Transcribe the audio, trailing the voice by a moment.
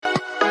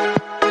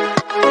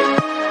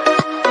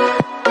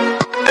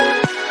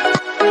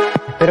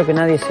espero que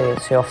nadie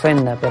se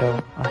ofenda, pero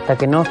hasta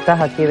que no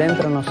estás aquí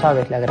dentro no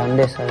sabes la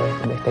grandeza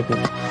de este equipo.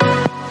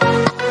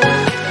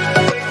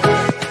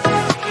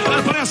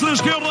 Aparece na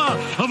esquerda,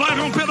 vai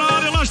romper a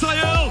área, lá está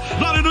ele,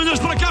 Dário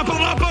Núñez para cá, para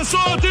lá,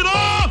 passou, tirou,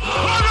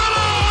 agora!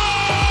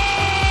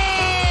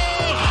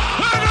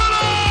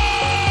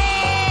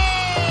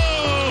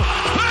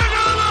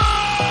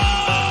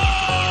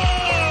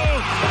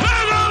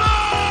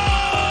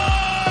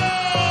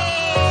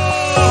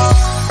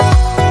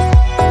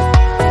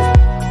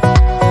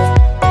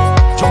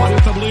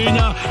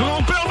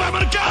 Rompeu, vai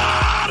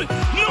marcar!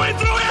 Não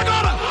entrou e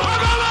agora!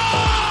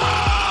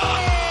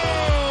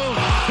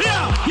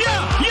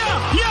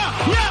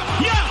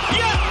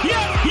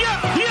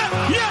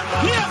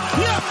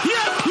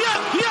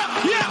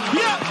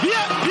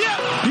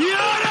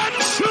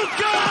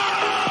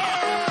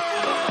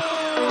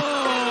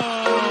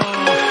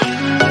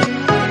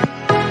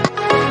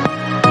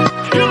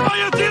 Ele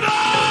vai atirar!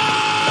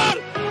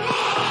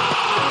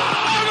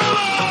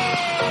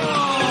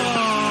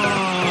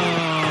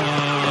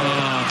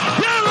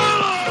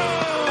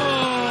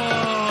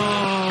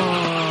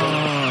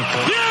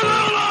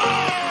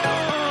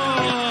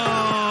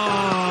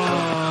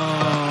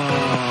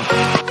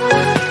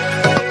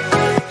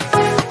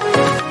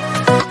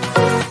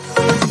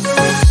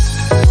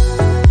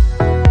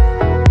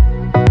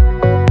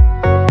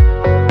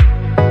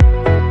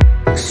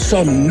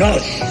 Só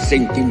nós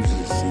sentimos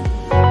assim.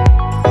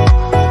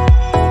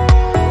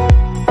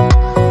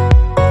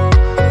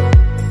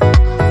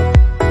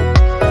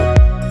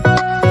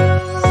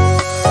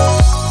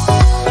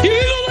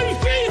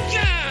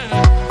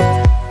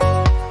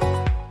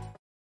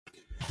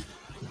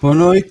 Boa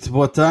noite,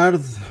 boa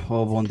tarde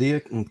ou bom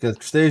dia, onde quer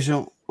que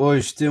estejam.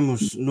 Hoje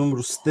temos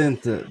número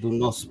 70 do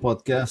nosso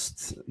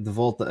podcast de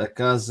volta a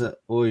casa.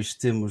 Hoje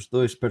temos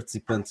dois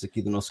participantes aqui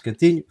do nosso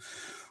cantinho.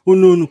 O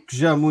Nuno, que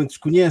já muitos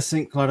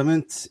conhecem,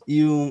 claramente,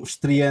 e um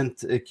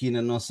estreante aqui na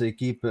nossa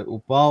equipa, o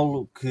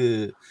Paulo,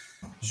 que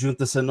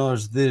junta-se a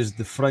nós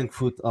desde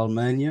Frankfurt,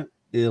 Alemanha.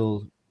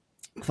 Ele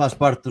faz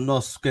parte do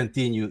nosso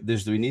cantinho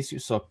desde o início,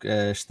 só que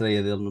é a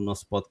estreia dele no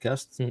nosso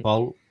podcast.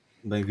 Paulo,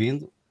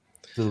 bem-vindo.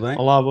 Tudo bem?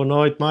 Olá, boa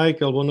noite,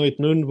 Michael. Boa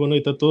noite, Nuno. Boa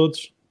noite a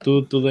todos.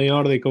 Tudo em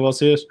ordem com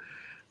vocês?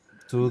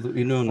 Tudo.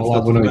 E Nuno, olá,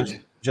 está boa tudo noite.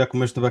 bem? Já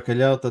comeste o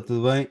bacalhau? Está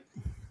tudo bem?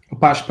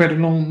 Pá, espero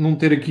não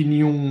ter aqui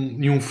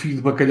nenhum fio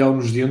de bacalhau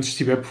nos dentes. Se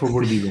tiver, por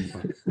favor, digam.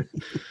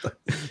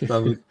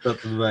 Está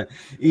tudo bem.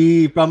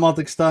 E para a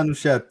malta que está no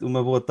chat,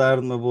 uma boa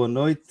tarde, uma boa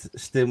noite.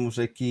 Estamos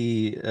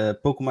aqui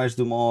pouco mais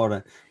de uma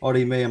hora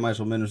e meia mais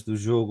ou menos do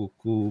jogo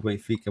com o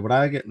Benfica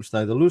Braga, no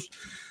Estádio da Luz.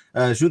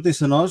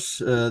 Juntem-se a nós,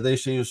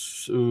 deixem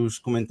os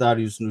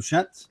comentários no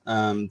chat.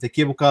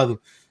 Daqui a bocado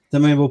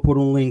também vou pôr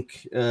um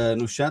link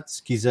no chat,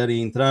 se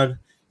quiserem entrar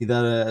e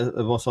dar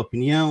a vossa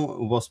opinião,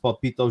 o vosso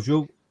palpite ao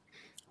jogo.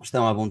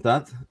 Estão à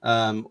vontade.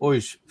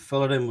 Hoje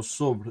falaremos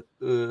sobre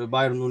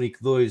Bayern Munique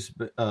 2,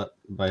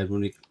 Bayern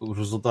Munique, o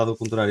resultado ao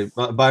contrário,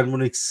 Bayern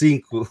Munique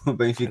 5,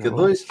 Benfica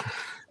 2.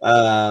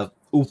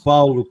 O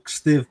Paulo, que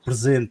esteve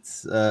presente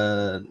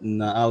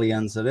na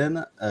Allianz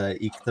Arena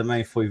e que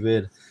também foi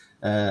ver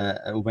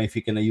o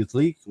Benfica na Youth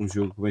League, um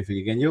jogo que o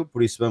Benfica ganhou,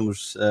 por isso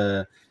vamos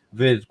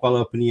ver qual é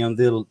a opinião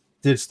dele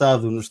ter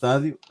estado no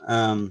estádio.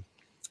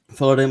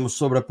 Falaremos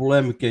sobre a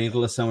polémica em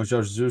relação a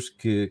Jorge Jesus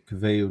que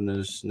veio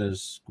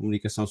nas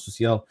comunicação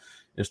social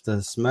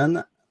esta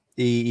semana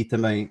e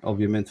também,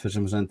 obviamente,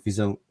 fazemos a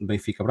antevisão do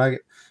Benfica-Braga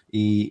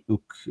e o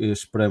que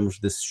esperamos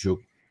desse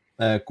jogo.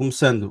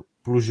 Começando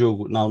pelo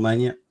jogo na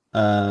Alemanha,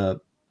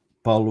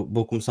 Paulo,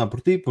 vou começar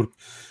por ti, porque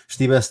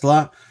estiveste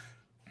lá.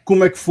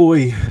 Como é que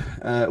foi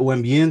o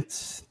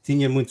ambiente?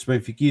 Tinha muitos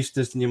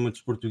benfiquistas, tinha muitos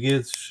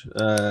portugueses.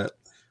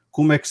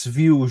 Como é que se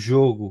viu o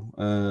jogo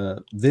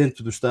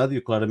dentro do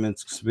estádio?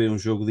 Claramente que se vê um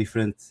jogo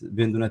diferente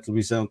vendo na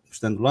televisão que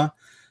estando lá.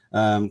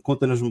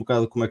 Conta-nos um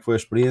bocado como é que foi a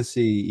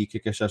experiência e o que é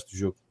que achaste do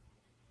jogo.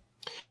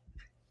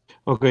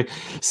 Ok.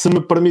 Se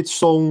me permites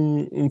só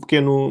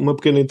uma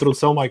pequena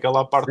introdução, Michael,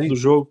 à parte do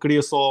jogo,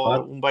 queria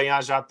só um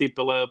bem-aja a ti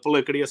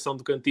pela criação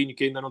do cantinho,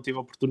 que ainda não tive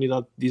a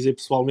oportunidade de dizer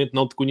pessoalmente,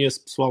 não te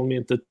conheço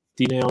pessoalmente a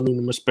ti nem ao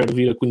Nuno, mas espero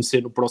vir a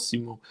conhecer no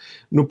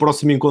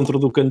próximo encontro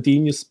do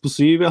cantinho, se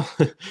possível,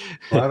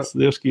 claro. Se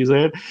Deus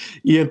quiser.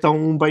 E então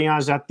um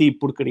bem-aja a ti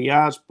por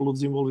criares, pelo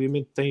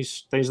desenvolvimento que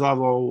tens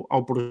dado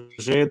ao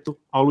projeto,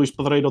 ao Luís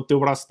Pedreiro, ao teu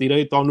braço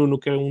direito, ao Nuno,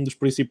 que é um dos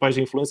principais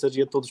influencers,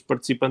 e a todos os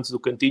participantes do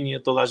cantinho e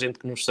a toda a gente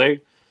que nos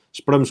segue.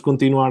 Esperamos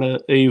continuar a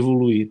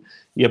evoluir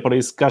e é para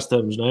isso que cá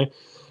estamos, não é?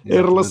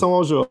 Em relação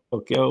ao jogo,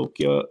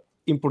 que é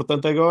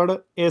importante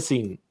agora, é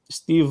assim,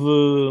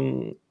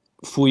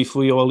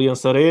 fui ao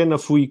Allianz Arena,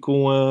 fui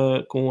com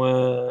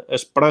a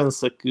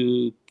esperança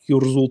que o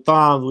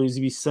resultado, a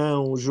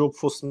exibição, o jogo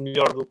fosse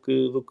melhor do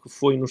que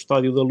foi no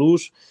Estádio da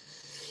Luz.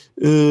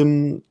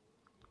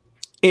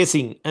 É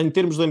assim, em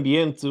termos de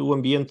ambiente, o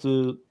ambiente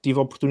tive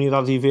a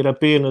oportunidade de ver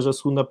apenas a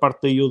segunda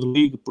parte da Youth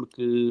League,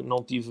 porque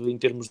não tive, em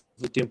termos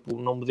de tempo,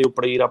 não me deu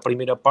para ir à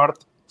primeira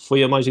parte.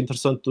 Foi a mais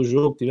interessante do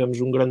jogo,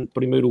 tivemos um grande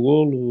primeiro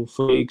golo,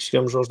 foi aí que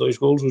chegamos aos 2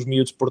 golos, os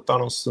miúdos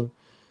portaram-se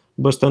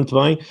bastante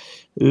bem.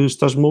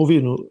 Estás-me a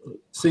ouvir?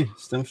 Sim,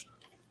 estamos.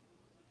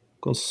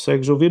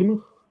 Consegues ouvir-me?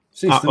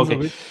 Sim, estamos ok. a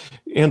ouvir.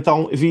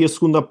 Então, vi a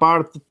segunda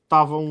parte,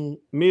 estavam,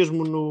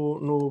 mesmo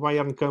no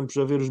Bayern Campos,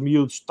 a ver os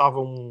miúdos,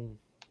 estavam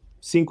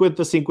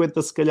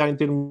 50-50, se calhar, em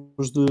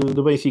termos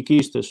de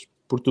benfiquistas,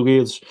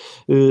 portugueses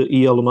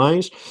e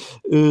alemães.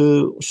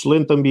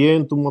 Excelente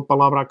ambiente, uma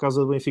palavra à casa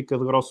do Benfica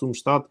de Grosso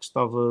Mestado, que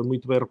estava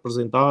muito bem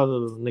representada,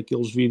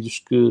 naqueles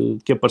vídeos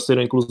que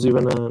apareceram,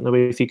 inclusive, na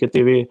Benfica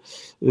TV,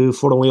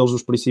 foram eles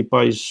os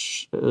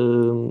principais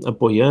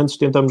apoiantes.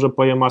 Tentamos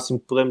apoiar o máximo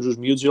que pudemos os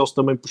miúdos, e eles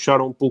também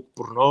puxaram um pouco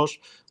por nós,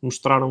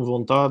 mostraram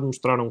vontade,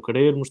 mostraram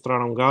querer,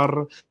 mostraram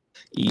garra,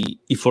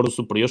 e foram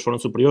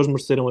superiores,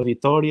 mereceram a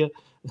vitória.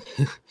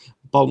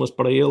 Palmas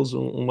para eles,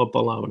 uma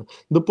palavra.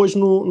 Depois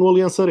no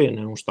Allianz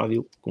Arena, é um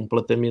estádio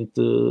completamente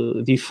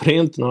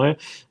diferente, não é?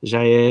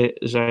 Já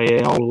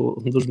é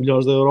algo dos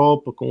melhores da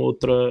Europa, com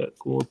outro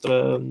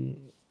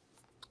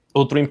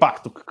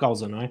impacto que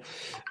causa, não é?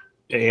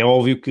 É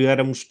óbvio que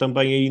éramos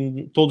também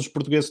aí, todos os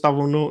portugueses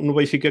estavam no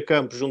Benfica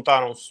Campos,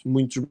 juntaram-se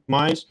muitos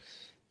mais,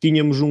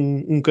 tínhamos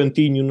um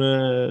cantinho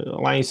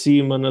lá em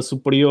cima, na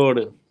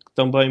superior,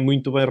 também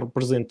muito bem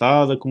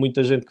representada, com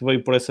muita gente que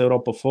veio por essa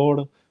Europa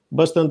fora,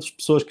 bastantes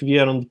pessoas que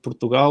vieram de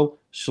Portugal,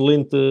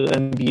 excelente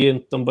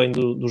ambiente também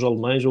dos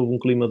alemães, houve um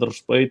clima de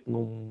respeito,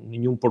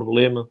 nenhum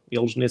problema,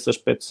 eles nesse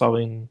aspecto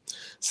sabem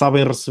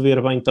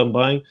receber bem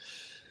também,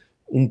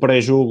 um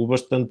pré-jogo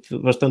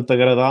bastante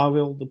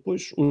agradável.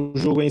 Depois o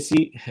jogo em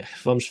si,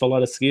 vamos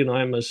falar a seguir, não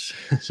é? Mas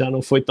já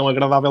não foi tão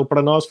agradável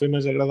para nós, foi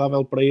mais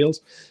agradável para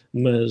eles,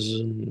 mas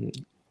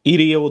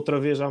iria outra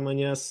vez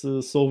amanhã, se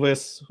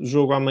houvesse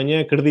jogo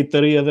amanhã,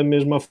 acreditaria da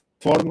mesma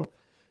forma.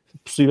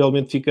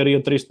 Possivelmente ficaria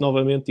triste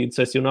novamente e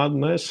decepcionado,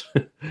 mas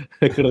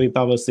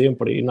acreditava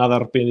sempre e nada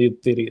arrependido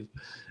de ter ido.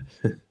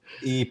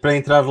 E para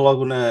entrar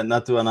logo na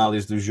tua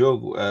análise do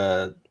jogo,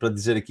 para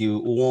dizer aqui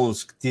o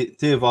 11 que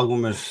teve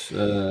algumas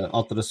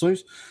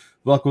alterações: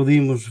 Vlaco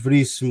Dimos,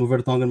 Veríssimo,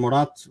 Vertonghen,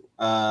 Morato,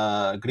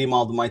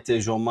 Grimaldo, Maite,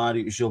 João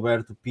Mário,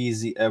 Gilberto,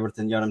 Pizzi,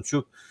 Everton,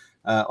 Yaramchuk,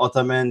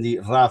 Otamendi,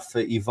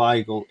 Rafa e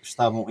Weigl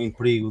estavam em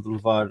perigo de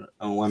levar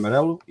um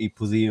amarelo e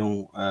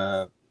podiam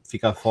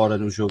ficar fora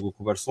no jogo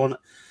com o Barcelona.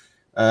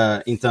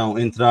 Então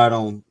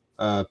entraram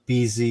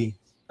Pizzi,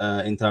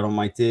 entraram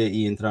Maite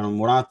e entraram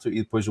Morato, e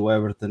depois o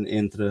Everton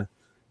entra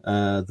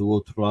do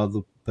outro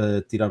lado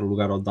para tirar o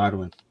lugar ao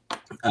Darwin.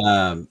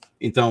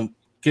 Então,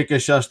 o que é que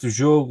achaste do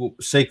jogo?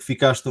 Sei que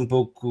ficaste um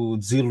pouco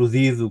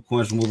desiludido com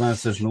as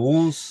mudanças no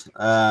 11,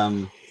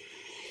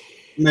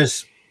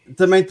 mas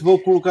também te vou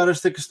colocar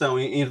esta questão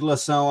em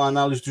relação à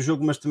análise do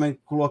jogo, mas também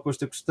coloco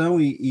esta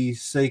questão e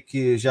sei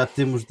que já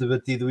temos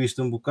debatido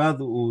isto um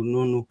bocado. O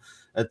Nuno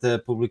até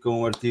publicou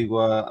um artigo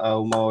há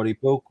 1 hora e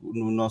pouco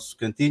no nosso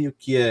cantinho,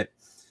 que é: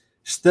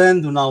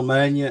 estando na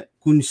Alemanha,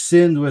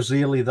 conhecendo as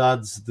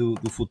realidades do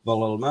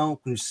futebol alemão,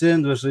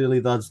 conhecendo as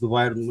realidades do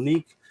Bayern de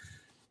Munique,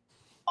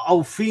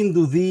 ao fim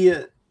do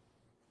dia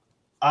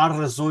há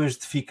razões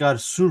de ficar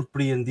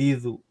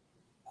surpreendido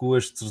com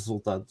estes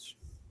resultados?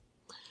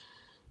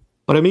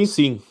 Para mim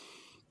sim,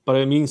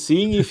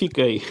 e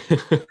fiquei.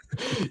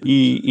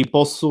 e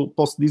posso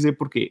dizer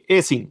porquê. É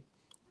assim,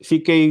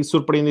 fiquei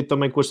surpreendido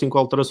também com as 5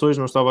 alterações,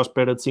 não estava à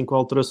espera de 5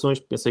 alterações,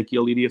 pensei que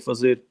ele iria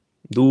fazer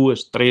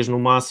 2, 3 no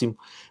máximo.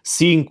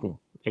 5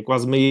 é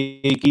quase meia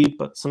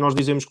equipa. Se nós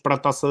dizemos que para a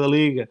Taça da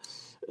Liga,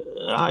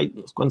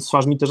 quando se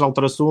faz muitas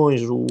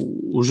alterações,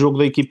 o jogo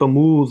da equipa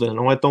muda,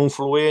 não é tão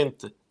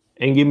fluente.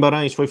 Em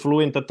Guimarães foi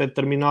fluente até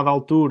determinada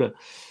altura.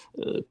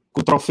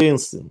 Com o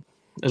Trofense,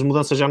 as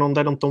mudanças já não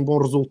deram tão bom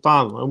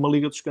resultado. É uma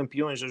Liga dos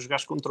Campeões, a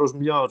jogar contra os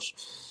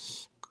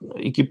melhores,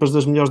 equipas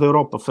das melhores da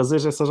Europa, fazer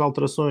essas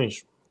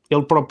alterações.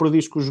 Ele próprio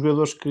diz que os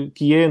jogadores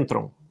que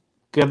entram,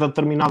 que a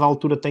determinada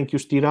altura tem que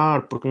os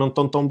tirar, porque não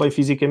estão tão bem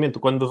fisicamente,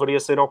 quando deveria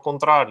ser ao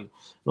contrário.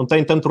 Não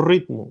têm tanto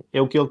ritmo,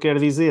 é o que ele quer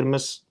dizer,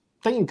 mas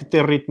têm que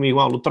ter ritmo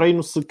igual. O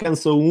treino, se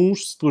cansa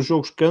uns, se os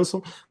jogos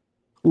cansam,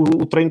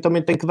 o treino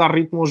também tem que dar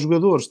ritmo aos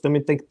jogadores,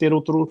 também tem que ter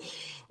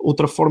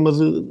outra forma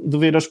de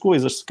ver as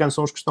coisas. Se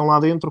cansam os que estão lá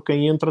dentro,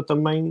 quem entra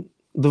também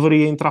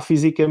deveria entrar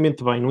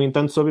fisicamente bem. No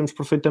entanto, sabemos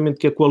perfeitamente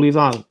que a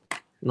qualidade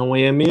não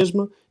é a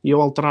mesma, e ao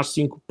alterar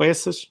 5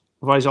 peças,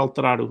 vais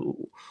alterar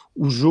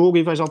o jogo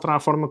e vais alterar a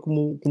forma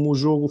como o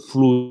jogo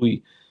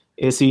flui.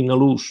 É assim, na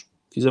Luz,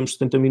 fizemos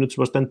 70 minutos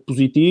bastante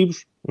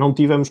positivos, não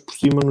tivemos por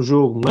cima no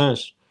jogo,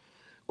 mas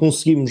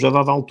conseguimos, a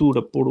dada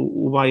altura, pôr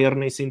o Bayern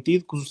nesse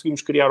sentido,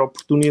 conseguimos criar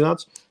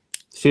oportunidades,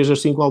 fez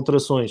as 5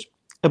 alterações.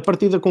 A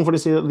partir da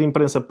conferência de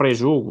imprensa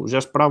pré-jogo, já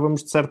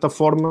esperávamos, de certa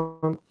forma,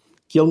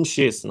 que ele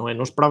mexesse, não é?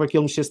 Não esperava que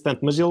ele mexesse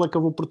tanto, mas ele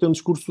acabou por ter um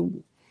discurso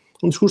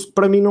que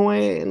para mim não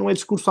é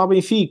discurso à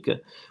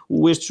Benfica.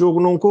 Este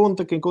jogo não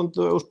conta, quem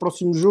conta é os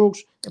próximos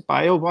jogos.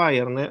 É o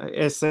Bayern, né?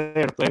 É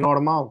certo, é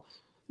normal.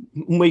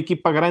 uma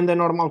equipa grande é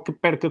normal que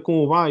perca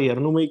com o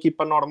Bayern, numa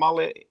equipa normal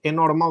é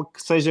normal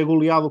que seja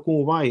goleado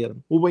com o Bayern.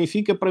 O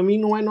Benfica, para mim,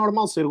 não é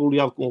normal ser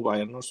goleado com o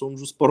Bayern. Nós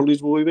somos o Sport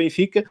Lisboa e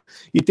Benfica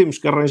e temos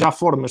que arranjar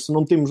formas. Se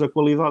não temos a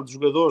qualidade dos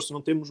jogadores, se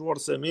não temos o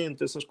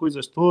orçamento, essas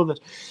coisas todas,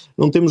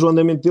 não temos o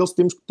andamento deles,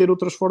 temos que ter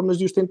outras formas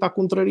de os tentar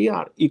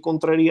contrariar. E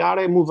contrariar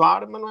é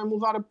mudar, mas não é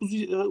mudar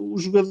o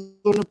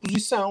jogador na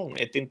posição,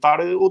 é tentar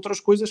outras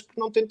coisas que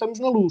não tentamos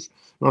na Luz.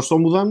 Nós só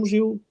mudamos, e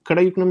eu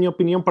creio que, na minha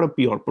opinião, para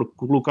pior, porque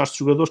colocaste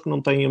jogadores que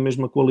não têm a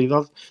mesma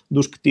qualidade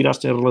dos que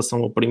tiraste em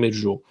relação ao primeiro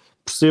jogo.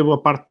 Percebo a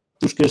parte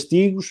dos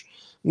castigos,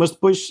 mas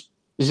depois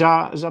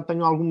já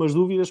tenho algumas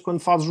dúvidas quando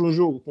fazes um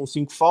jogo com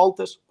 5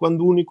 faltas,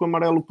 quando o único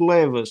amarelo que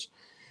levas,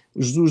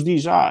 Jesus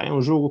diz, é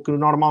um jogo que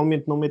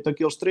normalmente não mete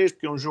aqueles 3,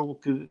 porque é um jogo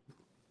que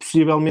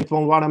possivelmente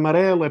vão levar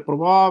amarelo, é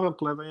provável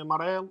que levem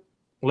amarelo.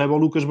 Leva o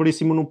Lucas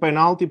Veríssimo num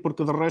penalti,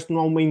 porque de resto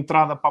não há uma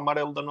entrada para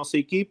amarelo da nossa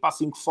equipa, há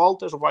 5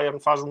 faltas, o Bayern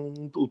faz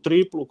o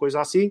triplo,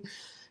 coisa assim,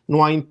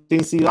 não há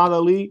intensidade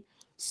ali.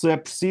 Se é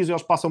preciso,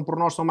 eles passam por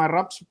nós, são mais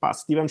rápidos.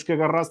 Se tivermos que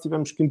agarrar, se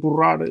tivermos que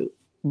empurrar,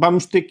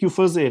 vamos ter que o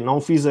fazer. Não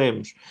o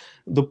fizemos.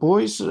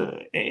 Depois,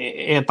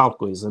 é tal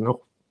coisa. Não?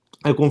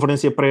 A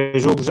conferência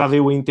pré-jogo já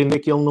deu a entender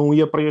que ele não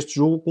ia para este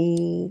jogo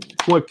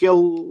com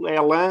aquele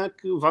elan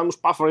que vamos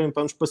para a frente,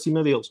 vamos para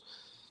cima deles.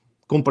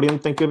 Compreendo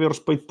que tem que haver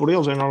respeito por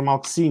eles, é normal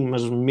que sim,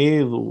 mas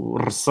medo,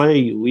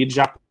 receio, ir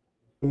já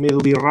com medo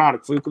de errar,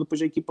 que foi o que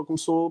depois a equipa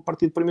começou a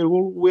partir do primeiro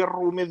golo,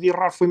 o medo de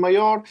errar foi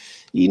maior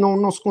e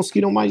não se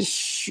conseguiram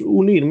mais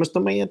unir, mas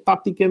também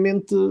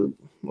taticamente,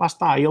 lá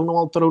está, ele não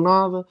alterou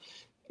nada.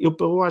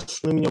 Eu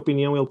acho, na minha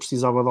opinião, ele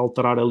precisava de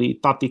alterar ali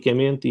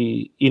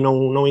taticamente e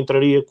não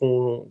entraria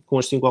com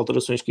as 5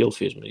 alterações que ele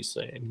fez, mas isso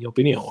é a minha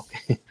opinião.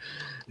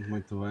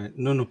 Muito bem.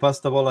 Nuno,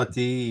 passo a bola a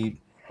ti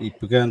e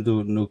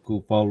pegando no que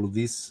o Paulo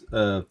disse,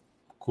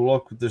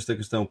 coloco-te esta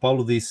questão. O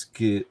Paulo disse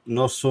que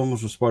nós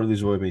somos o Sport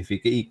Lisboa e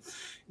Benfica, e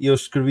eu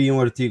escrevi um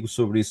artigo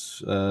sobre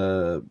isso,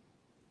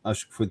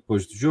 acho que foi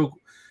depois do jogo,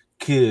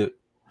 que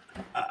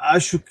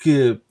acho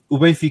que o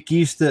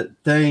benfiquista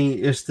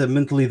tem esta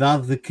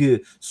mentalidade de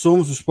que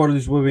somos o Sport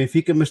Lisboa e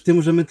Benfica, mas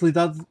temos a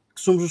mentalidade de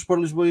que somos o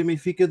Sport Lisboa e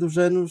Benfica dos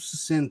anos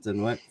 60,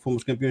 não é?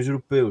 Fomos campeões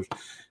europeus.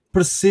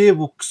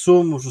 Percebo que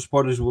somos o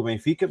Sport Lisboa e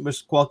Benfica,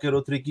 mas qualquer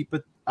outra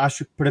equipa,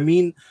 acho que para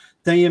mim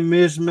tem a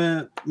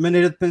mesma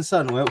maneira de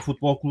pensar, não é? O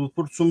Futebol Clube do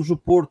Porto, somos o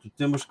Porto,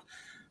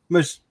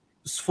 mas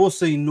se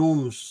fossem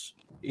nomes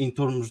em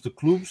termos de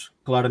clubes,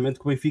 claramente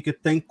que o Benfica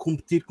tem que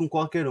competir com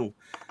qualquer um,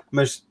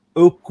 mas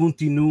eu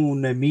continuo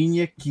na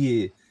minha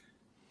que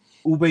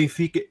o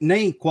Benfica,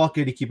 nem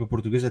qualquer equipa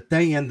portuguesa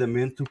tem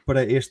andamento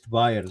para este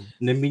Bayern,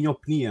 na minha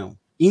opinião.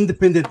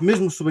 Independente,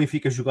 mesmo se o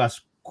Benfica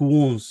jogasse com o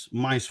 11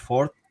 mais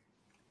forte,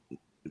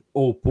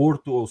 ou o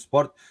Porto, ou o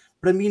Sport,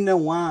 para mim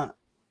não há...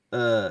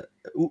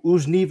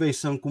 os níveis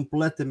são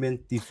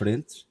completamente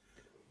diferentes.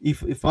 E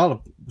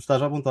fala,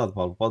 estás à vontade,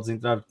 Paulo, podes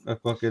entrar a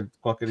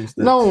qualquer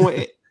instante. Não,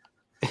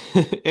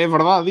 é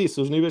verdade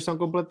isso, os níveis são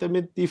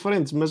completamente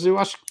diferentes, mas eu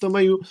acho que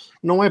também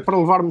não é para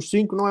levarmos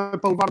 5, não é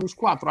para levarmos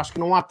 4, acho que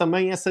não há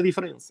também essa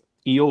diferença,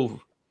 e houve,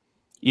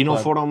 e não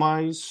foram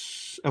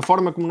mais, a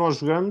forma como nós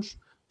jogamos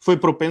foi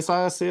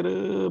propensa a ser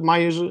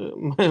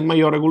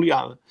maior a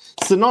goleada.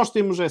 Se nós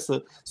temos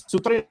se o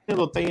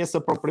treinador tem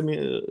essa própria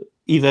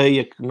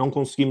ideia que não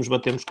conseguimos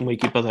batermos com uma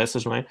equipa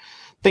dessas, não é?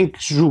 Tem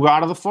que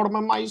jogar de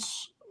forma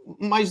mais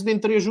de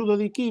entreajuda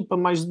de equipa,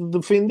 mais de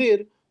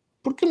defender.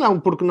 Por que não?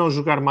 Porque não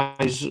jogar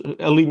mais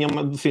a linha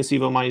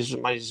defensiva mais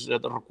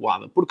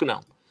recuada? Por que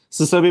não?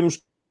 Se sabemos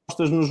que as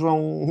costas nos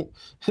vão...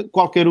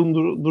 Qualquer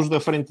um dos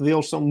da frente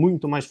deles são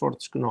muito mais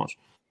fortes que nós.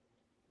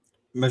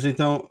 Mas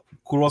então,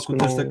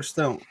 coloco-te esta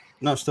questão.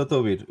 Não, estou a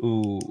ouvir.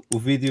 O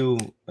vídeo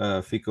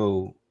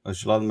ficou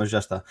gelado, mas já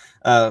está.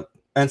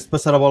 Antes de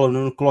passar a bola,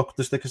 não coloco-te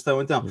esta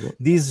questão. Então,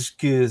 dizes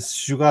que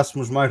se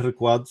jogássemos mais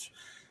recuados,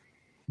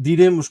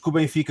 diremos que o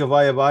Benfica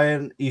vai a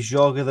Bayern e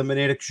joga da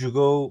maneira que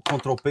jogou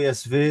contra o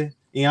PSV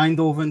em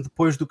Eindhoven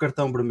depois do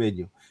cartão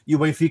vermelho. E o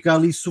Benfica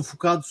ali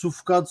sufocado.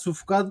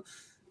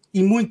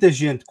 E muita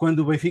gente, quando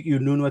o Benfica, e o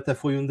Nuno até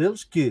foi um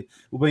deles, que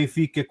o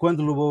Benfica,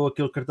 quando levou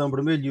aquele cartão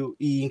vermelho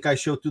e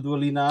encaixou tudo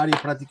ali na área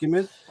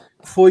praticamente,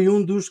 foi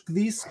um dos que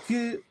disse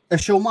que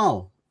achou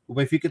mal. O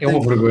Benfica é uma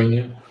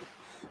vergonha.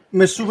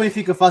 Mas se o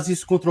Benfica faz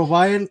isso contra o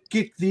Bayern, o que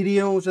é que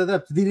diriam os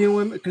adeptos?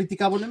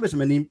 Criticavam na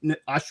mesma,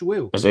 acho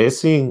eu. Mas é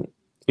assim...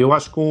 Eu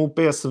acho que com o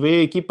PSV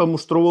a equipa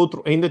mostrou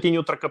ainda tinha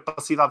outra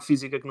capacidade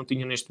física que não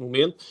tinha neste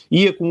momento,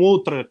 ia com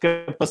outra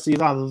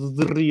capacidade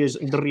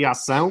de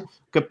reação,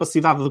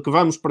 capacidade de que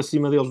vamos para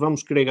cima deles,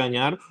 vamos querer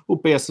ganhar. O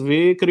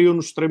PSV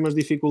criou-nos extremas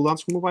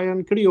dificuldades como o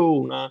Bayern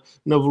criou, na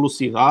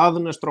velocidade,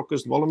 nas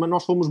trocas de bola, mas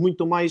nós fomos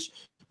muito mais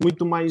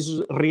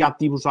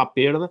reativos à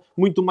perda,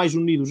 muito mais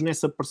unidos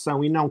nessa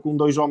pressão e não com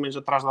 2 homens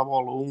atrás da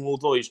bola, 1 ou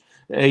 2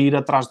 a ir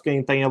atrás de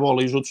quem tem a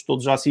bola e os outros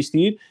todos a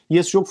assistir, e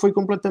esse jogo foi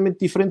completamente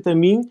diferente a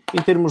mim,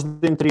 em termos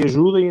de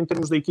entreajuda e em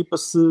termos da equipa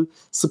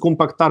se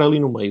compactar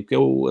ali no meio, que é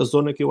a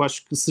zona que eu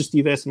acho que se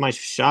estivesse mais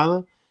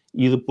fechada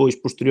e depois,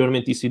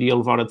 posteriormente, isso iria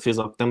levar a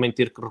defesa a também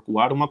ter que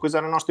recuar. Uma coisa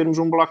era nós termos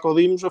um Vlaco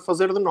Dimos a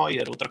fazer de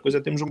Neuer, outra coisa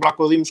é termos um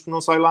Vlaco Dimos que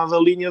não sai lá da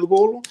linha de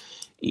golo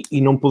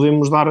e não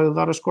podemos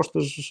dar as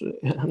costas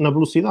na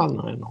velocidade,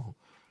 não é? Não,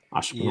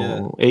 acho que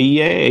não. Aí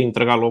é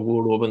entregar logo o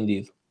ouro ao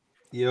bandido.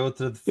 E a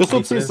outra eu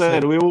sou-te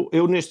sincero,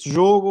 eu neste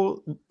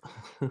jogo...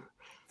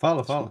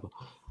 Fala.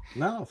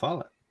 Não,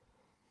 fala.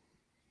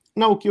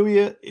 Não, o que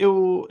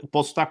eu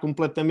posso estar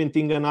completamente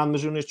enganado,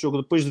 mas eu neste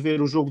jogo, depois de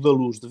ver o jogo da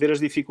Luz, de ver as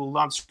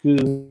dificuldades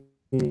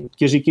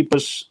que as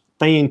equipas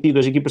têm tido,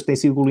 as equipas têm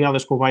sido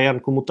goleadas com o Bayern,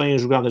 como têm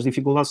jogado, as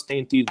dificuldades que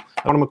têm tido,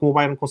 a forma como o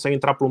Bayern consegue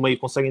entrar pelo meio,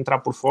 consegue entrar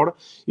por fora,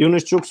 eu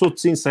neste jogo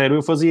sou-te sincero,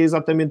 eu fazia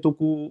exatamente o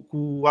que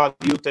o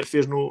Adi Hütter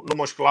fez no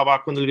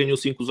Mönchengladbach quando ele ganhou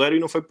 5-0 e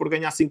não foi por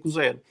ganhar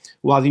 5-0.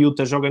 O Adi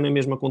Hütter joga na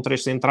mesma com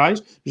 3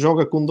 centrais,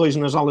 joga com 2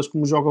 nas alas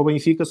como joga o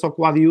Benfica, só que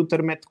o Adi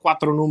Hütter mete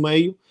 4 no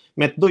meio,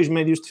 mete 2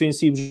 médios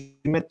defensivos e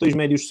mete 2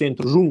 médios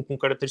centros, um com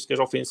características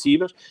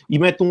ofensivas, e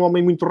mete um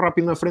homem muito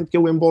rápido na frente que é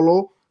o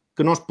Embolo,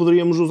 que nós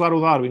poderíamos usar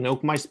o Darwin, é o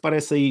que mais se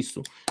parece a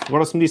isso.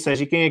 Agora, se me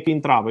disseres, e quem é que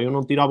entrava? Eu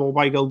não tirava o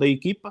Weigl da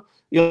equipa,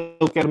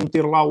 ele quer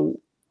meter lá o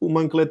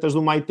Manqueletas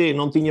do Maite,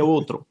 não tinha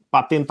outro.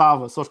 Pá,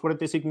 tentava, se aos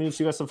 45 minutos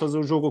estivesse a fazer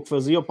o jogo o que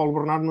fazia, o Paulo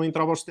Bernardo não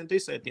entrava aos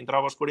 77,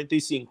 entrava aos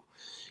 45.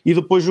 E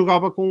depois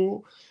jogava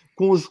com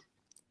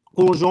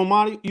o João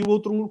Mário, e o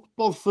outro que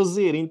pode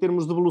fazer em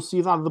termos de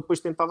velocidade, depois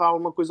tentar dar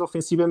alguma coisa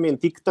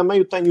ofensivamente, e que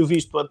também o tenho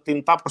visto a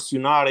tentar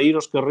pressionar, a ir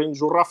aos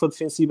carrinhos, o Rafa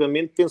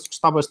defensivamente penso que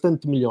está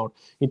bastante melhor.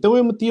 Então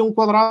eu metia um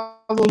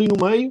quadrado ali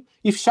no meio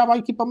e fechava a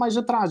equipa mais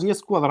atrás, e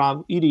esse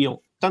quadrado iriam,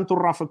 tanto o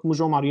Rafa como o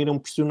João Mário iriam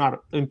pressionar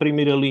em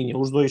primeira linha,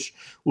 os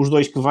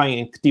dois que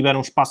vêm, que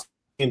tiveram espaço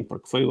sempre,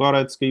 que foi o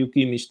Goretzka e o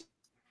Kimmich.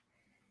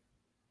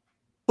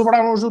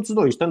 Sobraram os outros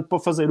dois, tanto para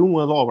fazer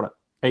uma dobra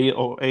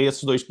a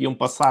esses dois que iam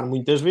passar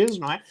muitas vezes,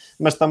 não é?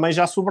 Mas também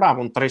já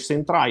sobravam 3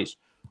 centrais,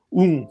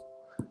 um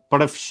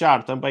para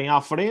fechar também à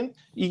frente,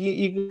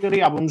 e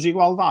criávamos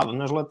igualdade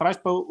nas laterais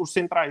para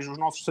os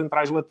nossos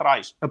centrais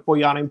laterais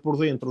apoiarem por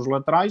dentro os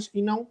laterais,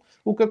 e não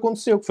o que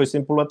aconteceu, que foi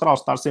sempre o lateral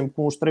estar sempre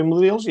com o extremo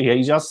deles, e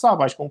aí já se sabe,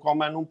 vais com o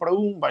Coman 1 para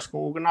 1, vais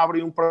com o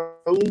Gnabry 1 para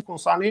 1, com o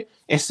Sané,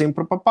 é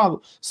sempre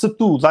papado. Se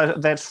tu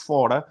deres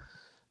fora,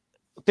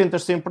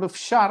 tentas sempre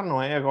fechar,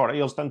 não é? Agora,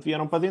 eles tanto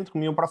vieram para dentro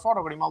como iam para fora,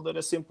 o Grimaldo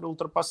era sempre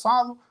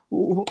ultrapassado,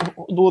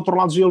 do outro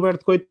lado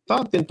Gilberto,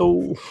 coitado,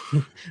 tentou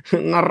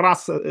na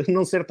raça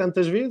não ser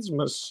tantas vezes,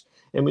 mas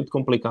é muito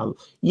complicado.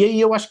 E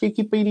aí eu acho que a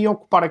equipa iria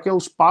ocupar aquele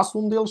espaço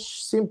onde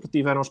eles sempre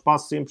tiveram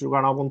espaço, sempre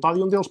jogaram à vontade,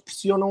 e onde eles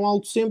pressionam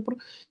alto sempre.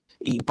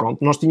 E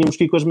pronto, nós tínhamos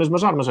que ir com as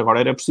mesmas armas. Agora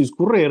era preciso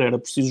correr, era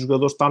preciso os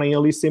jogadores estarem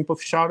ali sempre a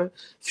fechar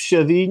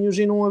fechadinhos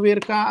e não haver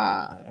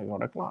cá.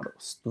 Agora, claro,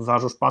 se tu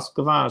dás o espaço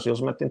que dás,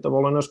 eles metem-te a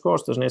bola nas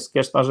costas, nem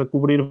sequer estás a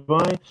cobrir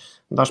bem,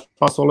 dás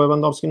espaço ao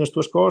Lewandowski nas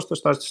tuas costas,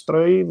 estás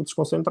distraído,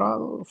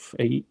 desconcentrado,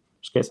 aí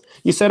esquece.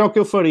 Isso era o que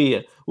eu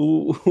faria.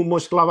 O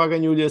Mönchengladbach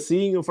ganhou-lhe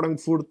assim, o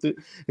Frankfurt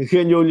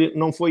ganhou-lhe,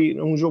 não foi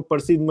um jogo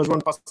parecido, mas o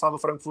ano passado o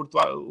Frankfurt,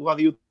 o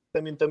Adi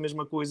a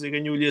mesma coisa, e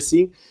ganhou-lhe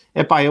assim.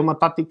 É uma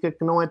tática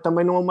que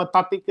também não é uma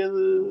tática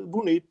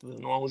bonita,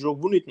 não é um jogo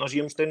bonito. Nós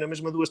íamos ter na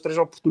mesma 2, 3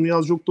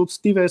 oportunidades do jogo todo se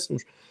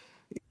tivéssemos.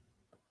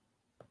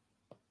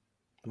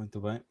 Muito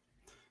bem.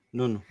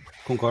 Nuno,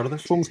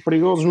 concordas? Fomos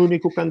perigosos no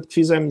único canto que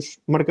fizemos,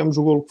 marcamos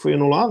o golo que foi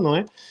anulado, não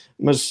é?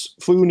 Mas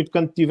foi o único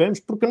canto que tivemos,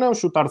 porque não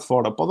chutar de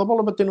fora? Pode a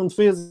bola bater num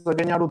defesa,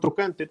 ganhar outro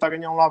canto, tentar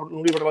ganhar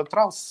um livre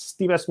lateral, se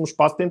tivéssemos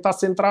espaço, tentar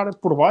centrar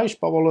por baixo,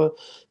 para a bola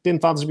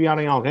tentar desviar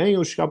em alguém,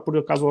 ou chegar por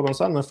acaso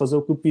avançar, mas fazer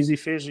o que o Pizzi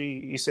fez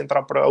e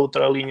centrar para a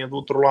outra linha do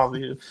outro lado.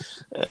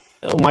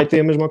 O Maite é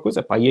a mesma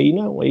coisa. E aí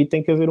não, aí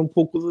tem que haver um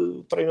pouco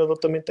o treinador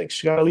também tem que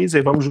chegar ali e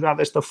dizer, vamos jogar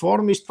desta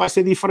forma, isto vai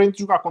ser diferente de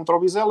jogar contra o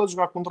Vizela, de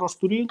jogar contra o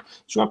Estoril,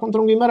 de jogar contra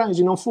um Guimarães,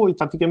 e não foi,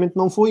 taticamente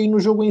não foi, e no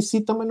jogo em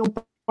si também não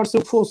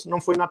pareceu que fosse, não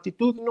foi na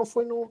atitude, não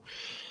foi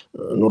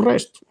no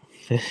resto.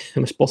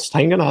 Mas posso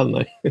estar enganado,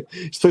 não é?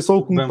 Isto foi só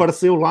o que me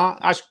pareceu lá.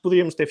 Acho que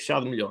poderíamos ter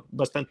fechado melhor,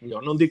 bastante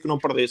melhor. Não digo que não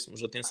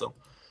perdêssemos, atenção.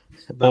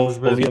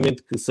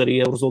 Obviamente que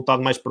seria o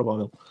resultado mais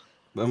provável.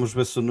 Vamos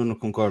ver se o Nuno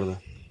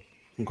concorda.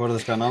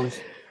 Concordas com a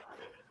análise?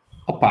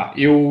 Opa,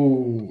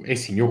 eu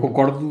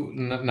concordo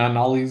na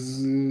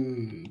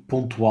análise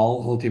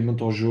pontual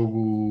relativamente ao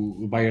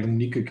jogo Bayern de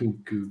Munique, aquilo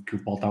que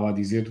o Paulo estava a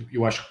dizer.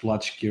 Eu acho que do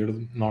lado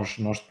esquerdo, nós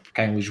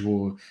cá em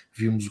Lisboa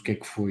vimos o que é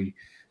que foi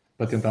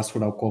para tentar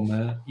segurar o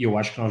Coman, e eu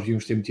acho que nós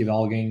devíamos ter metido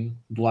alguém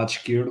do lado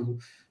esquerdo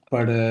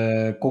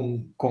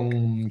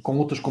com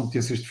outras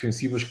competências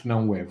defensivas que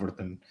não o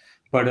Everton,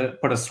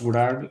 para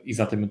segurar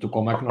exatamente o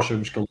Coman, que nós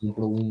sabemos que ele 1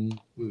 para 1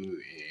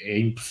 é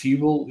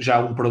impossível, já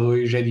 1 para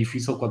 2 é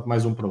difícil, quanto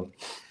mais 1 para 1.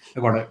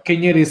 Agora,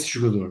 quem era esse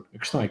jogador? A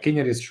questão é, quem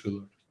era esse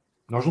jogador?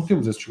 Nós não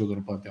temos esse jogador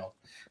no plantel.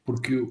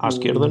 Porque à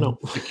esquerda não.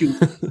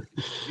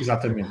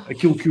 Exatamente.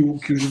 Aquilo que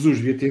o Jesus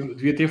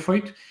devia ter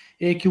feito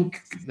é aquilo que,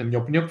 na minha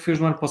opinião, que fez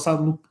no ano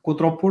passado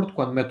contra o Porto,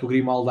 quando mete o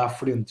Grimaldo à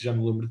frente, já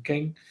me lembro de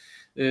quem.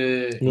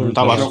 Não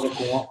estava joga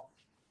com...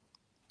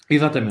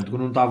 Exatamente, o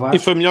Nuno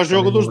Tavares. E foi o melhor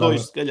jogo dos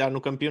dois, se calhar, no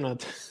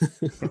campeonato.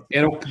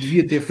 Era o que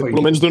devia ter feito.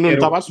 Pelo menos do Nuno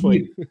Tavares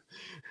foi.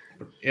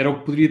 Era o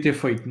que poderia ter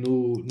feito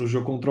no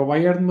jogo contra o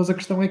Bayern, mas a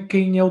questão é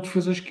quem é o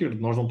defesa esquerdo.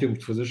 Nós não temos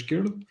defesa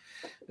esquerdo.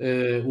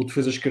 O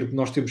defesa esquerdo que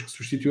nós temos que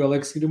substituir o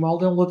Alex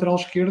Grimaldo é um lateral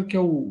esquerdo que é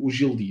o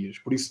Gil Dias.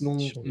 Por isso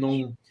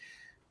não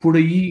por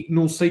aí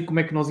não sei como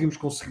é que nós íamos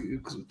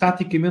conseguir.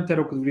 Taticamente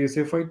era o que deveria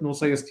ser feito, não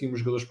sei se tínhamos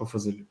jogadores para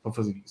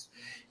fazer isso.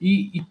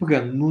 E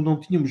pegando no não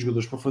tínhamos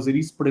jogadores para fazer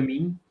isso, para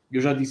mim, eu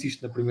já disse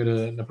isto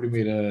na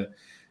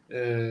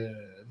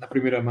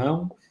primeira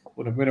mão,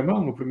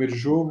 no primeiro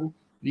jogo,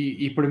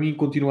 e para mim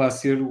continua a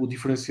ser o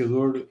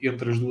diferenciador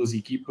entre as duas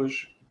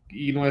equipas,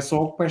 e não é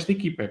só para esta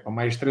equipa, é para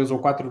mais 3 ou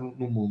 4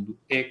 no mundo.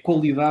 É a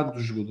qualidade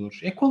dos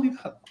jogadores, é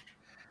qualidade.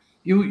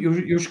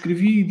 Eu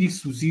escrevi e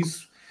disse-vos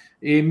isso,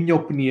 é a minha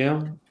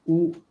opinião.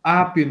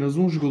 Há apenas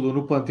um jogador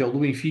no plantel do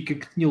Benfica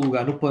que tinha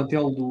lugar no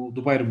plantel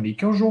do Bayern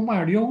Munique, é o João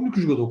Mário, é o único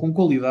jogador com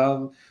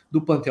qualidade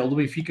do plantel do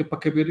Benfica para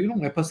caber, e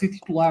não é para ser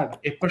titular,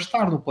 é para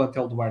estar no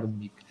plantel do Bayern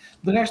Munique.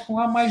 De resto não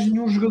há mais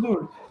nenhum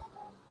jogador.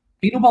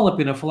 E não vale a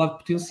pena falar de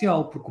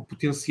potencial, porque o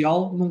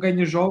potencial não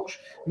ganha jogos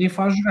nem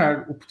faz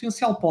jogar. O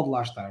potencial pode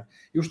lá estar.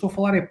 Eu estou a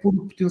falar é por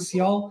o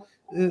potencial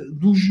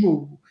do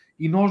jogo.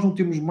 E nós não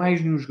temos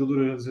mais nenhum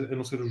jogador a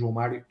não ser o João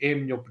Mário, é a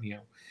minha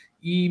opinião.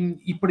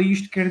 E para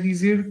isto quer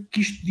dizer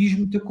que isto diz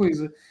muita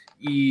coisa.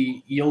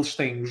 E eles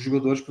têm os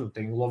jogadores, portanto,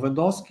 tem o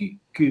Lewandowski,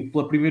 que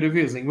pela primeira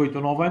vez em 8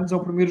 ou 9 anos é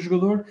o primeiro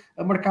jogador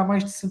a marcar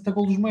mais de 60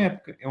 golos numa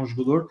época. É um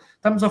jogador,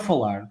 estamos a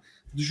falar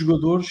de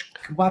jogadores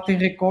que batem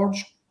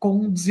recordes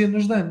com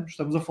dezenas de anos.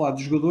 Estamos a falar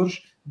de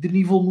jogadores de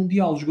nível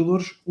mundial,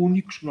 jogadores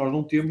únicos que nós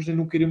não temos nem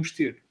não queremos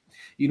ter.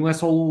 E não é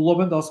só o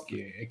Lewandowski,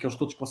 é aqueles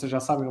todos que vocês já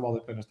sabem, não vale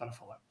a pena estar a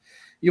falar.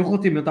 E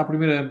relativamente à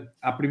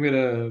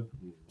primeira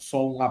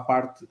só um à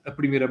parte, a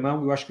primeira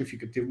mão, eu acho que a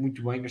Benfica teve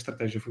muito bem, a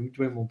estratégia foi muito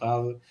bem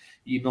montada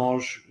e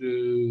nós,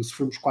 se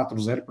formos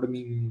 4-0, para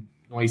mim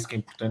não é isso que é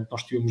importante,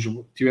 nós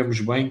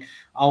tivemos bem.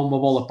 Há uma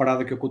bola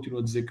parada que eu continuo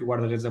a dizer que o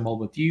guarda-redes é mal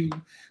batido,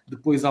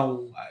 depois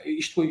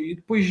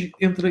depois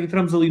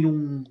entramos ali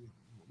num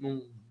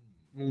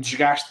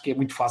desgaste que é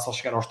muito fácil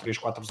chegar aos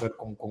 3-4-0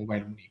 com o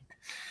Bayern Munique.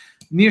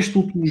 Neste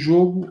último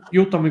jogo,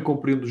 eu também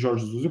compreendo o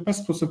Jorge Jesus. Eu peço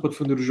que estou sempre a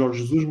defender o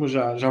Jorge Jesus, mas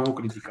já vou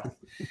criticá-lo.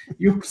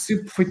 Eu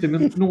percebo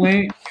perfeitamente,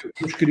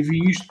 eu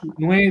escrevi isto,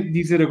 não é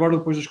dizer agora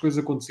depois das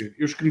coisas acontecerem.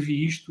 Eu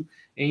escrevi isto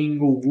em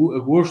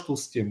agosto ou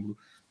setembro.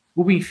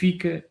 O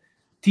Benfica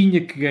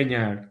tinha que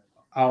ganhar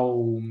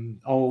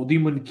ao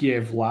Dinamo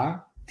Kiev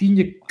lá,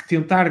 tinha que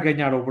tentar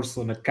ganhar ao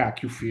Barcelona cá,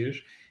 que o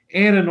fez.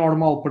 Era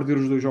normal perder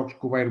os 2 jogos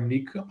com o Bayern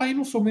Munique. Eu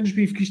não sou menos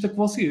benfiquista que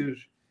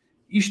vocês.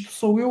 Isto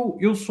sou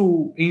eu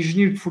sou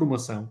engenheiro de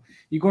formação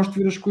e gosto de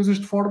ver as coisas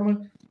de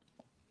forma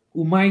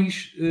o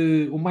mais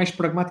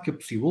pragmática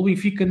possível. O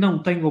Benfica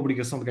não tem a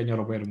obrigação de ganhar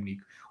ao Bayern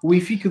Munique. O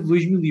Benfica de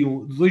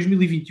 2021,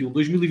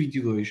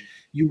 2022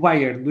 e o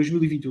Bayern de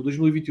 2021,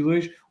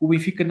 2022, o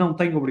Benfica não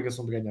tem a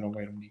obrigação de ganhar ao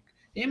Bayern Munique.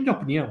 É a minha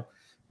opinião.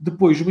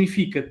 Depois o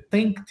Benfica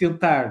tem que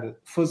tentar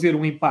fazer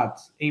um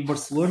empate em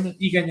Barcelona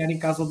e ganhar em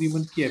casa ao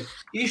Dinamo Kiev.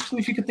 É isto que o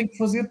Benfica tem que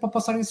fazer para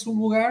passar em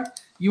segundo lugar,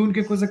 e a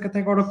única coisa que até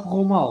agora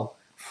correu mal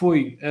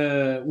foi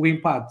o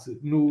empate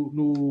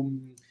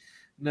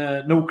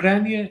na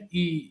Ucrânia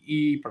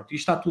e pronto,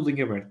 isto está tudo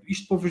em aberto.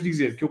 Isto para vos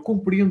dizer que eu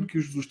compreendo que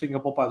o Jesus tenha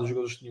poupado os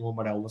jogadores que tinham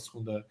amarelo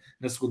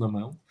na segunda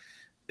mão,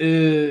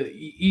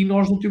 e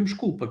nós não temos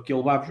culpa que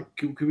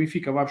o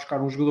Benfica vá buscar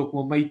um jogador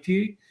como o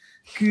Meite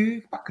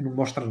que não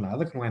mostra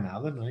nada, que não é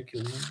nada, não é?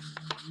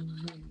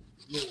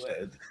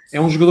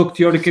 É um jogador que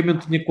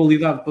teoricamente tinha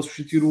qualidade para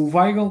substituir o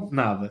Weigl,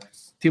 nada.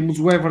 Temos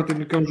o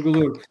Everton, que é um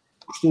jogador que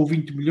custou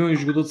 20 milhões,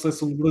 jogador de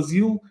seleção do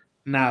Brasil,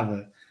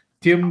 nada.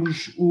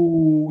 Temos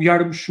o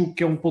Yarmouk,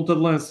 que é um ponta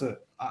de lança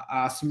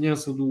à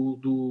semelhança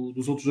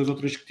dos outros 2 ou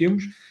 3 que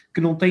temos, que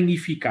não tem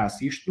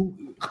eficácia. Isto,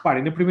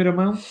 reparem, na primeira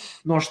mão,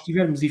 nós se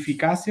tivermos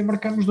eficácia,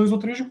 marcamos 2 ou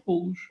 3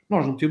 golos.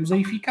 Nós não temos a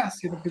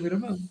eficácia na primeira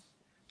mão.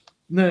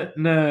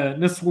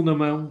 Na segunda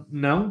mão,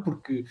 não,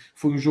 porque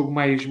foi um jogo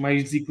mais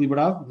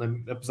desequilibrado,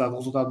 apesar do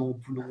resultado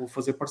não o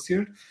fazer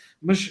parecer,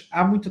 mas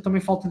há muita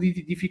também falta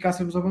de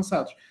eficácia nos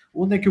avançados.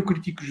 Onde é que eu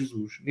critico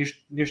Jesus?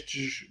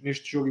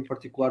 Neste jogo em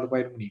particular do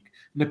Bayern Munique,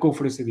 na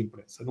conferência de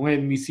imprensa. Não é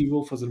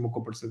admissível fazer uma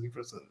conferência de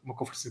imprensa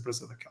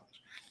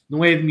daquelas.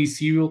 Não é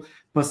admissível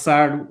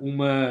passar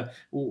uma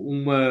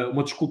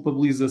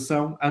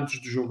desculpabilização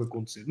antes do jogo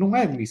acontecer. Não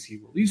é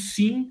admissível. Isso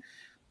sim.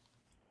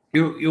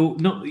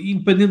 Não,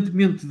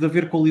 independentemente de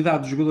haver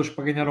qualidade de jogadores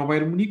para ganhar ao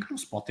Bayern Munique, não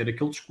se pode ter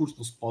aquele discurso,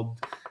 não se pode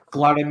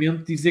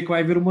claramente dizer que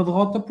vai haver uma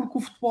derrota, porque o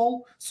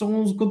futebol são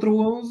 11 contra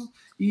 11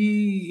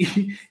 e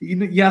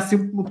há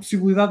sempre uma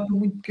possibilidade, por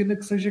muito pequena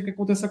que seja, que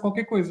aconteça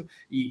qualquer coisa.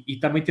 E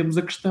também temos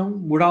a questão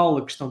moral,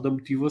 a questão da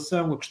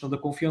motivação, a questão da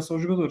confiança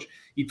aos jogadores.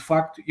 E de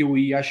facto, eu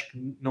aí acho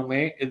que não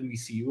é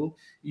admissível,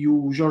 e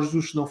o Jorge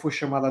Jesus, se não for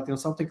chamado a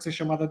atenção, tem que ser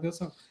chamado a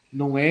atenção.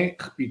 Não é,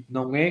 repito,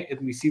 não é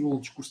admissível um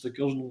discurso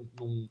daqueles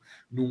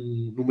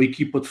numa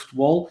equipa de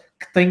futebol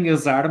que tem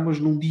as armas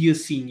num dia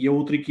sim e a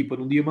outra equipa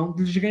num dia mau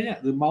de lhes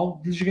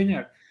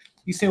ganhar.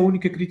 Isso é a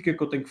única crítica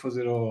que eu tenho que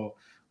fazer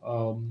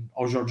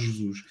ao Jorge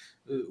Jesus.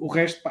 O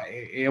resto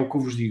é o que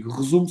eu vos digo,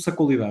 resume-se a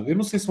qualidade. Eu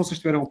não sei se vocês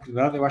tiveram a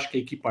oportunidade, eu acho que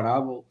é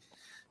equiparável.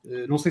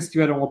 Não sei se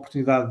tiveram a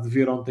oportunidade de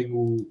ver ontem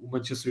o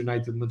Manchester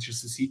United,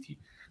 Manchester City.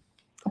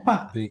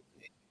 Opa,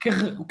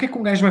 o que é que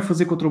um gajo vai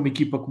fazer contra uma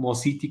equipa como o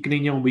City, que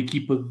nem é uma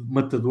equipa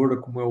matadora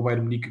como é o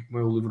Bayern Munique, como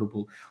é o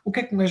Liverpool? O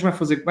que é que um gajo vai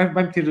fazer? Vai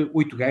meter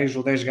 8 gajos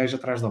ou 10 gajos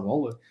atrás da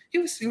bola?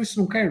 Eu isso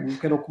não quero. Não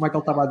quero, como é que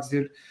ele estava a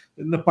dizer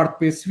na parte do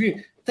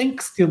PSV. Tem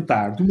que se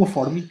tentar, de uma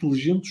forma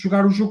inteligente,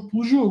 jogar o jogo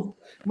pelo jogo.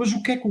 Mas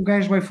o que é que um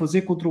gajo vai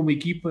fazer contra uma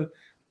equipa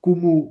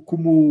como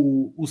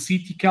o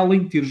City, que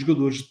além de ter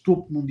jogadores de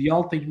topo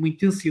mundial, tem uma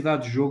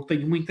intensidade de jogo,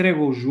 tem uma entrega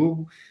ao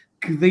jogo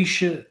que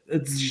deixa a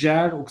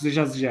desejar, ou que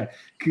deixa a desejar,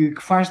 que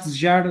faz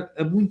desejar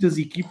a muitas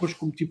equipas,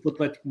 como tipo o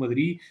Atlético de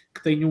Madrid,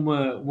 que tem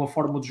uma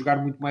forma de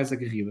jogar muito mais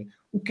aguerrida.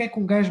 O que é que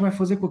um gajo vai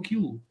fazer com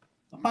aquilo?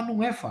 Epá,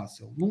 não é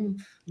fácil.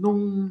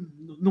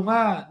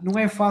 Não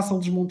é fácil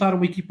desmontar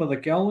uma equipa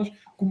daquelas,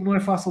 como não é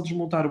fácil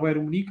desmontar o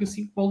Bayern Munique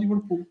assim como o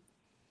Liverpool.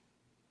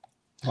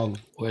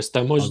 O West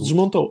Ham hoje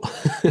desmontou.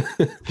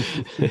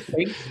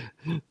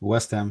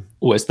 West Ham.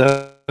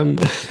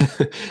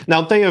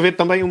 Não, tem a ver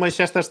também, o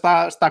Manchester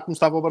está como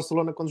estava o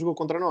Barcelona quando jogou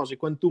contra nós, e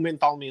quando tu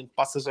mentalmente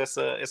passas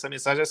essa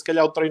mensagem, se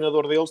calhar o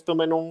treinador deles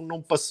também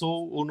não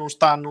passou, ou não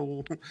está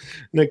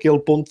naquele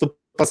ponto de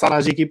passar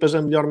às equipas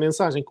a melhor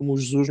mensagem, como o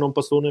Jesus não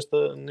passou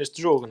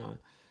neste jogo, não é?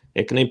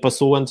 É que nem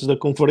passou antes da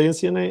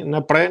conferência, nem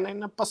na pré, nem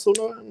passou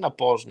na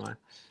pós, não é?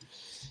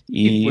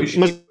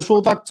 Mas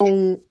vou dar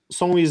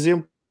só um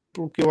exemplo,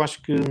 porque eu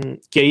acho que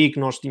é aí que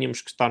nós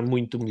tínhamos que estar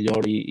muito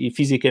melhor, e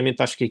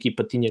fisicamente acho que a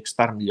equipa tinha que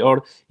estar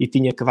melhor e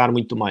tinha que dar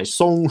muito mais.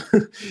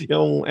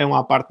 É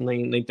uma parte,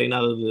 nem tem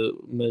nada de...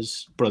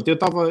 Mas pronto,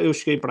 eu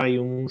cheguei para aí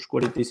uns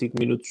 45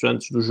 minutos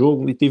antes do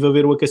jogo e estive a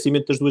ver o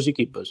aquecimento das duas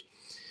equipas.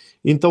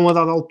 Então, a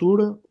dada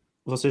altura,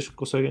 vocês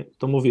conseguem...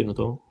 Estão-me a ouvir, não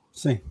estão?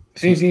 Sim.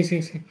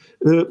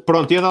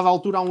 Pronto, e a dada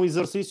altura há um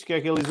exercício, que é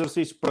aquele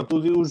exercício para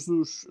tudo, os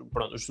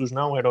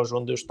não, era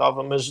onde eu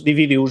estava, mas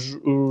dividiu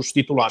os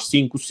titulares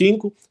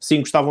 5-5,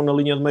 5 estavam na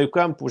linha de meio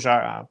campo,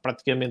 já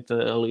praticamente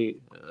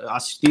ali a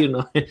assistir, não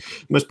é?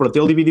 Mas pronto,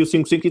 ele dividiu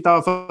 5-5 e estava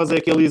a fazer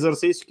aquele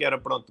exercício, que era,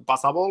 pronto,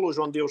 passa a bola, o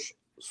João Deus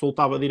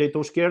soltava a direita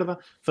ou a esquerda,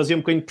 fazia um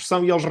bocadinho de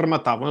pressão e eles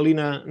rematavam ali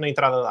na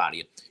entrada da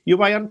área. E o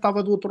Bayern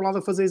estava do outro lado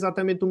a fazer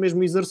exatamente o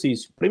mesmo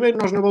exercício. Primeiro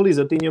nós na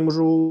baliza tínhamos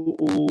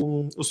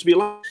o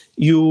Sevilla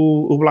e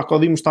o Black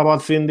Odimo estava a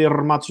defender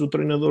remates do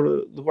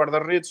treinador de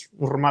guarda-redes,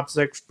 uns remates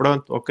ecos,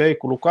 pronto, ok,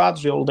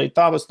 colocados, ele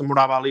deitava-se,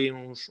 demorava ali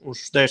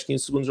uns 10,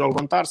 15 segundos a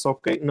levantar-se,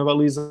 ok, na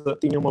baliza,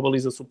 tinha uma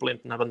baliza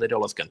suplente na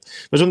bandeirola de canto.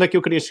 Mas onde é que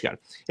eu queria chegar?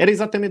 Era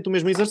exatamente o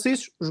mesmo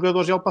exercício, os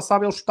jogadores ele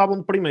passavam, eles chutavam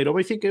de primeiro. O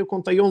Benfica, eu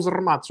contei 11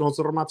 remates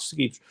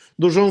seguidos.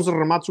 Dos 11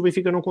 remates, o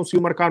Benfica não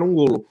conseguiu marcar um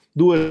golo.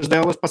 2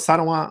 delas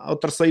passaram ao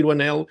terceiro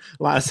anel,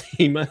 lá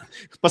acima,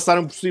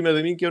 passaram por cima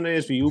de mim, que eu nem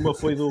as vi. Uma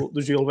foi do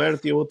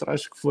Gilberto e a outra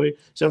acho que foi,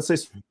 já não sei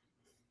se...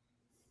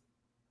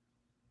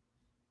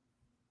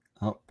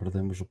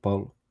 Perdemos o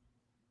Paulo.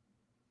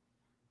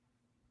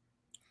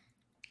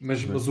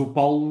 Mas o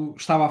Paulo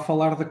estava a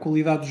falar da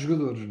qualidade dos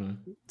jogadores, não é?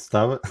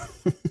 Estava.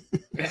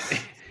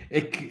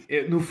 É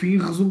que no fim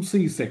resume-se a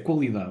isso, é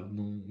qualidade.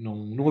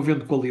 Não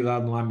havendo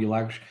qualidade não há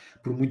milagres,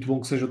 por muito bom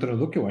que seja o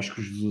treinador, que eu acho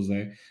que o Jesus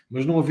é,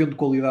 mas não havendo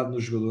qualidade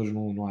nos jogadores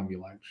não há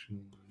milagres.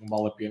 Não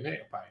vale a pena.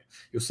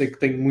 Eu sei que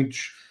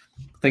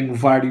tenho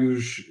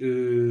vários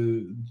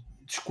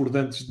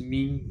discordantes de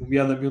mim,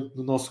 nomeadamente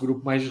no nosso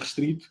grupo mais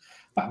restrito,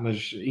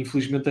 mas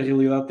infelizmente a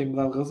realidade tem-me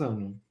dado razão,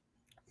 não é?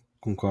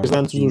 Concordo.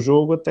 Antes do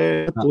jogo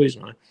até depois,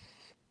 não é?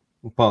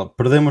 Paulo,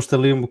 perdemos-te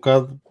ali um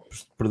bocado,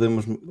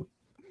 perdemos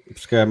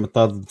porque é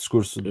metade do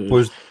discurso.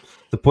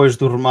 Depois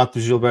do remate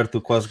do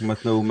Gilberto, quase que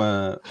meteu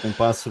um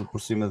pássaro por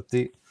cima de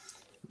ti.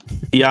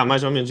 E há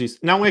mais ou menos isso.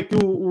 Não, é que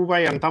o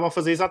Bayern estava a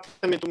fazer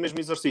exatamente o mesmo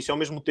exercício ao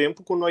mesmo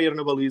tempo, com o Neuer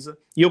na baliza,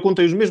 e eu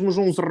contei os mesmos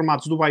 11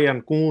 remates do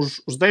Bayern, com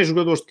os 10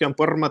 jogadores de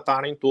campo a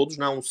rematarem todos,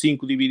 não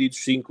 5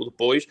 divididos 5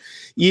 depois,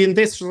 e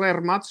desses 10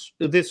 remates,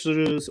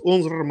 desses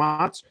 11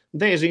 remates,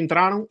 10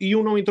 entraram e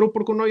um não entrou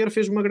porque o Neuer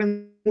fez uma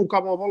grande...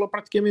 colocavam a bola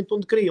praticamente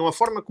onde queriam. A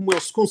forma como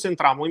eles se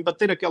concentravam em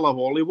bater aquela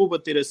bola, eu vou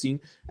bater assim,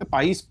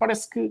 isso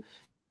parece que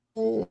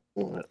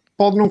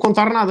pode não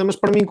contar nada, mas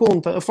para mim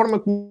conta. A forma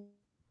como...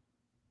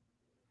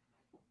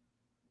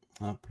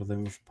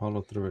 Perdemos o Paulo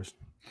outra vez.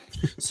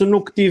 Se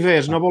no que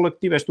tiveres, na bola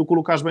que tiveres, tu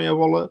colocares bem a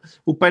bola,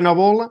 o pé na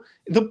bola,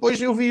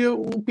 depois eu vi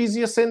o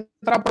Pizzi a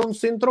centrar para onde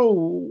se entrou,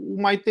 o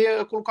Maite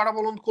a colocar a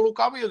bola onde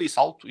colocava, e eu disse,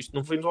 isto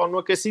não foi no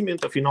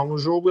aquecimento, afinal no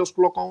jogo eles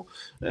colocam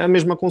a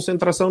mesma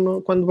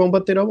concentração quando vão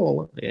bater a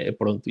bola.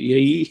 Pronto, e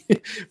aí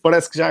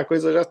parece que já a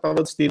coisa já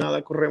estava destinada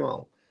a correr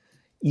mal.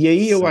 E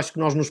aí eu acho que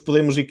nós nos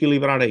podemos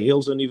equilibrar a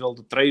eles a nível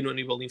de treino, a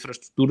nível de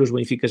infraestruturas. O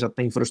Benfica já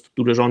tem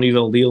infraestruturas ao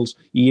nível deles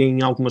e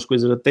em algumas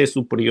coisas até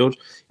superiores.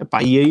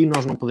 E aí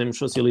nós não podemos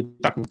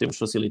facilitar como temos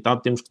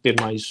facilitado, temos que ter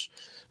mais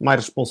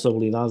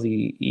responsabilidade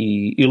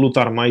e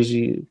lutar mais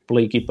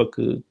pela equipa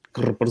que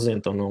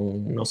representam,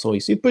 não só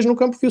isso. E depois no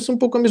campo viu-se um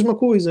pouco a mesma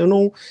coisa. Eu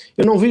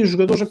não vi os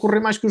jogadores a correr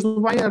mais que os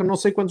do Bayern. Não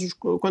sei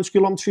quantos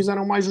quilómetros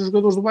fizeram mais os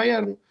jogadores do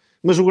Bayern.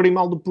 Mas o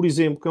Grimaldo, por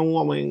exemplo, que é um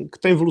homem que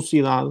tem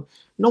velocidade,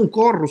 não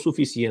corre o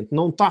suficiente,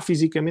 não está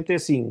fisicamente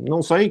assim.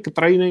 Não sei que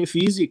treinem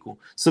físico.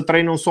 Se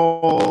treinam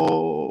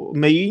só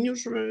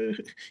meinhos,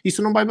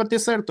 isso não vai bater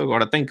certo.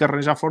 Agora tem que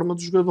arranjar a forma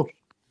dos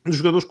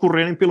jogadores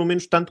correrem pelo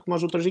menos tanto como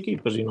as outras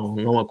equipas, e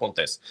não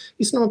acontece.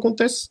 E se não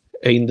acontece,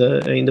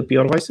 ainda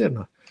pior vai ser,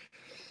 não é?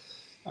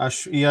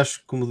 Acho,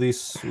 como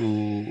disse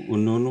o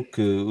Nuno,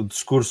 que o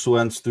discurso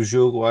antes do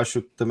jogo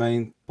acho que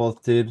também pode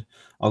ter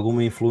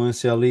alguma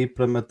influência ali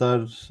para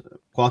matar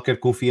qualquer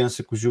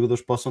confiança que os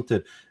jogadores possam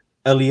ter.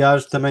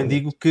 Aliás, também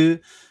digo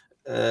que,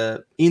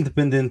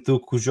 independente do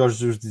que o Jorge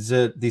Jesus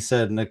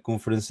disser na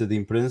conferência de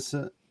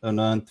imprensa ou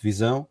na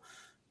antevisão,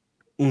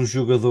 um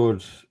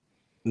jogador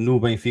no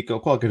Benfica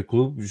ou qualquer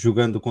clube,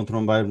 jogando contra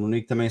um Bayern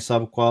Munique, também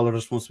sabe qual a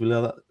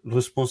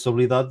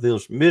responsabilidade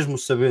deles, mesmo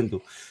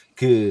sabendo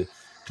que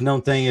não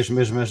têm as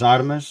mesmas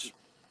armas.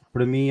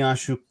 Para mim,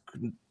 acho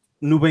que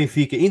no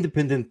Benfica,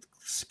 independente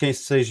de quem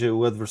seja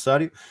o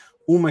adversário,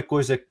 uma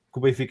coisa que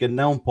o Benfica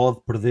não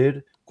pode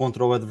perder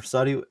contra o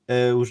adversário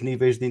é os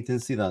níveis de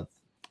intensidade.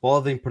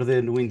 Podem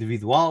perder no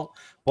individual,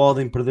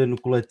 podem perder no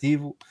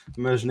coletivo,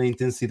 mas na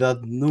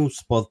intensidade não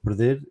se pode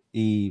perder,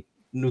 e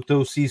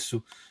notou-se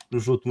isso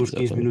nos últimos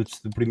 15 minutos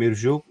do primeiro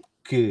jogo,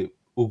 que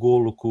o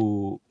golo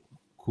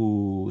que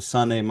o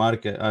Sané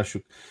marca, acho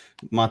que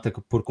mata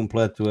por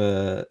completo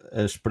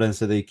a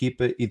esperança da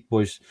equipa, e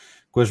depois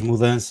com as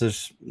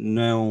mudanças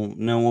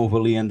não houve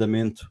ali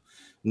andamento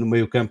no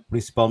meio campo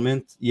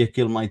principalmente, e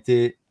aquele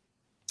Maite,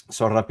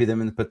 só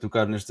rapidamente para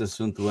tocar neste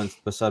assunto antes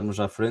de passarmos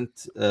à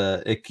frente,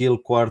 aquele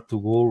quarto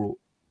golo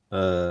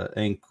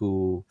em que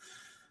o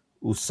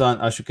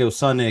Sané, acho que é o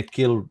Sané,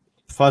 que ele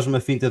faz uma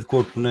finta de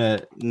corpo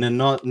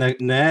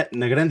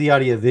na grande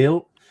área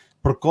dele,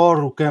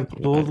 percorre o campo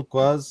todo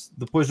quase,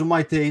 depois o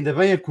Maite ainda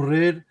vem a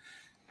correr,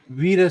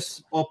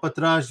 vira-se para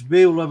trás,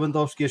 vê o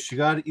Lewandowski a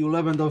chegar, e o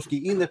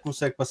Lewandowski ainda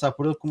consegue passar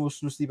por ele como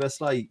se não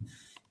estivesse lá.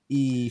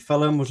 E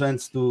falamos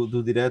antes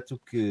do direto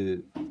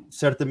que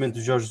certamente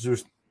o Jorge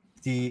Jesus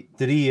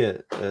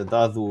teria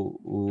dado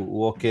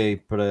o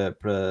ok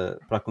para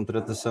a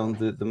contratação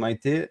de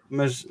Maite,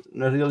 mas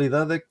na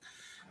realidade é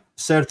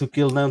certo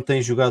que ele não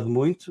tem jogado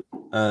muito,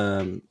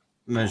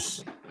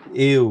 mas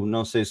eu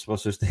não sei se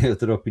vocês têm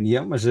outra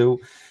opinião, mas eu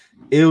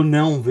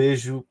não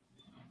vejo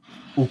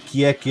o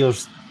que é que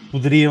eles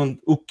poderiam,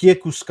 o que é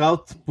que o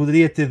scout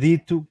poderia ter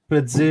dito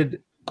para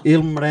dizer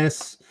ele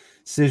merece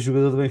ser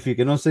jogador do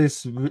Benfica. Não sei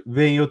se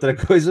veem outra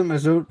coisa,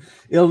 mas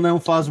ele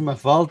não faz uma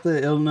falta,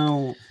 ele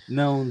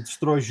não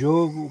destrói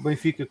jogo. O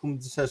Benfica, como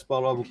disseste,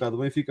 Paulo, há bocado, o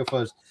Benfica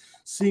faz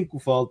 5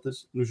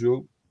 faltas no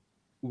jogo,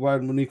 o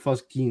Bayern Munique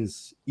faz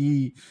 15,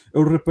 e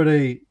eu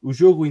reparei o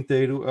jogo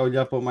inteiro a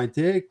olhar para o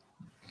Maite,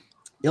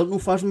 ele não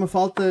faz uma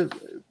falta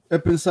a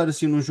pensar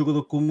assim num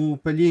jogador como o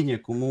Palhinha,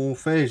 como um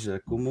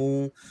Feja, como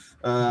um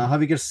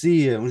Javi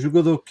Garcia, um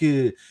jogador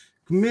que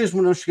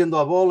mesmo não chegando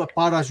à bola,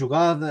 para a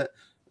jogada,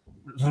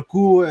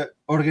 recua,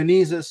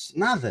 organiza-se,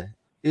 nada.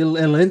 Ele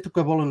é lento com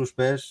a bola nos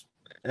pés,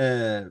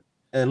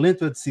 é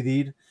lento a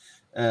decidir,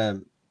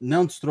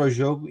 não destrói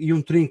jogo, e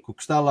um Trinco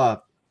que está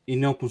lá e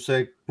não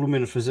consegue pelo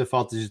menos fazer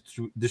faltas e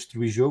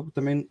destruir jogo,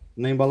 também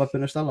nem vale a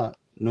pena estar lá.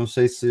 Não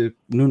sei se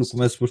Nuno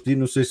começa por ti,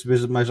 não sei se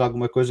vês mais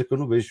alguma coisa que eu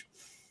não vejo.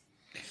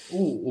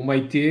 O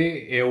Meite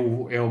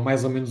é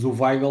mais ou menos o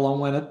Weigl há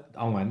um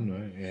ano, não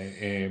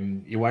é?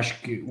 Eu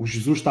acho que o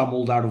Jesus está a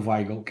moldar o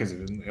Weigl, quer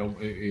dizer,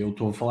 eu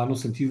estou a falar no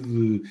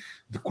sentido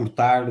de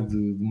cortar, de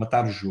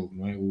matar o jogo,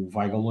 não é? O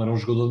Weigl não era um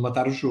jogador de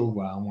matar o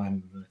jogo há um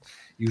ano, não é?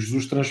 E o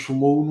Jesus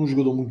transformou-o num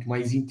jogador muito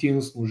mais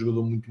intenso, num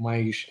jogador muito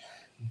mais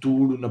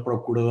duro na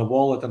procura da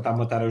bola, a tentar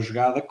matar a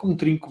jogada, com um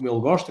trinco como ele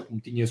gosta, como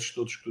tinha esses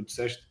todos que tu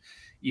disseste.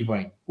 E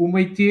bem, o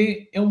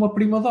Meite é uma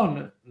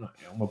primadona, não é?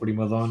 É uma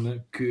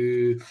primadona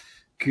que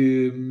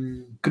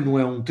não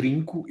é um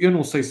trinco. Eu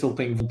não sei se ele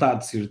tem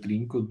vontade de ser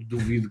trinco, eu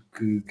duvido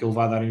que ele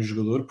vá dar em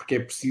jogador, porque é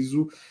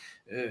preciso...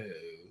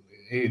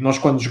 nós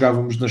quando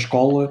jogávamos na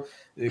escola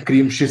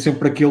queríamos ser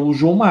sempre aquele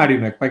João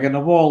Mário, né? Que pega na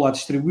bola a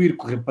distribuir,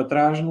 correr para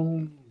trás,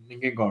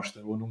 ninguém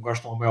gosta, ou não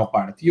gostam a maior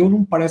parte, e eu não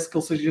me parece que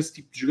ele seja esse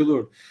tipo de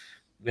jogador.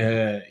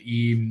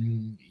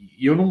 E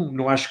eu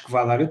não acho que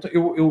vá dar.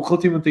 Eu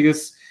relativamente a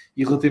esse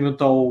e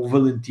relativamente ao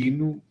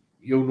Valentino,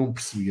 eu não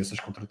percebi essas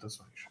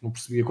contratações, não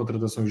percebi as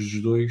contratações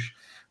dos dois,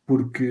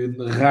 porque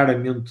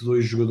raramente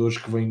dois jogadores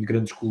que vêm de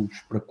grandes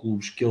clubes para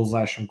clubes que eles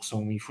acham que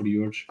são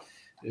inferiores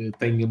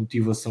têm a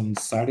motivação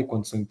necessária,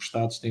 quando são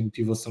emprestados, têm a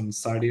motivação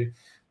necessária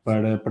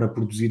para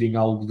produzirem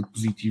algo de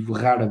positivo.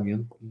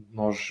 Raramente,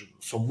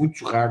 são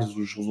muito raros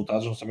os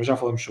resultados, nós também já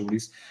falamos sobre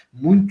isso,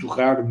 muito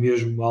raro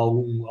mesmo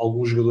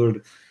algum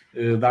jogador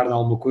dar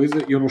alguma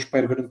coisa. Eu não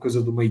espero grande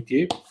coisa do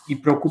Meite, e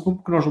preocupa-me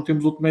porque nós não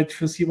temos outro médio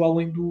defensivo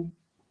além do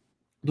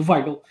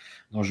Weigl.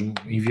 Nós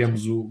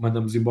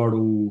mandamos embora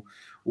o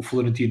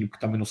Florentino, que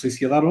também não sei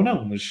se ia dar ou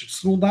não, mas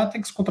se não dá,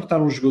 tem que se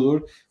contratar um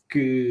jogador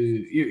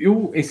que...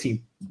 é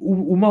assim,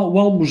 o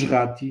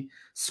Al-Musrati,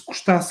 se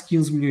custasse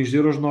 15 milhões de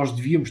euros, nós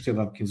devíamos ter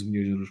dado 15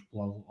 milhões de euros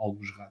pelo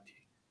Al-Musrati.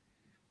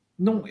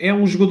 Não, é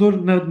um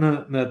jogador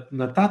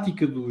na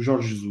tática do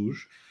Jorge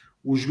Jesus.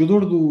 o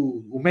jogador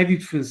o médio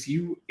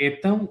defensivo é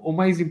tão ou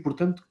mais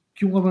importante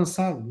que um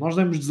avançado. Nós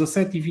damos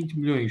 17 e 20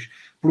 milhões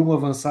por um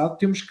avançado,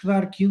 temos que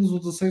dar 15 ou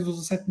 16 ou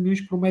 17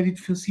 milhões por um médio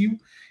defensivo,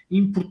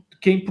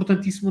 que é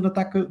importantíssimo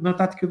na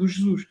tática do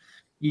Jesus.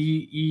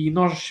 E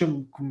nós,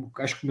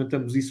 acho que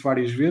comentamos isso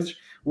várias vezes,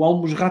 o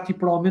Al-Musrati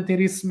provavelmente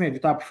era esse médio,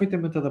 está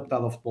perfeitamente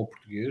adaptado ao futebol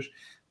português,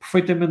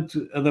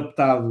 perfeitamente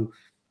adaptado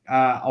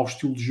ao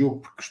estilo de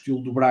jogo, porque o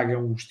estilo do Braga é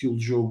um estilo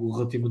de jogo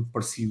relativamente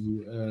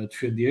parecido a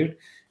defender,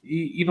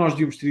 e nós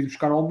devíamos ter ido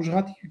buscar o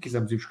Al-Musrati e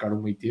quisemos ir buscar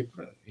um Meite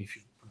para,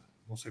 enfim,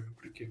 não sei bem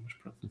porquê, mas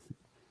pronto.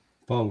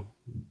 Paulo,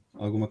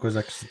 alguma coisa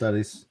a acrescentar a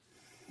isso?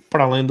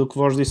 Para além do que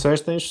vós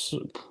dissestes,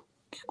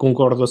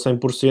 concordo a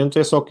 100%,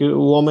 é só que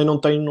o homem não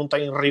tem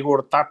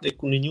rigor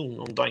tático nenhum,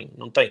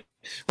 não tem.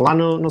 Lá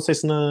não sei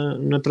se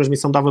na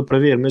transmissão dava para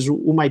ver, mas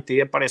o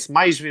Meite aparece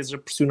mais vezes a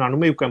pressionar no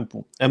meio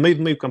campo, a meio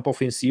do meio campo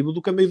ofensivo, do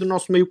que a meio do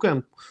nosso meio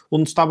campo,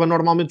 onde estava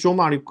normalmente o João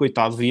Mário,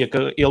 coitado, via que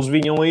eles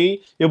vinham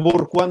aí, eu vou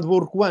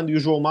recuando, e o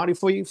João Mário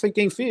foi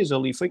quem fez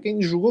ali, foi quem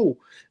jogou,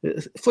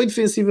 foi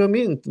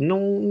defensivamente,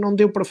 não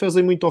deu para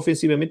fazer muito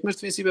ofensivamente, mas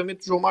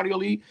defensivamente o João Mário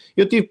ali,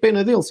 eu tive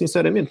pena dele,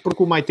 sinceramente,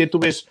 porque o Meite, tu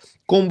vês,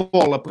 com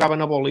bola, pegava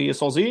na bola e ia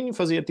sozinho,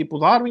 fazia tipo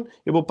Darwin,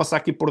 eu vou passar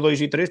aqui por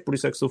 2 e 3, por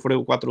isso é que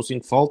sofreu 4 ou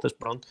 5 faltas,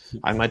 pronto.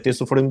 Ai, Meite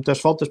sofreu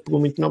muitas faltas, pegou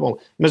muito na bola.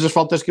 Mas as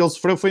faltas que ele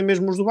sofreu foi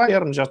mesmo os do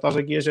Bayern. Já estás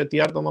aqui a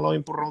jatear, toma lá um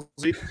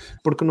empurrãozinho,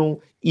 porque não...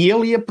 E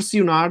ele ia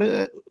pressionar,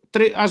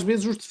 às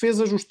vezes os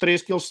defesas, os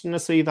 3, que eles na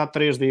saída há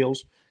 3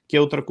 deles, que é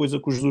outra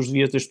coisa que o Jesus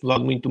devia ter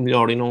estudado muito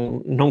melhor e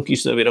não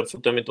quis saber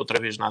absolutamente outra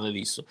vez nada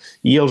disso.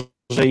 E eles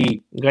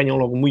aí ganham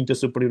logo muita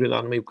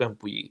superioridade no meio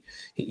campo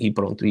e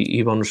pronto,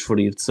 e vão-nos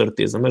ferir de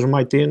certeza. Mas o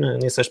Meite,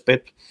 nesse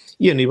aspecto,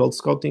 e a nível de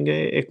scouting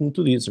é como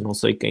tu dizes, não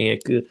sei quem é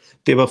que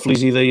teve a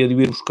feliz ideia de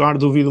ir buscar,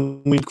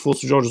 duvido muito que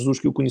fosse o Jorge Jesus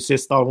que o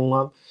conhecesse de algum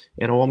lado.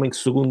 Era um homem que,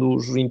 segundo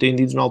os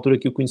entendidos na altura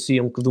que o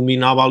conheciam, que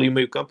dominava ali o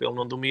meio campo. Ele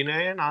não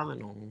domina nada,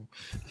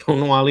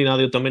 não há ali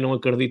nada. Eu também não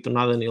acredito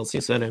nada nele,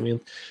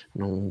 sinceramente.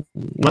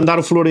 Mandar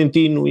o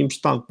Florentino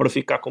emprestado para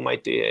ficar com o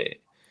Meite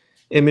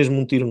é mesmo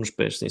um tiro nos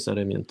pés,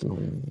 sinceramente.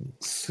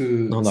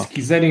 Não dá. Se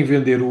quiserem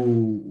vender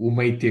o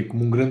Meite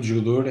como um grande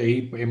jogador,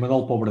 é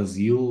mandá-lo para o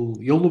Brasil.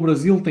 Ele no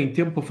Brasil tem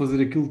tempo para fazer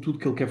aquilo tudo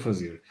que ele quer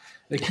fazer.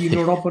 Aqui na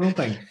Europa não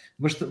tem.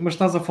 Mas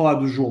estás a falar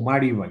do João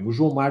Mário, bem, o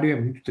João Mário é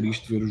muito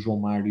triste ver o João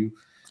Mário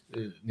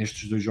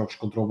nestes 2 jogos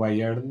contra o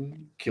Bayern,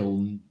 que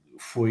ele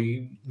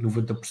foi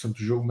 90% do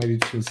jogo médio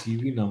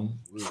defensivo e não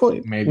foi,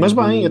 mas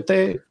bem,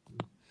 até...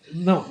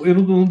 Não, eu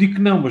não digo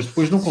que não, mas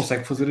depois não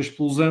consegue fazer a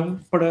explosão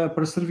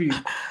para servir.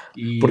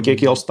 Porque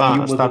aqui ele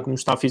está como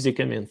está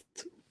fisicamente.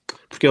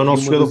 Porque é o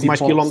nosso jogador com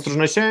mais quilómetros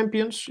nas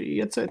Champions e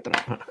etc.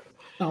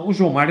 Não, o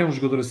João Mário é um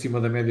jogador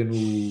acima da média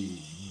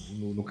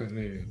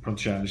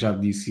pronto, já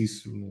disse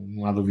isso,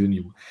 não há dúvida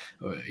nenhuma.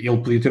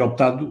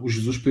 O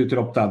Jesus podia ter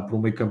optado por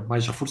um meio campo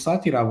mais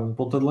reforçado, tirava um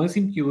ponta de lança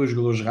e metia 2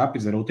 jogadores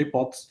rápidos, era outra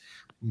hipótese,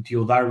 metia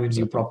o Darwin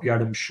e o próprio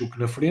Yaramchuk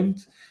na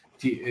frente,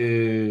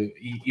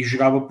 e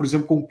jogava, por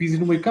exemplo, com o Pizzi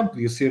no meio campo,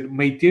 podia ser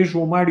Meite,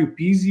 João Mário,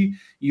 Pizzi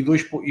e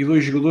dois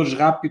jogadores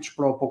rápidos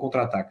para o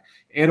contra-ataque.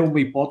 Era uma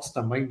hipótese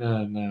também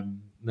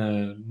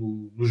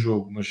no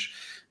jogo,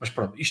 mas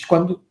pronto, isto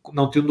quando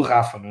não tendo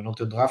Rafa,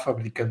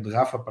 abdicando de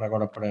Rafa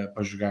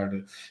para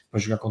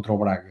jogar contra o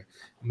Braga,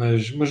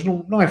 mas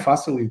não é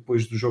fácil, e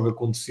depois do jogo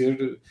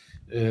acontecer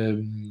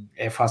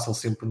é fácil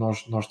sempre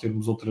nós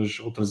termos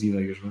outras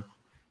ideias, não é?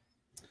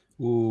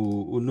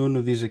 O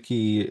Nuno diz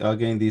aqui,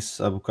 alguém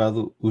disse há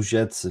bocado, o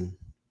Jetson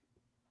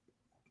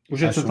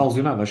está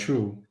lesionado, acho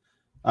eu.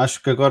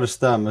 Acho que agora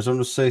está, mas eu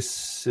não sei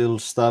se ele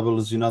estava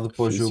lesionado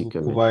para o jogo com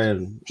o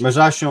Bayern. Mas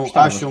acham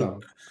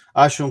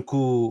que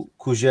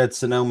o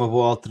Jetson é uma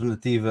boa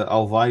alternativa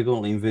ao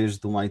Weigl em vez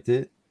do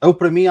Meite? Eu,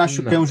 para mim,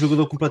 acho que é um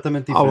jogador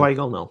completamente diferente. Ao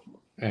Weigl não.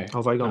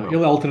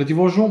 Ele é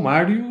alternativo ao João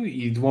Mário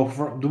e de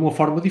uma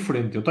forma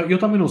diferente. Eu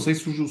também não sei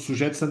se o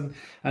Jetson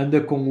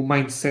anda com o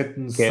mindset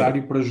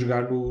necessário para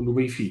jogar no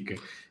Benfica.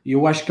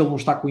 Eu acho que ele não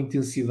está com a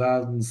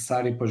intensidade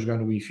necessária para jogar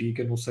no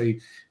Benfica. Não sei.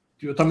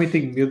 Eu também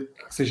tenho medo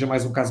que seja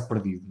mais um caso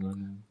perdido. Não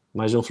é?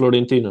 Mais um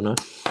Florentino, não é?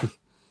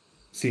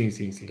 Sim.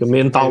 Que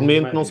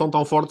mentalmente não são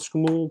tão fortes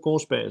como com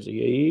os pés. E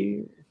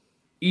aí...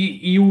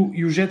 E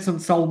o Jetson,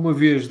 se alguma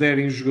vez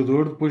derem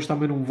jogador, depois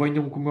também não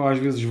venham, como eu às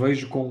vezes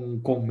vejo,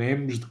 com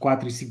memes de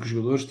 4 e 5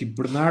 jogadores,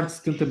 tipo Bernardo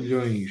 70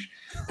 milhões,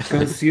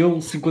 Cancelo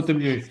 50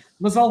 milhões.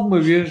 Mas alguma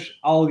vez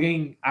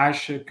alguém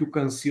acha que o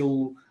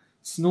Cancelo,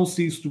 se não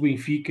saísse do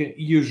Benfica,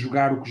 ia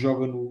jogar o que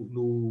joga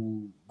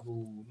no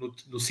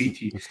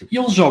City? E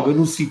ele joga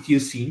no City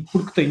assim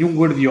porque tem um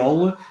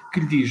Guardiola que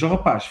lhe diz: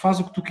 rapaz, faz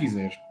o que tu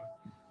quiseres.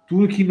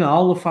 Tu aqui na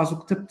aula faz o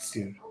que te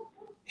apetecer.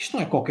 Isto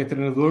não é qualquer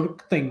treinador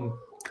que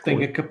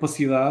tem a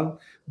capacidade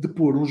de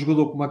pôr um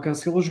jogador como a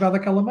Cancelo a jogar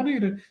daquela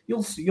maneira.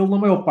 Ele, na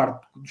maior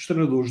parte dos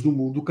treinadores do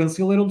mundo, o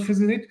Cancelo era um defesa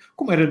direito,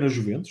 como era na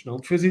Juventus, não?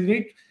 Defesa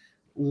direito,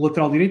 um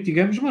lateral direito,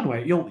 digamos, mas não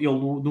é. Ele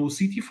no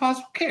City faz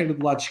o que quer,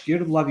 do lado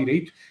esquerdo, do lado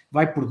direito,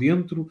 vai por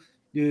dentro,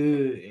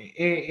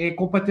 é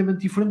completamente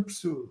diferente.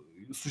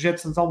 se o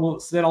Jetson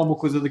se der alguma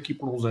coisa daqui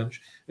por uns anos,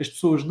 as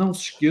pessoas não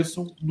se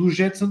esqueçam do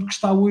Jetson que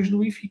está hoje no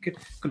Benfica,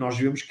 que nós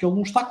vemos que ele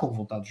não está com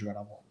vontade de jogar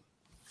a bola.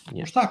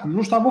 Não está, como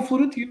não estava o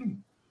Florentino.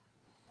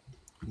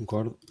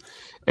 Concordo.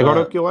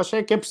 Agora, o que eu acho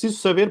é que é preciso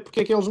saber porque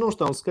é que eles não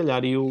estão, se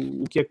calhar, e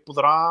o que é que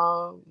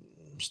poderá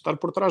estar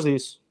por trás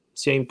disso.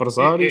 Se é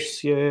empresários,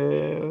 se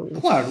é...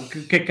 Claro, o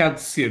que é que há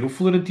de ser? O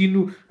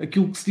Florentino,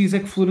 aquilo que se diz é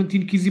que o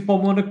Florentino quis ir para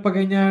o Mónaco para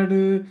ganhar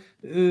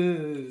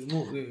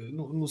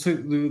não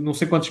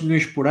sei quantos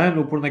milhões por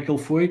ano ou por onde é que ele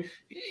foi.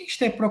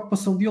 Isto é a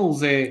preocupação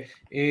deles,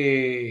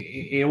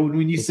 é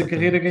no início da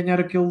carreira ganhar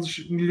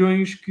aqueles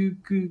milhões que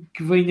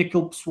vem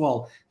aquele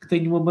pessoal que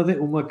tem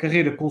uma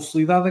carreira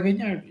consolidada a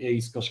ganhar. É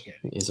isso que eles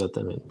querem.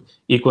 Exatamente.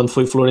 E quando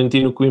foi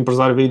Florentino que o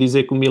empresário veio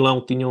dizer que o Milão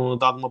tinham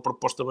dado uma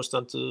proposta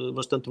bastante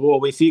boa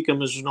ao Benfica,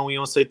 mas não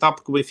iam aceitar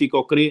porque o Benfica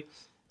o queria.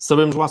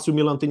 Sabemos lá se o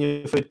Milão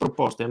tinha feito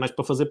proposta, é mais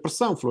para fazer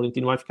pressão. O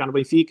Florentino vai ficar no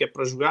Benfica, é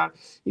para jogar.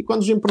 E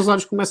quando os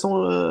empresários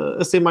começam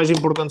a ser mais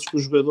importantes que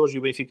os jogadores e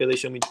o Benfica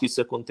deixa muito que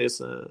isso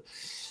aconteça,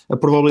 a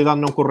probabilidade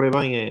de não correr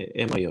bem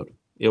é maior,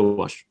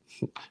 eu acho.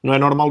 Não é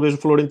normal ver o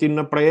Florentino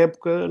na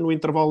pré-época, no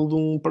intervalo de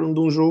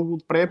um jogo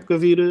de pré-época,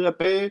 vir a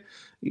pé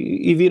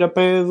e vir a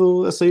pé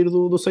a sair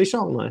do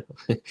Seixal, não é?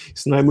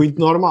 Isso não é muito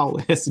normal.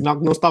 É sinal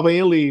que não está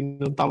bem ali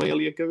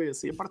a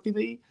cabeça. E a partir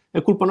daí,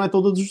 a culpa não é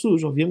toda de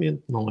Jesus,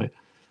 obviamente, não é?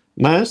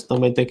 Mas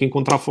também tem que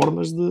encontrar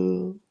formas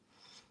de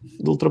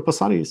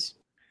ultrapassar isso.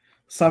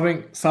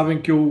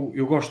 Sabem que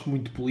eu gosto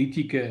muito de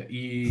política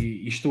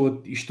e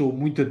estou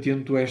muito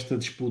atento a esta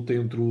disputa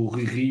entre o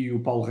Rui Rio e o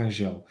Paulo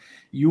Rangel.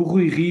 E o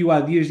Rui Rio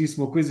há dias disse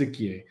uma coisa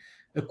que é: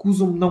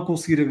 acusam-me de não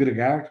conseguir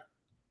agregar,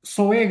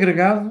 só é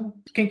agregado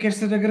quem quer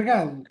ser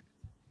agregado.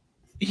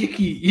 E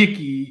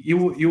aqui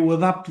eu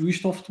adapto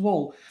isto ao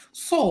futebol.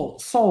 Só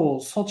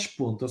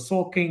desponta,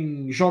 só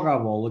quem joga a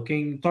bola,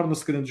 quem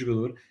torna-se grande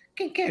jogador,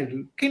 quem quer.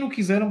 Quem não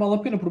quiser não vale a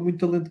pena, por muito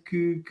talento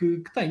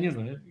que tenha,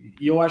 não é?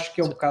 E eu acho que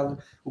é um bocado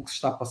o que se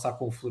está a passar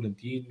com o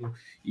Florentino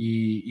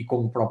e com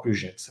o próprio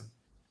Jetson.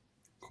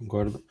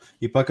 Concordo.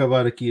 E para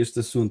acabar aqui este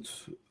assunto,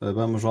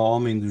 vamos ao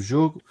homem do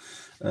jogo.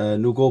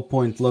 No goal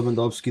point,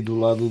 Lewandowski do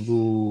lado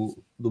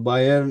do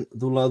Bayern,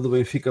 do lado do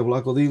Benfica,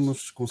 Vlaco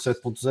Dimos com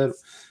 7.0.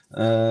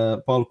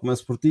 Paulo,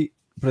 começo por ti.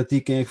 Para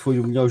ti, quem é que foi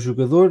o melhor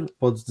jogador?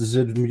 Podes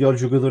dizer o melhor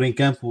jogador em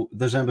campo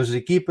das ambas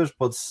equipas,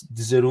 podes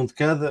dizer um de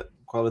cada.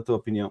 Qual é a tua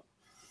opinião?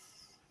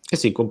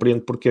 Assim,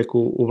 compreendo porque é que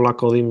o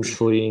Vlaco Dimos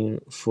foi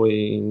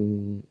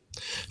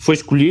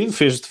escolhido,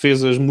 fez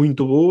defesas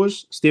muito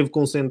boas, esteve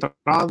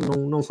concentrado,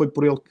 não foi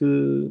por ele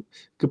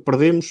que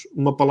perdemos.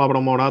 Uma palavra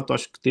ao Morato,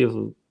 acho que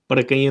teve,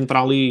 para quem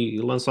entra ali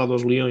lançado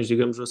aos leões,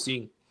 digamos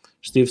assim,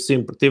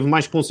 esteve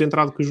mais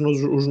concentrado que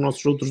os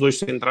nossos outros dois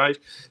centrais,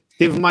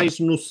 teve mais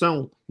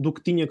noção do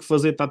que tinha que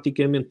fazer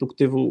taticamente do que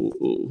teve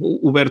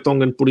o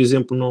Vertonghen, por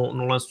exemplo,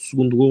 no lance do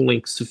segundo gol em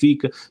que se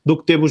fica, do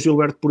que teve o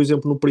Gilberto, por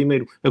exemplo, no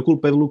primeiro. A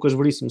culpa é de Lucas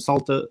Veríssimo,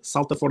 salta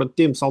fora de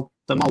tempo, salta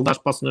mal, dá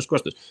espaço nas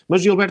costas.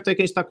 Mas Gilberto é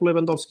quem está com o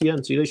Lewandowski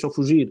antes e deixa-o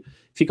fugir.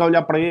 Fica a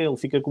olhar para ele,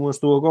 fica como eu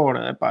estou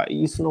agora. Epá,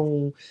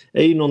 isso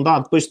aí não dá.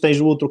 Depois tens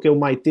o outro que é o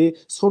Maite.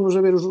 Se formos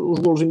a ver os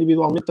golos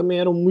individualmente, também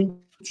eram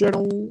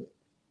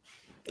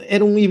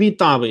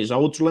evitáveis. Há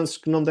outros lances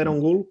que não deram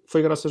golo,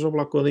 foi graças ao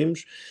Vlaco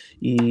Dimos,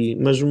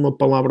 mas uma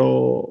palavra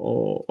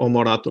ao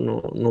Morato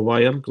no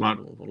Bayern,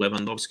 claro, o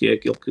Lewandowski é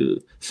aquele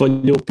que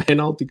falhou o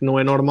penalti, que não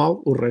é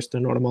normal, o resto é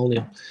normal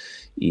nele.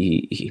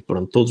 E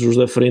pronto, todos os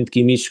da frente,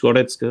 Kimmich,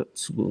 Goretzka,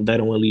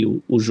 deram ali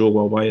o jogo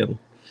ao Bayern.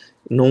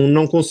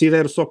 Não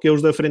considero só que é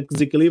os da frente que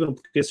desequilibram,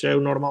 porque esse já é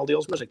o normal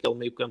deles, mas aquele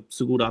meio campo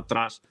segura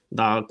atrás,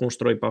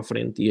 constrói para a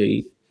frente, e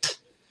aí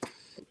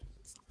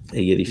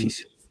é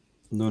difícil.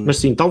 Mas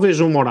sim, talvez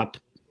um Morato.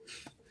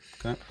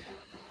 Okay.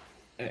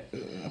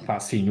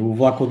 Sim, o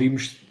Vlaco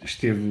Dimos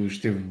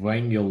esteve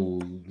bem,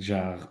 ele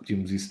já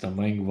repetimos isso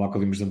também. O Vlaco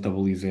Dimos dentro da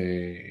baliza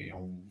é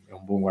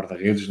um bom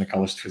guarda-redes,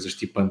 naquelas defesas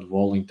tipo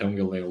handball, então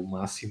ele é o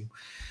máximo.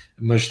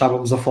 Mas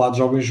estávamos a falar de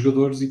jovens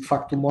jogadores e de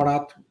facto o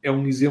Morato é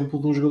um exemplo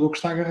de um jogador que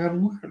está a agarrar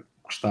no lugar,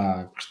 que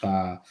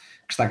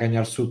está a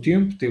ganhar o seu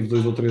tempo, teve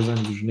 2 ou 3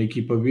 anos na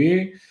equipa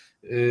B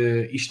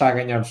e está a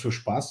ganhar o seu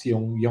espaço e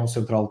é um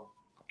central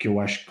que eu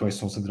acho que vai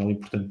ser um central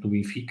importante do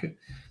Benfica,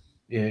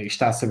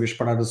 está a saber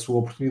esperar a sua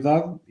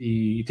oportunidade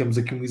e temos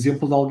aqui um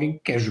exemplo de alguém que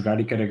quer jogar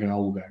e quer agarrar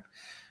o lugar.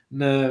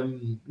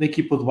 Na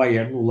equipa do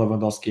Bayern, o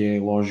Lewandowski é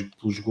lógico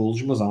pelos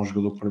golos, mas há um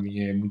jogador que para mim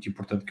é muito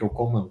importante, que é o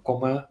Coman. O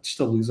Coman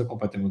destabiliza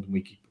completamente uma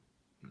equipa.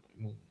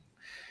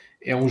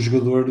 É um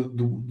jogador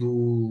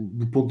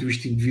do ponto de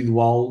vista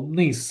individual,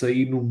 nem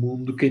sei no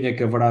mundo quem é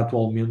que haverá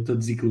atualmente a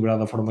desequilibrar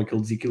da forma que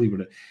ele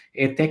desequilibra.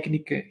 É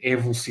técnica, é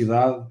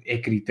velocidade, é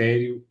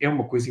critério, é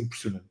uma coisa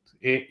impressionante.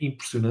 É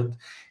impressionante,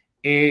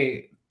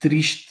 é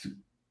triste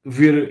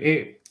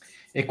ver,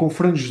 é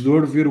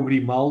confrangedor ver o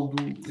Grimaldo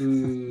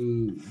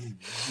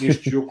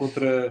neste jogo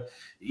contra...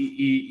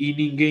 E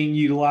ninguém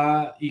ir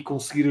lá e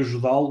conseguir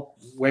ajudá-lo,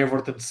 o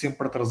Everton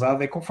sempre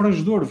atrasado, é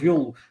confrangedor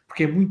vê-lo,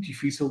 porque é muito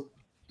difícil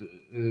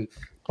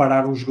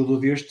parar um jogador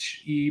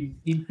destes e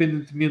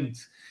independentemente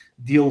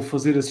de ele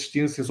fazer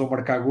assistências ou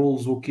marcar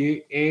golos ou o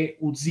quê, é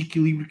o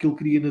desequilíbrio que ele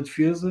cria na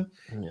defesa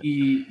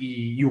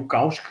e o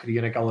caos que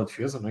cria naquela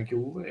defesa, não é?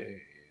 Aquilo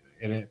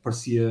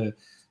parecia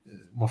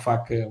uma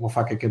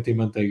faca quente em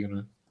manteiga, não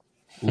é?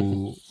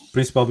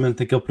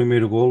 Principalmente aquele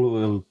primeiro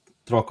golo, ele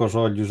troca os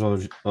olhos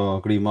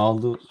ao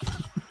Grimaldo,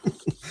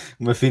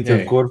 uma finta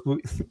de corpo.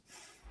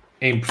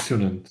 É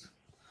impressionante.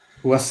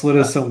 A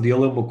aceleração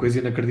dele é uma coisa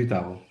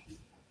inacreditável.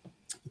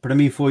 Para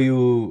mim foi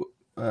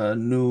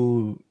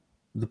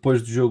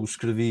depois do jogo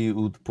escrevi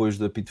depois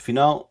do apito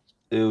final,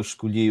 eu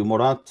escolhi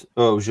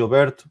o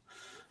Gilberto,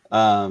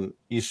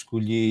 e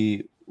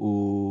escolhi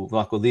o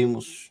Vlaco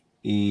Dimos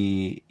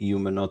e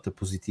uma nota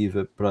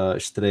positiva para a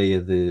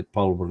estreia de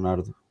Paulo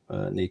Bernardo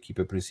na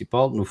equipa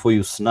principal. Não foi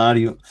o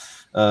cenário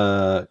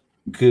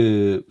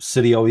que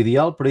seria o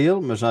ideal para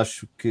ele, mas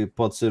acho que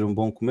pode ser um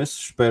bom começo.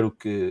 Espero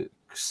que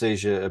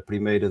seja a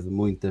primeira de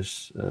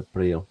muitas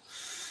para ele.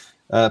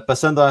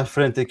 Passando à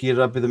frente aqui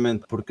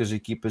rapidamente, porque as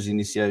equipas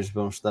iniciais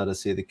vão estar a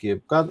sair daqui a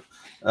bocado.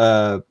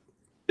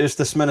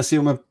 Esta semana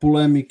saiu uma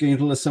polémica em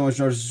relação a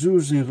Jorge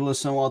Jesus, em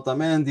relação ao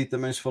Otamendi,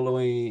 também se falou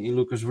em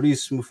Lucas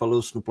Veríssimo,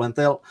 falou-se no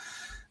plantel.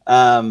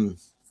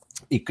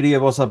 E queria a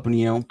vossa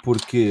opinião,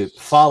 porque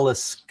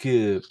fala-se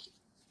que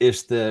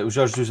o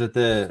Jorge Jesus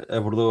até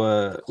abordou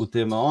o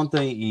tema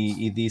ontem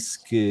e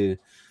disse que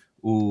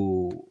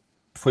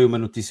foi uma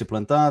notícia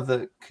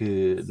plantada,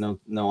 que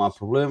não há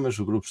problemas,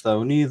 o grupo está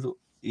unido.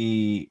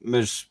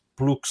 Mas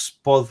pelo que se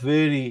pode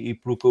ver e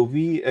pelo que eu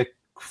vi,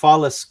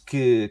 fala-se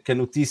que a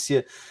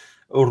notícia,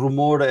 o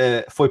rumor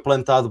foi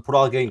plantado por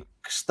alguém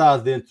que está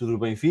dentro do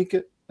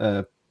Benfica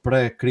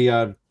para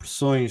criar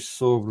pressões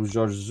sobre o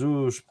Jorge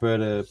Jesus,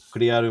 para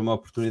criar uma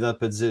oportunidade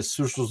para dizer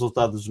se os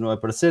resultados não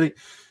aparecerem,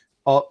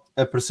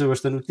 apareceu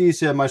esta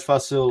notícia, é mais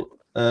fácil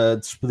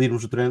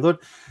despedirmos do treinador.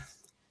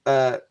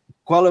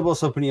 Qual é a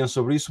vossa opinião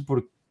sobre isso?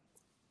 Porque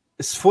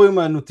se foi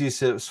uma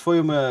notícia, se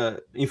foi uma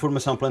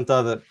informação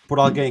plantada por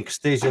alguém que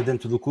esteja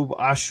dentro do clube,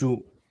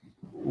 acho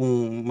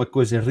uma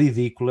coisa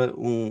ridícula,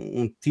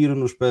 um tiro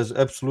nos pés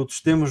absoluto.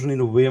 Estamos em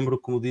novembro,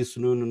 como disse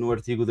no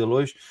artigo dele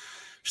hoje,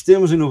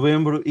 estamos em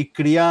novembro e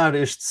criar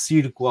este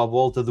circo à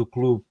volta do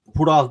clube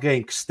por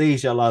alguém que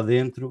esteja lá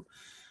dentro,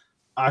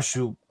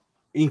 acho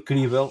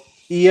incrível.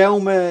 E é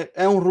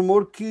um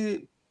rumor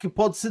que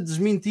pode ser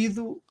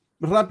desmentido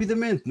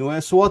rapidamente, não é?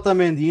 Se o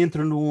Otamendi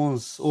entra no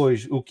 11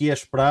 hoje, o que é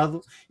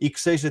esperado, e que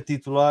seja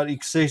titular e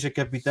que seja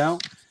capitão,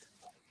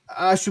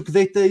 acho que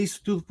deita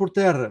isso tudo por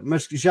terra.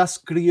 Mas já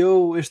se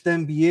criou este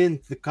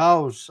ambiente de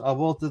caos à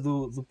volta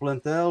do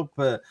plantel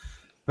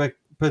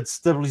para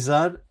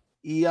destabilizar,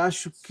 e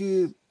acho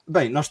que,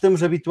 bem, nós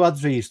estamos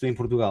habituados a isto em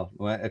Portugal,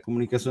 não é? A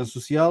comunicação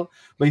social,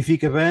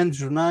 Benfica band,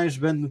 jornais,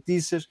 band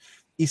notícias,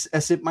 isso é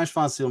sempre mais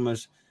fácil,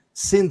 mas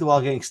sendo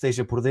alguém que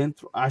esteja por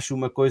dentro, acho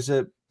uma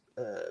coisa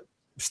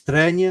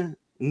estranha,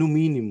 no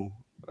mínimo.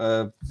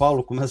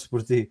 Paulo, começo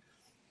por ti.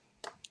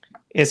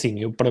 É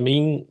assim, para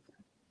mim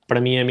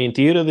é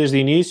mentira desde o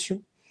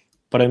início.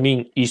 Para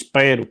mim, e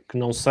espero que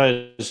não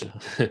seja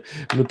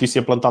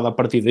notícia plantada a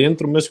partir de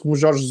dentro, mas como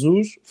Jorge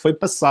Jesus foi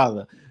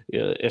passada.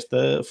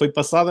 Esta foi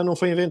passada, não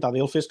foi inventada.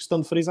 Ele fez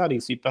questão de frisar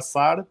isso. E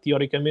passar,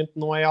 teoricamente,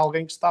 não é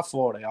alguém que está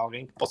fora, é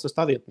alguém que possa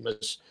estar dentro.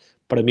 Mas,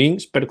 para mim,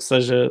 espero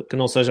que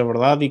não seja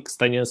verdade e que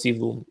tenha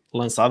sido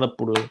lançada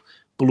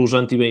pelos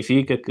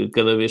anti-Benfica, que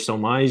cada vez são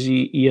mais,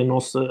 e a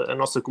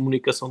nossa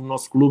comunicação do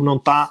nosso clube não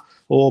está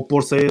a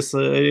opor-se a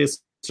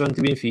esse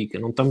anti-Benfica.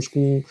 Não estamos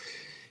com...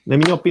 Na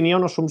minha opinião,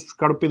 nós fomos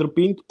buscar o Pedro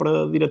Pinto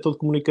para diretor de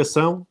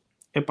comunicação.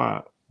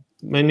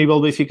 A nível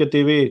do Benfica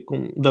TV,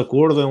 de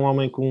acordo, é um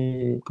homem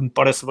que me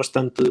parece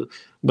bastante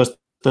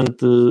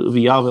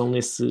viável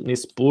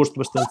nesse posto,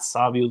 bastante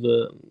sábio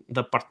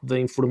da parte da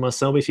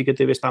informação. O Benfica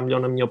TV está melhor,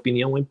 na minha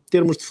opinião. Em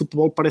termos de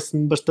futebol,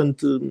 parece-me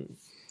bastante...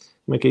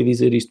 Como é que é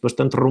dizer isto?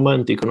 Bastante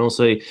romântico, não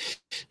sei.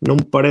 Não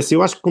me parece.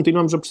 Eu acho que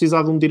continuamos a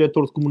precisar de um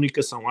diretor de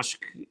comunicação. Acho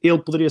que ele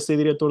poderia ser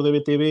diretor da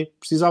BTV.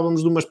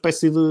 Precisávamos de uma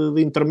espécie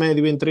de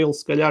intermédio entre ele,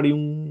 se calhar, e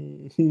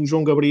um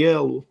João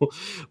Gabriel,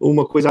 ou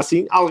uma coisa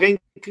assim. Alguém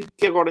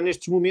que agora,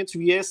 nestes momentos,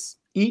 viesse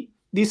e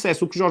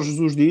dissesse o que Jorge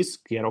Jesus disse,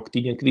 que era o que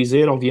tinha que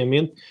dizer,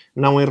 obviamente,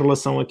 não em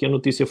relação a que a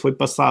notícia foi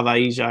passada,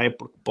 aí já é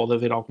porque pode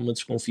haver alguma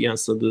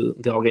desconfiança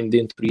de alguém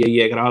dentro, e aí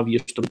é grave, e a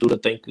estrutura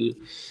tem que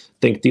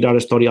tirar a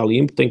história a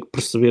limpo, tem que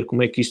perceber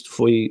como é que isto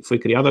foi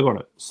criado.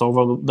 Agora, só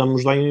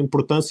damos a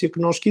importância que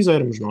nós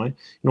quisermos, não é?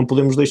 Não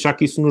podemos deixar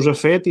que isso nos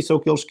afete, isso é o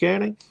que eles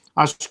querem.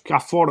 Acho que há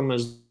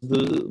formas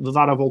de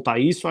dar a volta a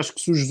isso. Acho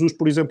que se o Jesus,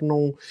 por exemplo,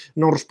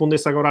 não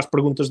respondesse agora às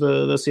perguntas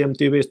da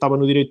CMTV, estava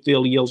no direito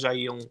dele e eles já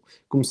iam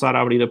começar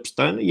a abrir a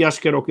pestana, e acho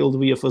que era o que ele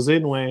devia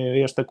fazer. Não é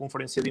esta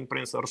conferência de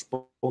imprensa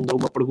responde a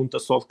uma pergunta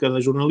só de cada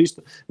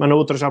jornalista, mas na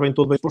outra já vem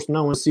todo bem posto.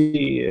 Não,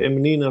 assim, a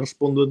menina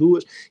responde a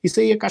duas.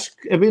 Isso aí é que acho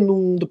que, havendo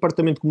um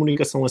departamento de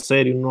comunicação a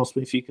sério no nosso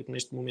Benfica, que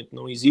neste momento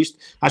não existe,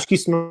 acho que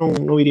isso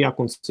não iria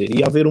acontecer.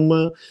 Ia haver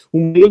uma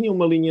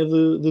linha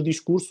de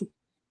discurso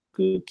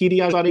que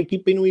iria ajudar a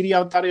equipa e não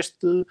iria dar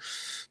este...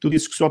 Tu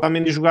dizes que se o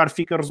Otamendi jogar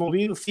fica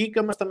resolvido,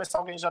 fica, mas também se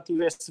alguém já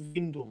tivesse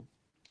vindo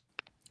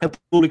a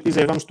público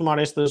dizer, vamos tomar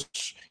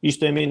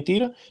isto é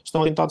mentira,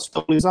 estão a tentar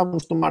destabilizar,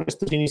 vamos tomar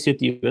estas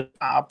iniciativas.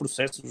 Há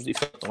processos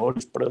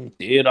difatórios para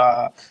meter,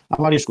 há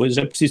várias coisas,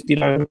 é preciso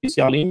tirar a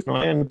notícia à limpo, não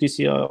é? A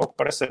notícia, ao que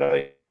parece, era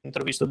a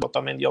entrevista do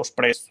Otamendi ao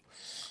Expresso.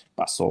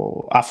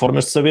 Há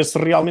formas de saber se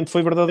realmente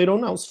foi verdadeira ou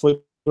não. Se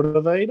foi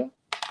verdadeira,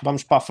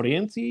 vamos para a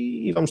frente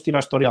e vamos tirar a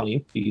história a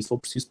limpo, e se for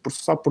preciso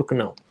processar, porque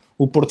não?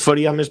 O Porto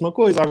faria a mesma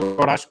coisa.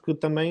 Agora, acho que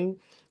também,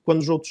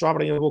 quando os outros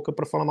abrem a boca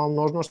para falar mal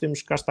de nós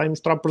temos que cá estar e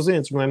mostrar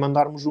presentes, não é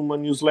mandarmos uma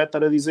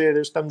newsletter a dizer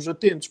estamos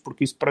atentos,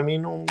 porque isso para mim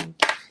não...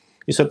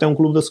 Isso até um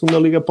clube da segunda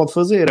liga pode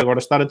fazer. Agora,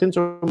 estar atentos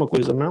é uma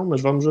coisa, não,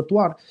 mas vamos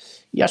atuar.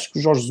 E acho que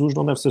o Jorge Jesus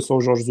não deve ser só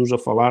o Jorge Jesus a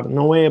falar,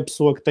 não é a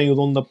pessoa que tem o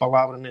dom da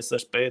palavra nesse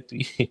aspecto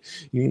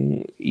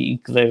e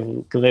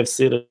que deve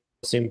ser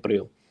sempre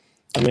ele.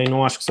 Também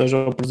não acho que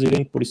seja o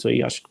presidente, por isso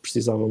aí acho que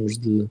precisávamos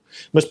de...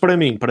 Mas para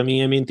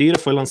mim é mentira,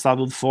 foi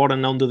lançado de fora,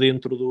 não de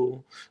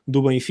dentro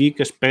do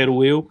Benfica,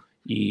 espero eu,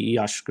 e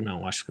acho que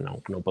não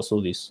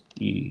passou disso.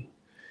 E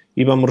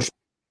vamos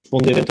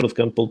responder dentro de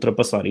campo para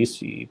ultrapassar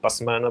isso, e para a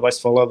semana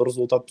vai-se falar do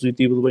resultado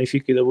positivo do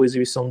Benfica e da boa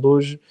exibição de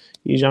hoje,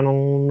 e já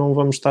não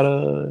vamos estar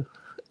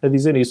a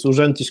dizer isso. Os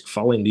antes que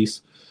falem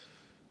disso.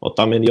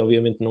 Otamendi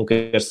obviamente não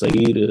quer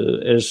sair,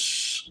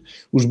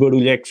 os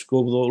barulhecos que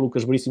houve do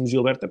Lucas Veríssimo e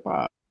Gilberto,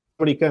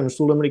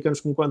 sul-americanos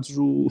como quantos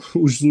o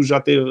Jesus já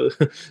teve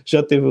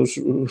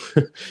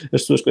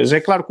as suas coisas.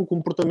 É claro que o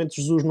comportamento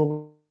de Jesus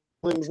não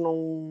podemos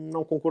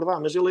não concordar,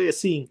 mas ele é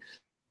assim.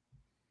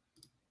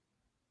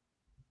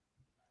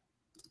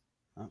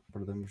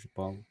 Perdemos o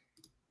Paulo.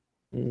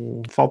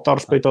 Faltar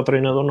respeito ao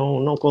treinador,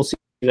 não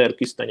considero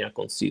que isso tenha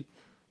acontecido.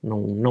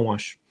 Não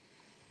acho.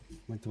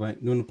 Muito bem.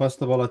 Nuno,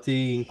 passo a bola a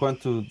ti.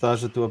 Enquanto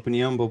dás a tua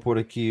opinião, vou pôr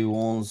aqui o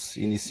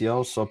 11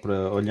 inicial, só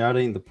para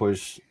olharem,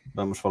 depois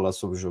vamos falar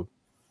sobre o jogo.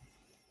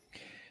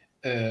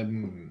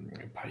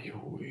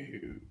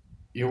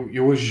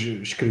 Eu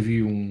hoje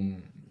escrevi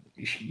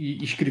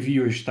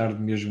hoje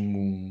tarde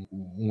mesmo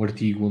um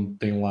artigo onde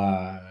tem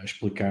lá a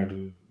explicar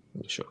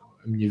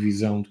a minha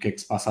visão do que é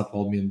que se passa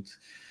atualmente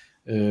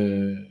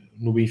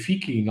no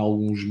Benfica e em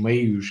alguns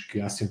meios que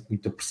há sempre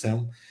muita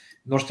pressão.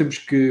 Nós temos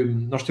que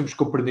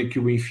compreender que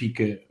o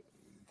Benfica,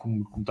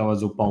 como estava a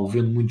dizer o Paulo,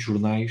 vendo muitos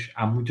jornais,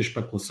 há muita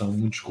especulação,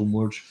 muitos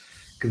rumores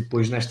que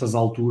depois nestas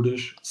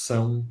alturas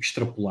são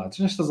extrapolados.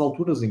 Nestas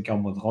alturas em que há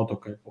uma derrota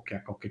ou que há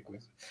qualquer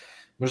coisa.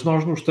 Mas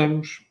nós não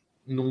estamos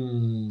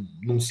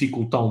num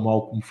ciclo tão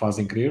mau como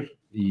fazem crer,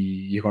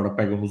 e agora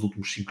pegam nos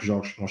últimos 5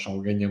 jogos que nós só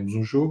ganhamos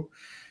um jogo,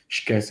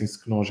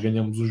 esquecem-se que nós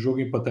ganhamos um jogo,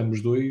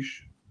 empatamos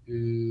 2,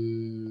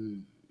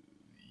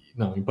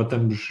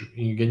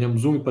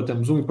 ganhamos 1,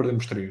 empatamos 1 e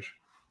perdemos 3.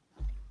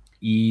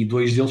 E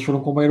 2 deles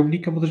foram com o Bayern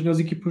Munique, uma das melhores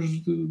equipas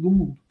do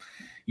mundo.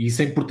 E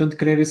isso é importante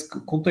criar esse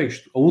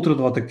contexto. A outra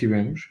derrota que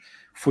tivemos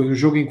foi um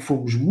jogo em que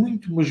fomos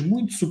muito, mas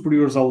muito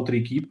superiores à outra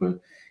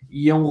equipa,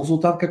 e é um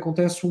resultado que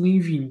acontece 1 em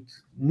 20,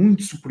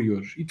 muito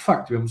superiores. E de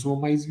facto tivemos uma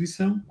má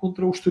exibição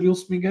contra o Estoril,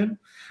 se me engano,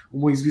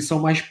 uma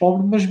exibição mais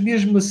pobre, mas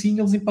mesmo assim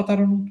eles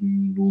empataram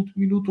no último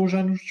minuto ou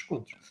já nos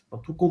descontos.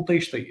 Portanto, o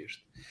contexto é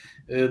este.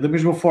 Da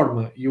mesma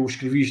forma, e eu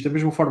escrevi isto, da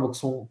mesma forma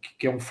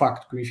que é um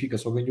facto que o Benfica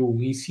só ganhou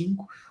 1 em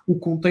 5, o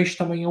contexto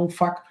também é um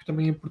facto que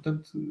também é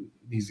importante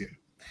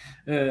dizer.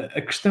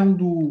 A questão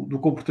do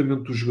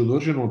comportamento dos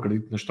jogadores, eu não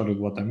acredito na história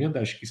do Otamendi,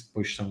 acho que isso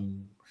depois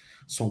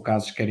são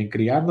casos que querem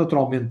criar.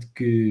 Naturalmente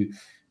que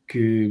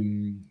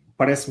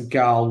parece-me que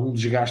há algum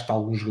desgaste a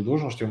alguns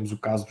jogadores. Nós tivemos o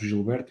caso do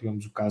Gilberto,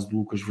 tivemos o caso do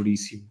Lucas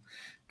Veríssimo,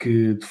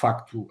 que de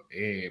facto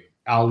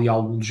há ali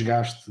algum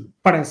desgaste.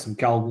 Parece-me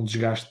que há algum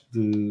desgaste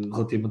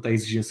relativamente à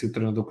exigência do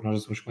treinador, que nós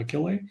já sabemos como é que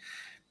ele é,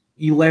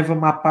 e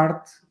leva-me à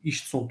parte,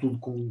 isto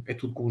é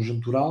tudo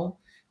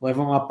conjuntural,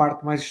 leva-me à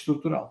parte mais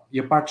estrutural. E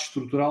a parte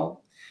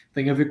estrutural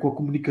tem a ver com a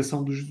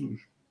comunicação do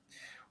Jesus.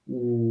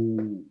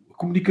 A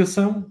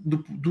comunicação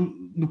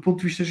do ponto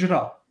de vista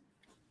geral.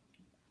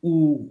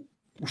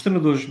 Os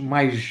treinadores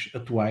mais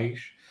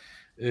atuais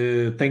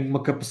têm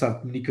uma capacidade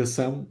de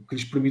comunicação que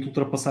lhes permite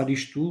ultrapassar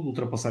isto tudo,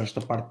 ultrapassar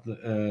esta parte,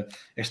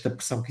 esta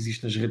pressão que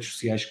existe nas redes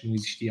sociais que não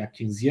existia há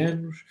 15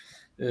 anos,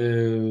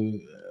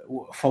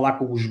 falar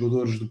com os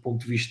jogadores do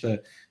ponto de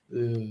vista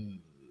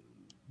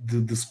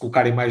de se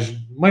colocarem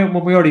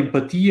uma maior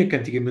empatia, que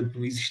antigamente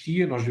não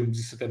existia. Nós vimos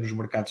isso até nos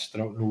mercados,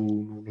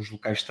 nos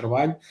locais de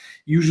trabalho,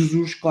 e o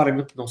Jesus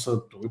claramente não se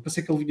adaptou. Eu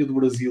pensei que ele vinha do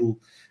Brasil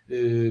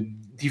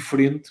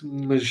diferente,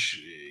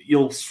 mas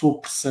ele, sob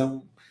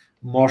pressão,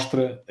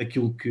 mostra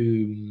aquilo que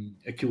ele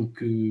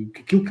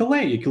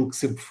é e aquilo que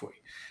sempre foi.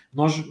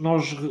 Nós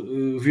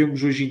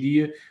vemos hoje em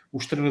dia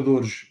os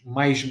treinadores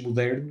mais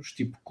modernos,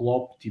 tipo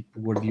Klopp,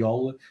 tipo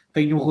Guardiola,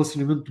 têm um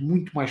relacionamento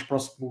muito mais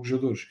próximo com os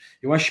jogadores.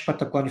 Eu acho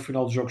espetacular no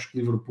final dos jogos com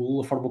o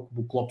Liverpool, a forma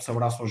como o Klopp se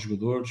abraça aos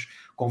jogadores,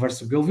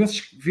 conversa com ele,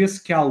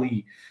 vê-se que há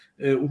ali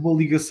uma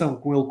ligação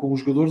com ele, com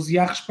os jogadores, e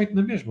há respeito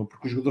na mesma,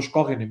 porque os jogadores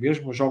correm na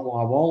mesma, jogam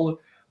à bola.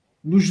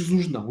 No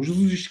Jesus não. O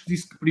Jesus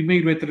disse que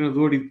primeiro é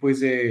treinador e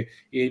depois é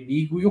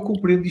amigo. Eu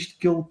compreendo isto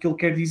que ele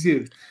quer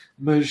dizer,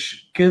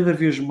 mas cada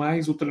vez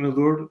mais o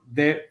treinador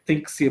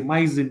tem que ser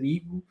mais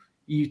amigo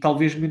e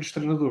talvez menos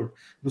treinador,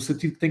 no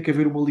sentido que tem que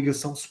haver uma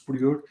ligação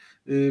superior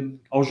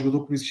ao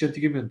jogador como existia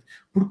antigamente.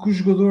 Porque o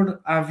jogador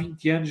há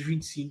 20 anos,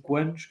 25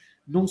 anos,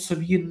 não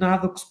sabia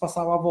nada do que se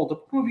passava à volta,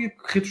 porque não havia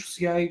redes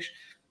sociais,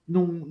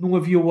 não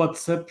havia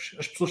WhatsApps,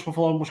 as pessoas para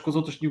falar umas com as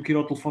outras tinham que ir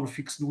ao telefone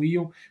fixo, não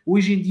iam.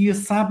 Hoje em dia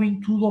sabem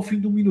tudo ao fim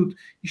de um minuto.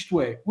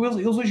 Isto é,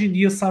 eles hoje em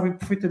dia sabem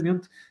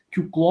perfeitamente que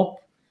o Klopp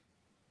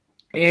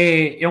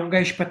é um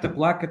gajo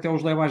espetacular, que até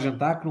os leva a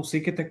jantar, que não sei,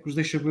 que até que os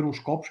deixa beber uns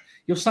copos.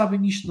 Eles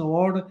sabem isto na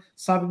hora,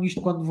 sabem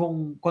isto quando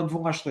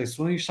vão às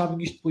seleções,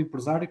 sabem isto pelo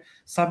empresário,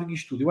 sabem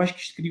isto tudo. Eu acho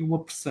que isto cria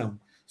uma pressão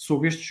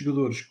sobre estes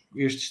jogadores,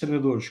 estes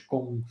treinadores,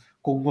 com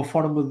uma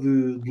forma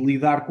de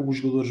lidar com os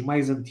jogadores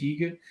mais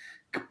antiga,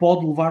 que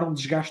pode levar a um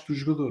desgaste dos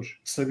jogadores,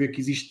 de saber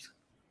que existe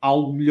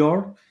algo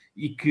melhor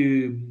e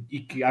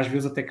que às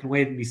vezes até que não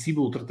é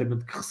admissível o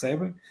tratamento que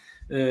recebem.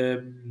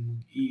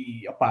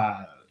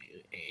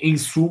 Em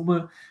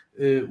suma,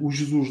 o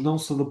Jesus não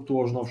se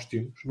adaptou aos novos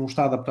tempos, não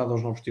está adaptado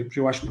aos novos tempos.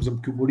 Eu acho, por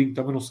exemplo, que o Mourinho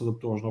também não se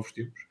adaptou aos novos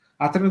tempos.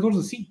 Há treinadores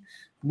assim,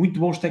 muito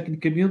bons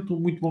tecnicamente,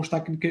 muito bons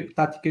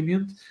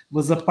taticamente,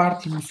 mas a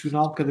parte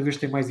emocional cada vez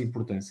tem mais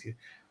importância.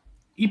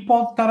 E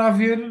pode estar a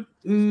haver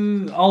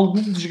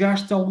algum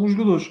desgaste de alguns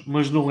jogadores,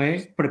 mas não é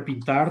para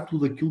pintar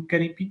tudo aquilo que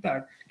querem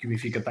pintar. Que o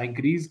Benfica está em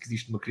crise, que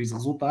existe uma crise de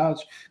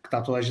resultados, que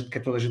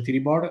quer toda a gente ir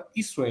embora.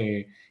 Isso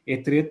é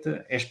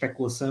treta, é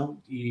especulação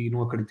e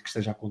não acredito que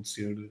esteja a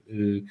acontecer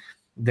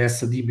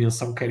dessa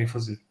dimensão que querem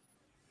fazer.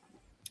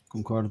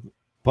 Concordo.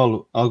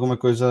 Paulo, alguma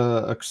coisa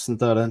a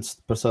acrescentar antes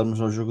de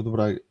passarmos ao jogo do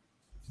Braga?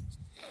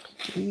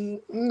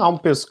 Não,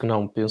 penso que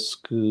não.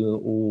 Penso que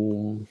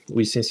o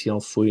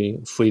essencial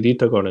foi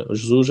dito. Agora, o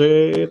Jesus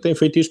tem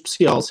feitiço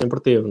especial,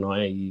 sempre teve, não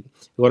é? E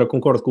agora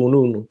concordo com o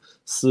Nuno.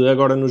 Se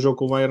agora no jogo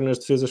com o Bayern, nas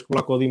defesas que o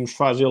Vlaco Dimos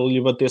faz, ele lhe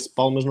batesse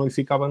palmas, não lhe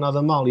ficava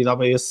nada mal e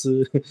dava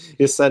esse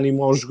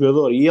ânimo ao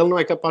jogador. E ele não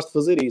é capaz de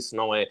fazer isso,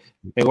 não é?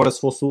 Agora,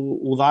 se fosse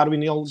o Darwin,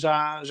 ele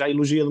já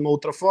elogia de uma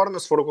outra forma.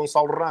 Se for o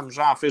Gonçalo Ramos,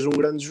 já fez um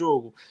grande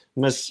jogo,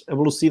 mas a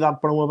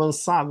velocidade para um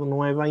avançado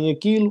não é bem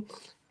aquilo.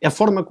 A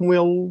forma como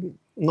ele...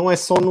 não é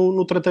só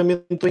no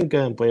tratamento em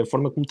campo, é a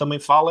forma como também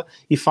fala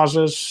e faz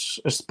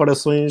as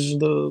separações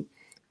de...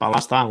 lá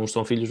está, uns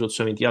são filhos, outros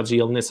são enteados, e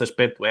ele nesse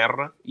aspecto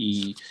erra,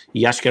 e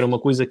acho que era uma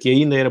coisa que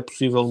ainda era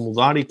possível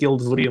mudar e que ele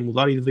deveria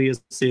mudar e deveria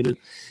ser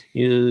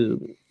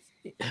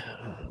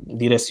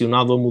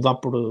direcionado a mudar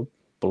pelo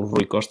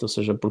Rui Costa,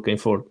 seja por quem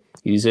for,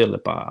 e dizer,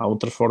 há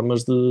outras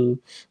formas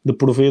de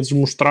por vezes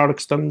mostrar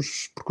que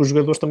estamos, porque os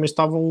jogadores também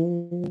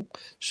estavam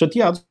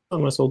chateados,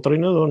 não é só o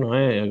treinador, não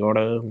é?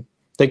 Agora...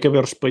 tem que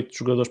haver respeito dos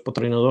jogadores para o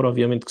treinador,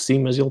 obviamente que sim,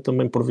 mas ele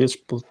também por vezes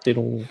pode ter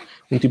um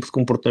tipo de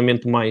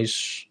comportamento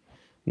mais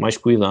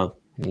cuidado,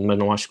 mas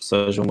não acho que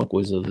seja uma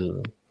coisa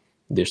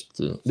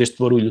deste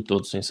barulho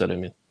todo,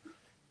 sinceramente.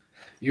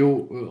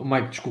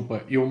 Mike,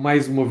 desculpa, eu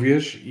mais uma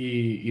vez,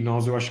 e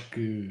nós, eu acho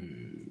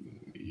que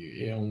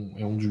é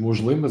um dos meus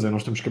lemas,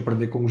 nós temos que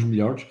aprender com os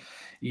melhores,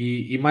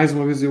 e mais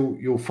uma vez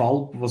eu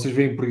falo, vocês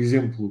veem, por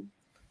exemplo,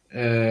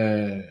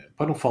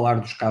 para não falar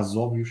dos casos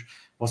óbvios,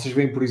 vocês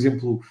veem, por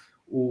exemplo,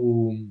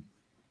 o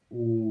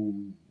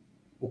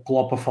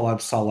Klopp a falar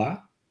do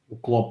Salah. O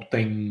Klopp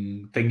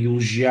tem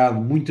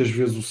elogiado muitas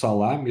vezes o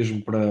Salah,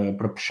 mesmo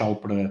para puxá-lo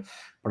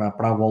para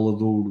a bola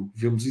de ouro.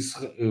 Vemos isso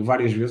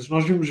várias vezes.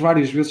 Nós vimos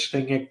várias vezes,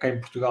 tem cá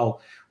em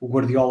Portugal, o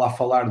Guardiola a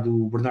falar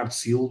do Bernardo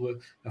Silva,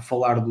 a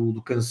falar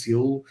do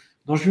Cancelo.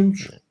 Nós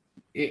vimos...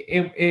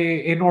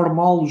 É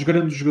normal os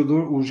grandes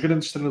jogadores, os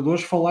grandes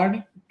treinadores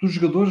falarem dos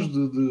jogadores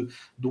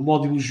do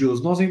modo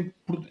elogioso.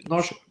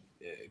 Nós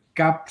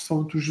cá,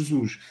 principalmente o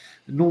Jesus,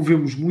 não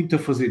vemos muito a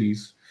fazer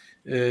isso,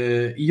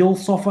 e ele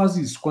só faz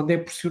isso quando é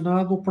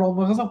pressionado ou por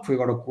alguma razão, que foi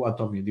agora com o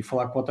Otamendi. E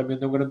falar que o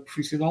Otamendi é um grande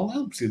profissional,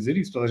 não precisa dizer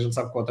isso, toda a gente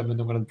sabe que o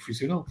Otamendi é um grande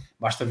profissional,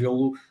 basta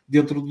vê-lo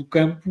dentro do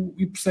campo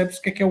e percebe-se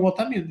o que é o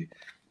Otamendi.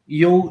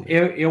 E ele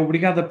é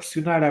obrigado a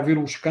pressionar, a haver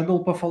um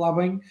escândalo para falar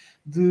bem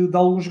de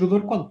algum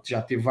jogador, quando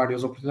já teve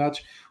várias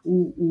oportunidades.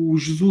 O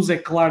Jesus é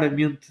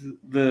claramente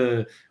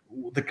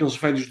daqueles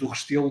velhos do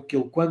Restelo, que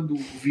ele, quando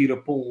vira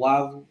para um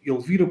lado, ele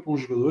vira para um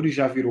jogador, e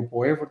já virou para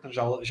o Everton,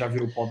 já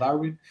virou para o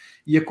Darwin,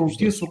 e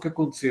aconteça o que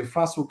acontecer,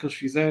 façam o que eles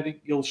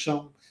fizerem, eles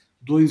são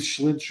dois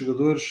excelentes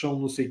jogadores, são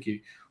não sei o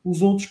quê.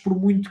 Os outros, por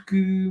muito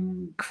que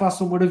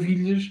façam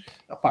maravilhas,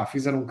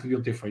 fizeram o que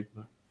deviam ter feito,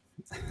 não é?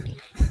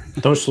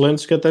 Tão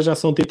excelentes que até já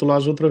são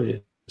titulares outra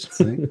vez.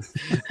 Sim.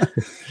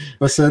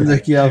 Passando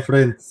aqui à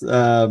frente,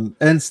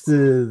 antes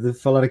de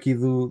falar aqui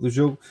do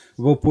jogo,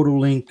 vou pôr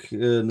o link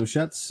no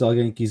chat, se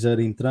alguém quiser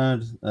entrar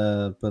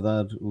para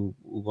dar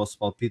o vosso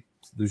palpite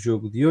do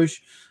jogo de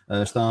hoje,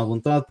 estão à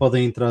vontade,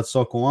 podem entrar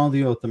só com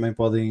áudio ou também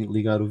podem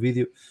ligar o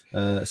vídeo.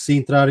 Se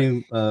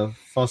entrarem,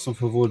 façam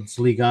favor de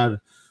desligar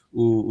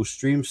o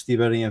stream, se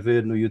estiverem a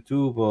ver no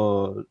YouTube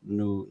ou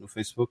no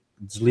Facebook,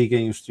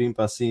 desliguem o stream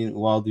para assim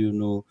o áudio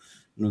no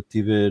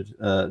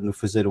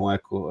fazer um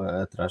eco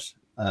atrás.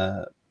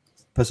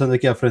 Passando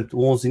aqui à frente,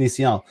 o 11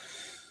 inicial: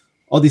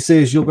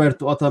 Odisseias,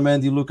 Gilberto,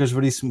 Otamendi, Lucas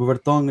Veríssimo,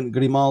 Vertonghen,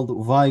 Grimaldo,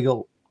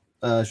 Weigl,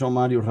 João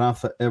Mário,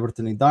 Rafa,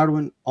 Everton e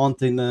Darwin.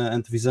 Ontem na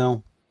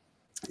antevisão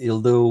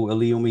ele deu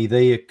ali uma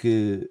ideia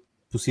que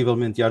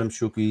possivelmente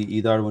Yaremchuk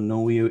e Darwin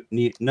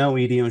não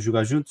iriam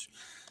jogar juntos.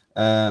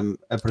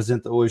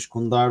 Apresenta hoje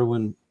com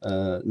Darwin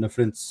na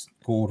frente,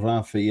 com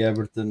Rafa e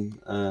Everton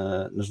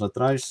nas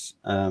laterais.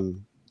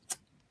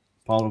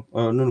 Paulo,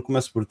 Nuno,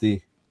 começo por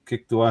ti. O que é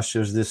que tu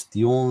achas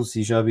deste 11?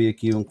 E já vi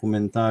aqui um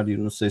comentário,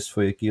 não sei se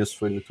foi aqui ou se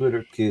foi no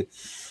Twitter, que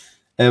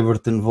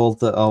Everton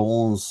volta ao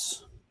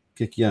 11. O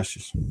que é que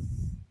achas?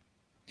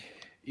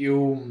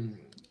 Eu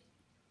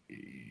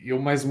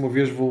mais uma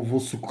vez vou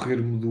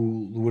socorrer-me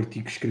do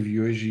artigo que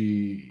escrevi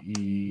hoje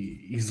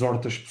e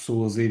exorto as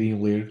pessoas a irem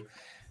ler,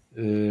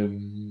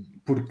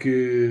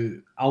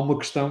 porque há uma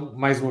questão,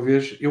 mais uma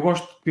vez, eu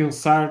gosto de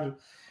pensar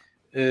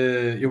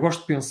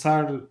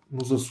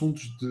nos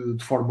assuntos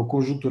de forma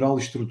conjuntural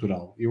e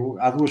estrutural.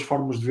 Há duas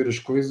formas de ver as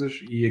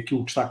coisas, e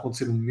aquilo que está a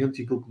acontecer no momento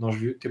e aquilo que nós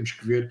temos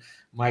que ver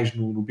mais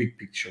no big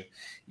picture.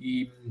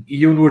 E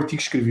eu no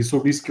artigo escrevi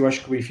sobre isso, que eu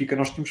acho que o Benfica,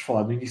 nós tínhamos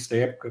falado no início da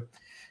época,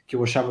 que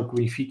eu achava que o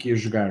Benfica ia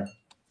jogar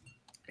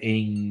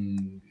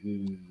em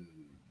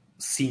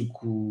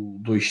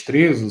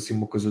 5-2-3, assim,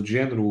 uma coisa do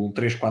género, um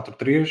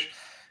 3-4-3,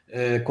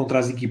 contra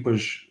as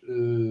equipas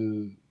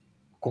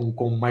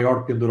com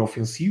maior pendor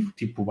ofensivo,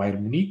 tipo o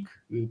Bayern Munique,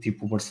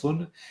 tipo o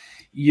Barcelona,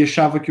 e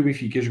achava que o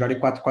Benfica ia jogar em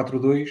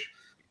 4-4-2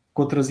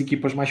 contra as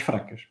equipas mais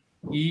fracas.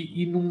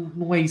 E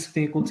não é isso que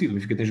tem acontecido. O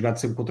Benfica tem jogado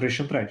sempre com 3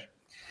 centrais.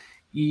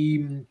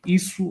 E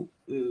isso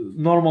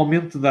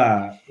normalmente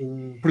dá,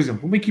 por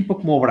exemplo, uma equipa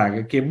como o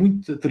Braga, que é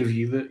muito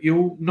atrevida,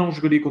 eu não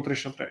jogaria com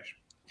 3 centrais.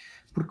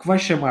 Porque vai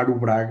chamar o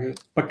Braga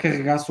para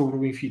carregar sobre o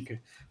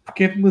Benfica.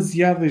 Porque é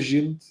demasiada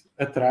gente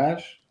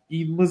atrás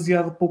e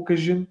demasiada pouca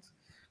gente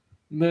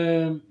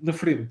na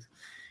frente.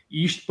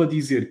 E isto para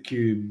dizer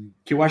que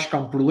eu acho que há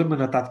um problema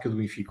na tática do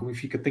Benfica. O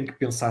Benfica tem que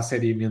pensar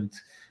seriamente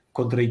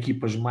contra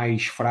equipas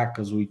mais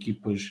fracas ou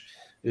equipas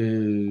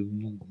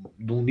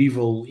de um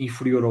nível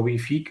inferior ao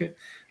Benfica.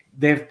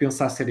 Deve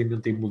pensar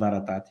seriamente em mudar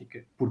a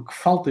tática, porque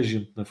falta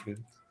gente na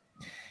frente.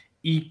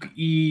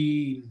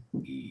 E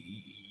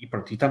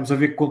pronto, e estamos a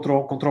ver que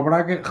contra o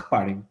Braga,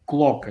 reparem,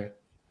 coloca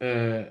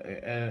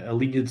a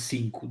linha de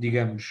 5,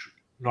 digamos,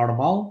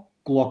 normal,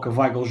 coloca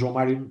Weigl, João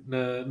Mário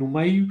no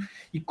meio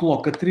e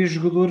coloca 3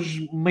 jogadores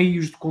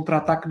meios de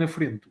contra-ataque na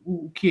frente.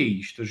 O que é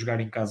isto? A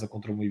jogar em casa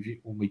contra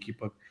uma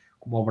equipa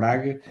como o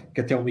Braga, que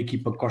até é uma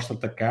equipa que gosta de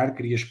atacar,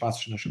 cria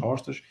espaços nas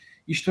costas.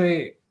 Isto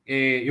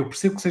eu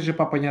percebo que seja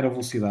para apanhar a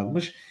velocidade,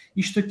 mas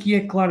isto aqui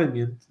é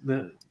claramente,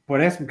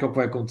 parece-me que é o que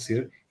vai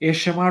acontecer, é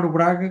chamar o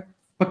Braga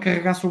para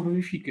carregar sobre o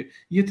Benfica.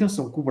 E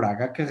atenção, que o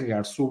Braga a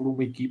carregar sobre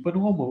uma equipa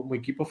não é uma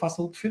equipa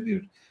fácil de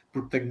defender,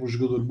 porque tem um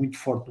jogador muito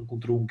forte no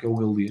contra um, que é o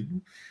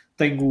Galeno,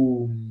 tem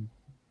o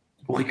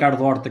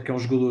Ricardo Horta, que é um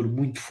jogador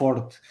muito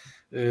forte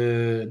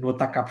no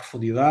ataque à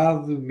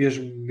profundidade,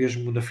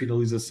 mesmo na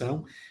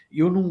finalização.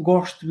 Eu não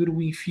gosto de ver o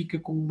Benfica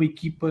como uma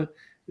equipa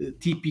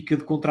típica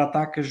de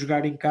contra-ataque a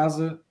jogar em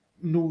casa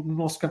no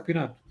nosso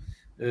campeonato.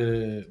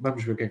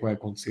 Vamos ver o que é que vai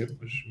acontecer,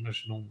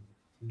 mas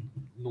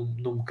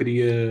não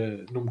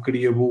me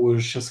cria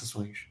boas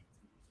sensações.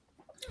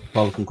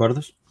 Paulo,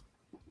 concordas?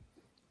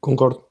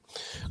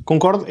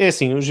 Concordo. É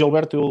assim, o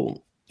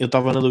Gilberto, eu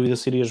estava na dúvida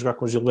se iria jogar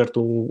com o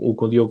Gilberto ou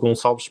com o Diogo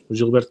Gonçalves. O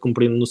Gilberto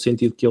compreende no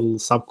sentido que ele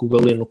sabe que o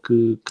Galeno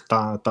que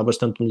está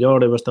bastante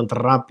melhor, é bastante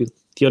rápido.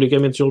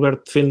 Teoricamente o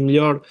Gilberto defende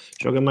melhor,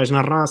 joga mais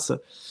na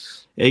raça.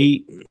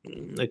 Aí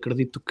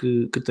acredito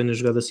que tenha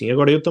jogado assim.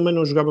 Agora, eu também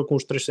não jogava com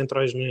os 3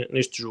 centrais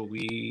neste jogo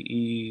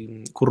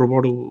e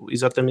corroboro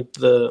exatamente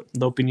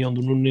da opinião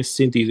do Nuno nesse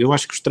sentido. Eu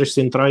acho que os 3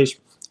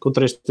 centrais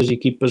contra estas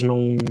equipas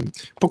não...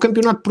 Para o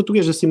campeonato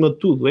português, acima de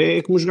tudo,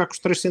 é como jogar com os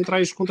 3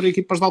 centrais contra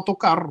equipas de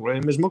autocarro, é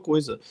a mesma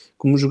coisa.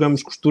 Como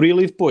jogamos com o Estoril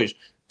e depois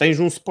tens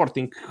um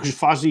Sporting que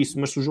faz isso,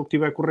 mas se o jogo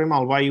estiver a correr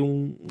mal, vai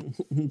um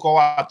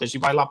Coates e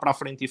vai lá para a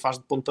frente e faz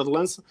de ponta de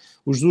lança.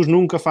 O Jesus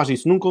nunca faz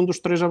isso. Nunca um dos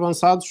 3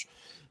 avançados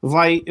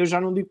vai, eu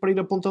já não digo para ir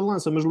a ponta de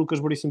lança, mas Lucas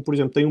Veríssimo, por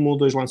exemplo, tem 1 ou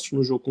 2 lances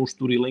no jogo com o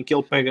Estoril em que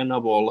ele pega na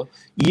bola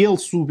e ele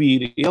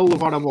subir, ele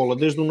levar a bola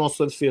desde o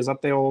nosso defesa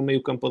até ao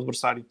meio campo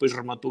adversário, depois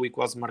rematou e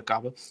quase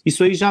marcava.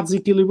 Isso aí já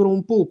desequilibrou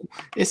um pouco.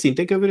 É assim,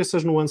 tem que haver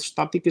essas nuances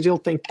táticas, ele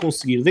tem que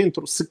conseguir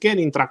dentro, se quer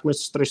entrar com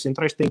estes 3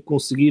 centrais, tem que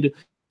conseguir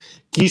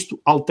que isto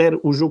altere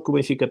o jogo que o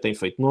Benfica tem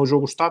feito. Não é um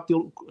jogo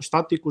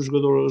estático, o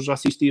jogador já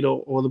assistir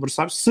ao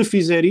adversário. Se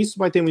fizer isso,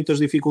 vai ter muitas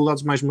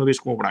dificuldades mais uma vez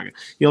com o Braga.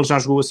 Ele já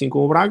jogou assim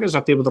com o Braga, já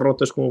teve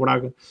derrotas com o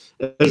Braga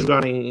a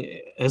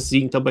jogarem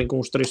assim também com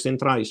os 3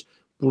 centrais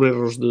por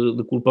erros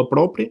de culpa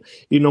própria,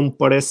 e não me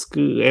parece que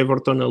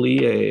Everton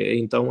ali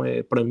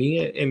para mim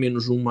é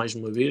menos 1 mais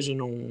uma vez e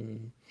não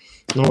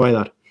vai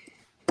dar.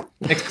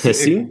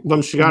 Assim,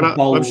 vamos chegar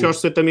aos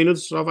 60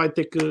 minutos, já vai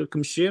ter que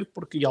mexer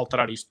e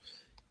alterar isto.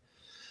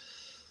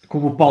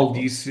 Como o Paulo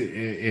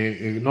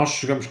disse, nós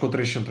jogamos com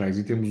 3 centrais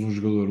e temos um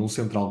jogador, um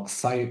central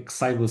que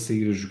saiba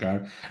sair a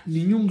jogar.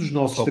 Nenhum dos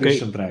nossos 3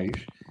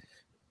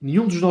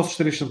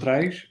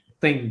 centrais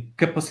tem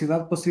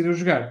capacidade para sair a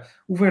jogar.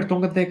 O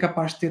Vertonghen até é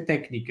capaz de ter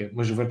técnica,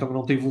 mas o Vertonghen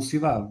não tem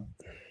velocidade.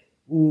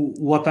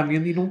 o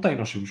Otamendi não tem.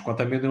 Nós sabemos que o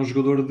Otamendi é um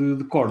jogador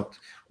de corte.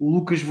 O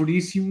Lucas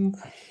Veríssimo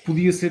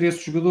podia ser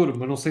esse jogador,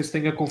 mas não sei se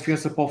tem a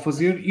confiança para o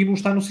fazer e não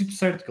está no sítio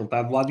certo, que ele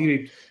está do lado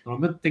direito.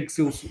 Normalmente tem que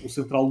ser o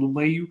central do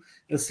meio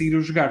a sair a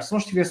jogar. Se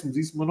nós tivéssemos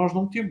isso, mas nós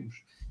não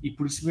temos. E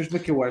por isso mesmo é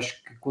que eu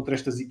acho que contra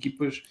estas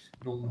equipas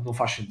não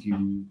faz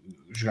sentido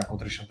jogar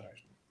contra as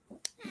centrais.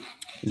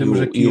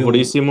 E o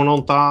Veríssimo não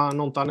está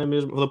na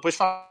mesma. Depois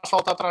faz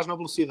falta atrás na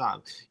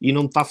velocidade e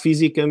não está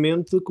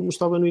fisicamente como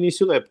estava no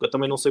início da época.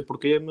 Também não sei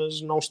porquê,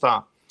 mas não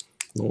está.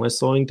 Não é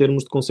só em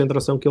termos de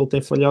concentração que ele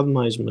tem falhado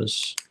mais,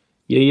 mas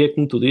e aí é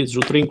como tu dizes, o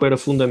trinco era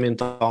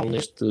fundamental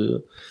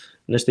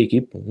nesta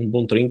equipa. Um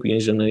bom trinco e em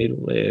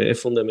janeiro é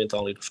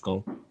fundamental ir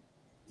buscar.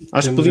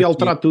 Acho que podia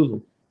alterar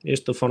tudo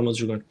esta forma de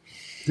jogar.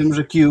 Temos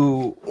aqui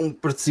um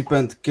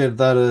participante que quer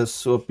dar a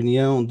sua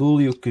opinião,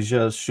 Dúlio, que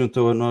já se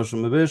juntou a nós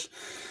uma vez.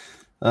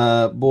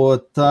 Boa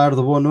tarde,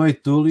 boa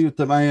noite, Dúlio.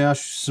 Também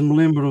acho, se me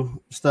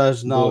lembro,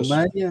 estás na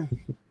Alemanha.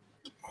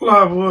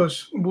 Olá,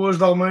 boas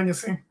da Alemanha,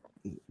 sim.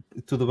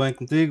 Tudo bem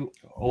contigo?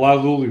 Olá,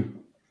 Dúlio.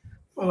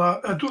 Olá,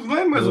 tudo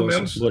bem, mais ou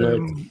menos.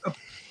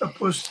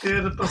 Após de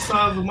ter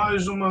passado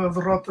mais uma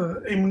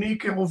derrota em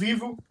Munique, ao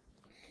vivo,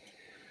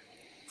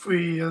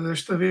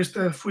 desta vez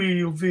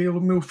fui ver o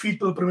meu filho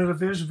pela primeira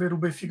vez, ver o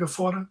Benfica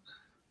fora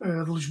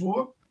de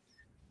Lisboa.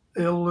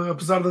 Ele,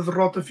 apesar da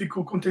derrota,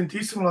 ficou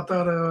contentíssimo lá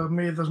estar a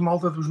meio das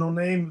malta dos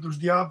no-name, dos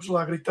diabos,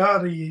 lá a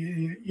gritar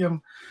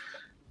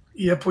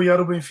e apoiar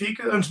o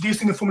Benfica. Antes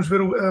disso ainda fomos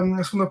ver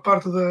a segunda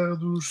parte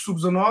dos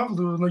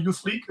Sub-19 na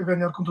Youth League, a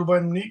ganhar contra o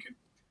Bayern Munique.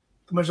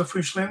 Também já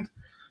foi excelente.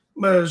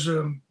 Mas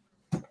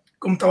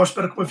como estava à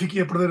espera que o Benfica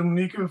ia perder o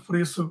Munique, por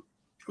isso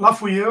lá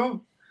fui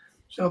eu,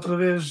 já outra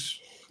vez,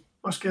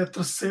 acho que é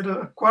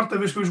a quarta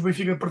vez que eu vejo o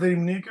Benfica perder em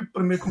Munique.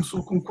 Primeiro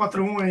começou com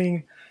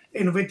 4-1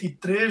 em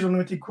 93 ou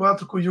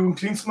 94 com o Jürgen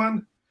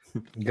Klinsmann.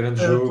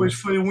 Grande jogo. Depois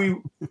foi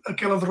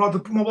aquela derrota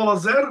por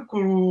 1-0 com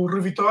o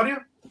Rio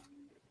Vitória,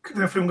 que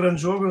também foi um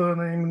grande jogo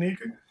em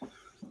Munique.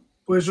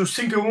 Depois os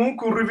 5-1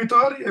 com o Rio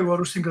Vitória e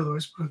agora os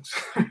 5-2.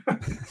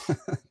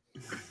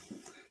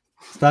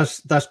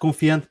 Estás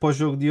confiante para o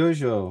jogo de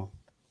hoje? Ou...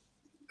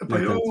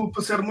 Eu,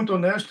 para ser muito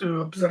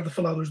honesto, apesar de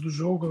falar hoje do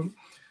jogo,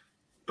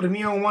 para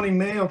mim há 1 ano e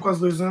meio, ou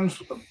quase 2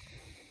 anos,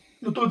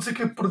 eu estou a dizer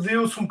que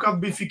perdeu-se um bocado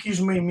de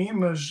benfiquismo em mim,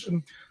 mas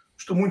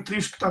estou muito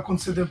triste que está a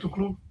acontecer dentro do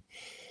clube.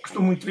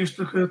 Estou muito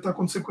triste que está a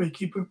acontecer com a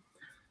equipa.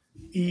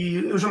 E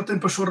eu já não tenho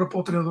pachorra para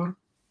o treinador.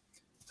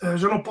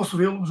 Já não posso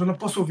vê-lo, já não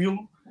posso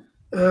ouvi-lo.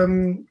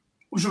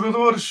 Os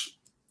jogadores,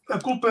 a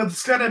culpa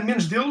se calhar é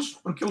menos deles,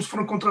 porque eles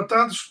foram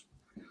contratados,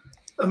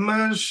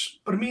 mas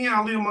para mim há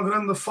ali uma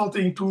grande falta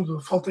em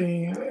tudo. Falta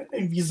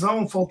em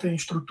visão, falta em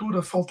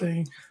estrutura, falta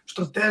em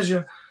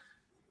estratégia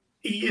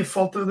e a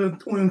falta de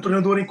um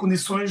treinador em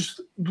condições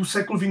do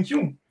século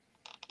XXI.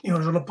 Eu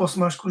já não posso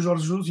mais com o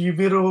Jorge Jesus e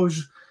ver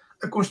hoje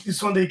a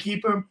constituição da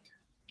equipa,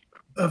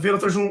 a ver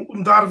outras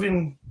um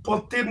Darwin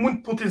pode ter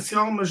muito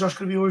potencial, mas já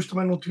escrevi hoje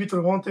também no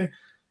Twitter ontem,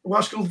 eu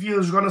acho que ele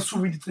devia jogar na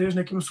Sub-23,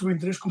 na equipa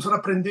Sub-23, começar a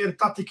aprender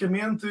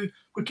taticamente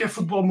o que é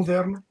futebol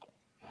moderno,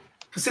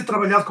 a ser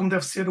trabalhado como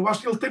deve ser. Eu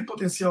acho que ele tem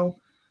potencial,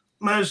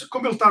 mas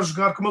como ele está a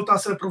jogar, como ele está a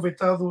ser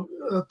aproveitado,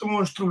 estão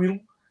a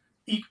destruí-lo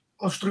e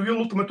ao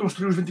destruí-lo também estão a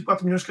destruir os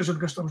 24 milhões que a gente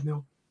gastamos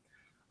nele.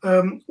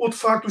 Outro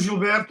facto, o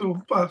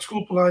Gilberto,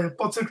 desculpe lá,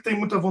 pode ser que tenha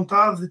muita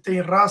vontade, tem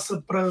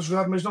raça para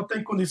jogar, mas não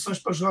tem condições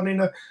para jogar nem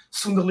na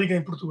segunda liga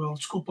em Portugal.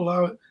 Desculpa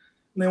lá,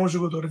 nem é um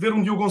jogador. Ver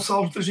um Diogo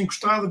Gonçalves esteja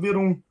encostado, ver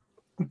um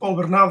Paulo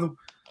Bernardo,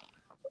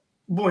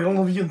 bom, ele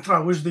não devia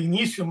entrar hoje de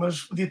início,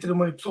 mas podia ter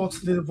uma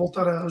hipótese de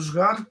voltar a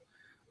jogar.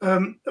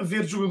 A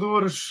ver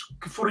jogadores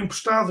que foram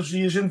emprestados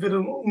e a gente ver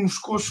uns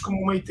coxos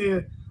como o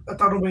Meite a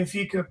estar no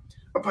Benfica,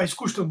 isso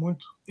custa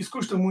muito. Isso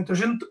custa muito. A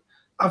gente,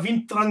 há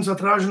 20 anos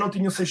atrás, não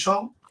tinha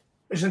Seixal.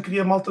 A gente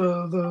queria malta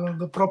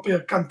da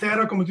própria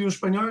cantera, como diziam os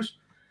espanhóis,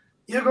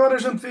 e agora a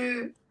gente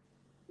vê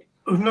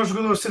os melhores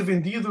jogadores ser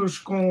vendidos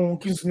com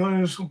 15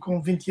 milhões,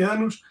 com 20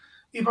 anos,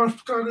 e vamos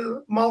buscar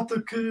malta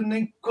que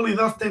nem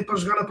qualidade tem para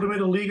jogar na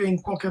Primeira Liga, em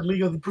qualquer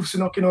liga de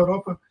profissional aqui na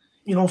Europa,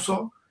 e não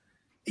só.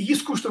 E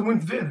isso custa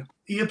muito de ver.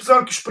 E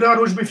apesar de esperar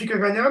hoje o Benfica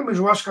ganhar, mas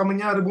eu acho que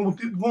amanhã era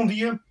bom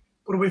dia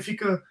para o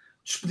Benfica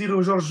despedir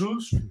o Jorge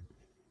Jesus,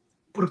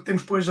 porque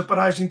temos depois a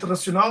paragem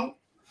internacional.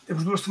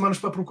 Temos 2 semanas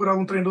para procurar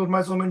um treinador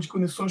mais ou menos de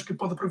condições que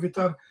pode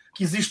aproveitar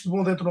que existe de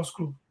bom dentro do nosso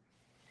clube.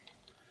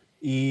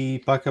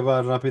 E para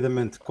acabar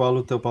rapidamente, qual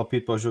o teu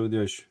palpite para o jogo de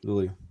hoje,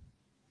 Dúlio?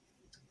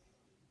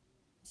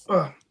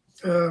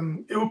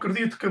 Eu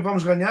acredito que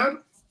vamos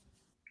ganhar,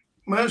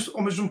 mas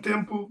ao mesmo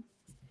tempo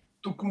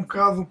estou com um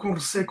bocado com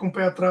receio, com o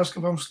pé atrás, que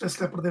vamos até se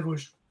calhar perder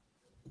hoje.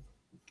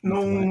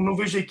 Não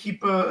vejo a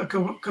equipa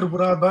a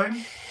carburar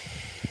bem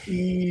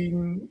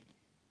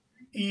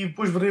e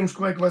depois veremos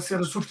como é que vai ser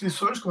as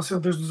substituições, que vão ser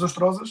desde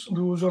desastrosas,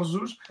 do Jorge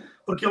Jesus,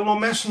 porque ele não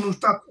mexe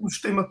no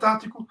sistema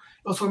tático,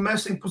 ele só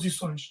mexe em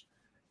posições.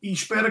 E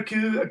espera que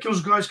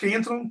aqueles gajos que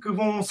entram que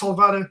vão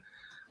salvar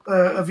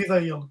a vida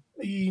a ele.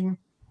 E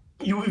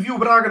eu vi o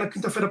Braga na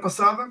quinta-feira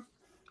passada,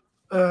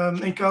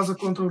 em casa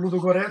contra o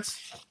Ludogorets.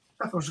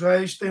 Os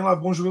gajos têm lá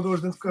bons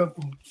jogadores dentro do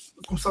campo,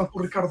 começando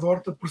por Ricardo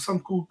Horta,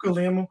 começando com o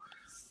Calemo,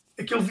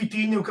 aquele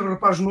Vitinho, aquele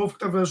rapaz novo que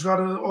estava a jogar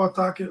ao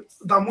ataque,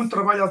 dá muito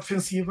trabalho à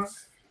defensiva.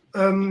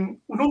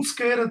 O Nuno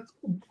Sequeira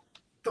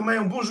também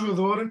é um bom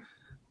jogador.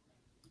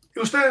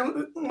 Eles têm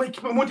uma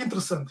equipa muito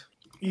interessante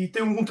e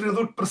tem um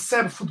treinador que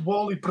percebe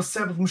futebol e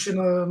percebe mexer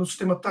no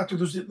sistema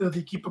tático da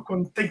equipa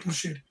quando tem que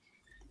mexer.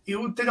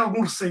 Eu tenho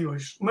algum receio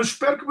hoje, mas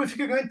espero que o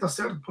Benfica ganhe, está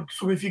certo? Porque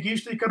sou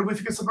benfiquista e quero o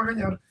Benfica sempre a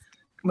ganhar,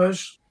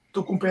 mas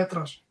estou com o pé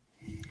atrás.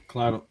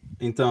 Claro.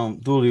 Então,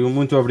 Dúlio,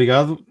 muito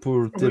obrigado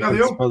por ter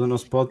participado do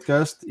nosso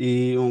podcast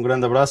e um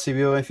grande abraço e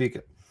viva o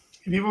Benfica.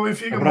 Viva o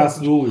Benfica.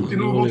 Abraço, Dúlio.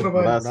 Continua o bom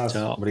trabalho. Abraço,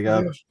 tchau. Obrigado.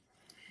 Adeus.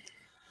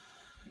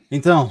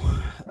 Então,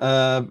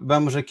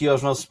 vamos aqui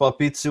aos nossos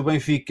palpites. O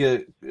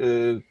Benfica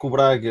com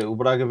o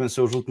Braga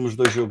venceu os últimos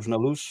 2 jogos na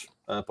Luz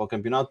para o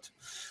campeonato.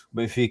 O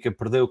Benfica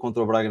perdeu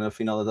contra o Braga na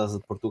final da Taça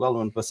de Portugal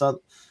no ano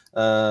passado.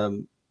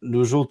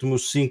 Nos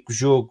últimos 5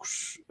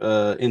 jogos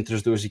entre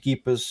as 2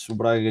 equipas, o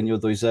Braga ganhou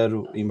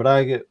 2-0 em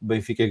Braga, o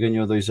Benfica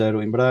ganhou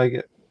 2-0 em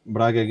Braga,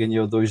 Braga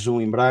ganhou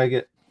 2-1 em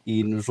Braga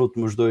e nos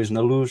últimos 2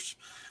 na Luz,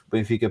 o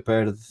Benfica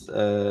perde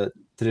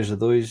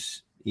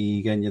 3-2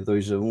 e ganha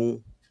 2-1.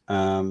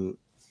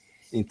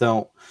 Então,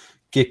 o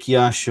que é que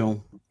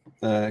acham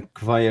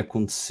que vai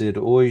acontecer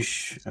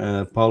hoje?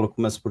 Paulo,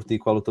 começo por ti,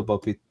 qual é o teu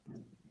palpite?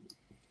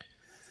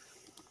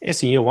 É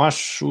assim, eu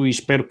acho e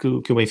espero que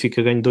o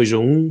Benfica ganhe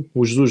 2-1.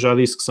 O Jesus já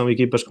disse que são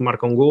equipas que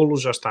marcam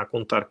golos, já está a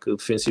contar que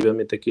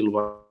defensivamente aquilo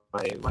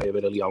vai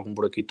haver ali algum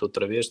buraquito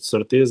outra vez, de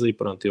certeza, e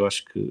pronto, eu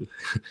acho que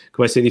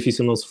vai ser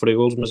difícil não sofrer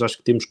golos, mas acho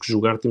que temos que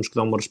jogar, temos que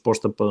dar uma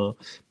resposta para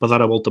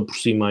dar a volta por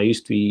cima a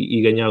isto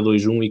e ganhar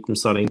 2-1 e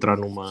começar a entrar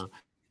numa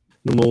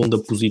onda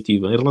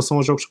positiva. Em relação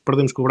aos jogos que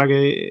perdemos com o Braga,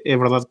 é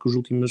verdade que os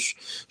últimos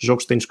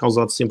jogos têm-nos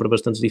causado sempre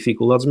bastantes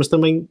dificuldades, mas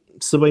também,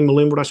 se bem me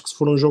lembro, acho que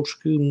foram jogos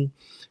que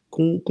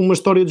com uma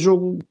história de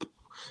jogo,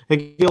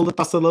 aquele da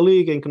Taça da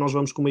Liga, em que nós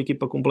vamos com uma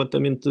equipa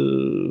completamente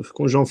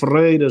com João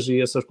Ferreiras e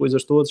essas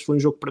coisas todas, foi um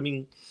jogo que para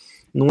mim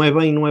não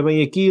é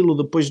bem aquilo.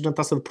 Depois na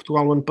Taça de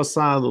Portugal o ano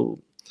passado,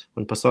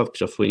 que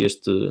já foi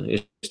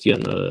este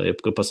ano, a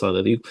época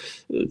passada, digo,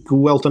 que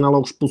o Elton é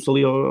logo expulso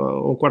ali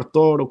ao quarto de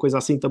hora, ou coisa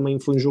assim, também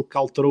foi um jogo que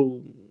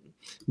alterou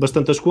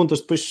bastante as contas.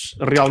 Depois,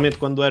 realmente,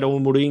 quando era o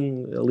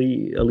Amorim,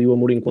 ali o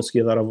Amorim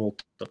conseguia dar a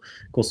volta,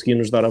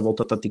 conseguia-nos dar a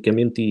volta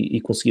taticamente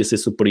e conseguia ser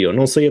superior.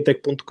 Não sei até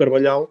que ponto o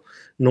Carvalhal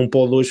não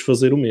pode hoje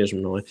fazer o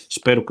mesmo, não é?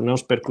 Espero que não,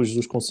 espero que o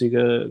Jesus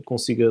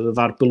consiga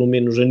dar, pelo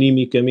menos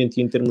animicamente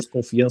e em termos de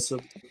confiança,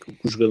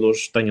 que os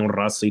jogadores tenham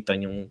raça e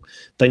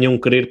tenham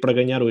querer para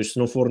ganhar hoje. Se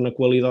não for na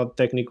qualidade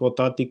técnica ou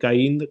tática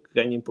ainda, que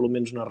ganhem pelo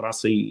menos na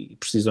raça, e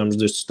precisamos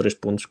destes 3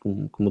 pontos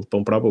como de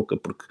pão para a boca,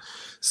 porque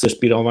se a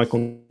espiral vai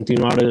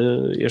continuar,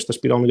 esta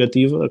espiral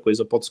negativa, a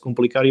coisa pode-se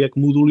complicar, e é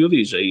como o Dúlio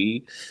diz,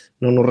 aí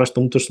não nos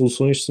restam muitas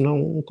soluções se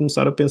não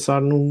começar a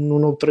pensar num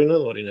novo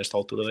treinador, e nesta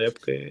altura da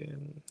época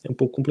é um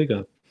pouco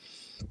complicado.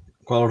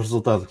 Qual é o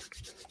resultado?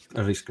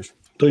 Arriscas?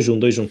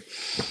 2-1.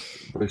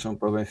 2-1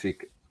 para o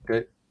Benfica.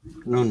 Ok.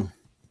 Nuno?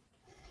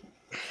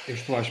 Eu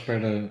estou à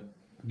espera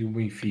de um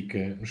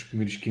Benfica nos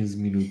primeiros 15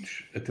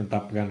 minutos a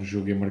tentar pegar no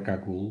jogo e a marcar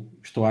golo.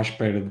 Estou à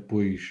espera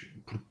depois,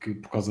 porque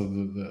por causa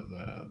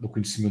do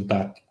conhecimento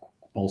tático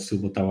que o Paulo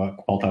Silva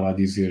estava a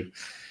dizer,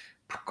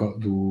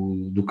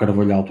 do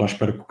Carvalhal, estou à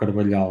espera que o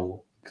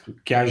Carvalhal,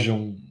 que haja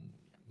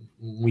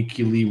um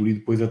equilíbrio e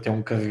depois até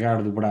um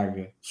carregar do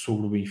Braga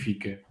sobre o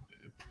Benfica,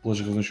 pelas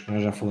razões que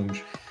nós já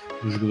falamos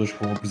dos jogadores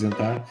que vão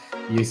apresentar.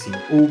 E assim,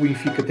 ou o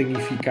Benfica tem a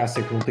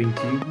eficácia que não tem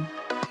tido,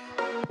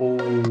 ou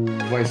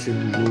vai ser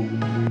um jogo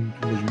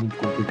muito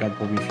complicado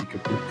para o Benfica,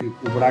 porque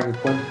o Braga,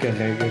 quando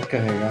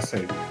carrega a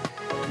sério.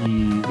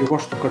 E eu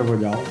gosto do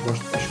Carvalhal,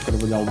 acho que o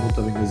Carvalhal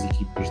monta bem as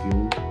equipas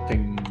dele,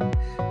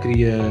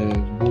 cria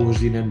boas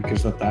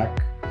dinâmicas de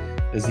ataque,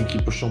 as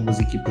equipas são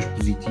umas equipas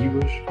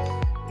positivas.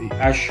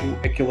 Acho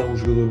que ele é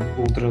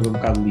um treinador um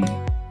bocado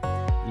lírico,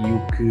 e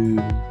o que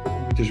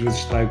muitas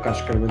vezes trai o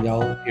Carlos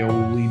Carvalhal é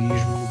o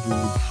lirismo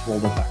do futebol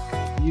de ataque,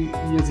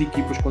 e as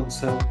equipas, quando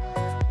são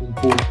um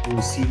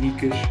pouco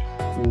cínicas,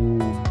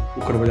 o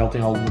Carvalhal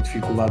tem alguma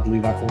dificuldade de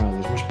lidar com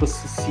elas, mas para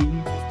ser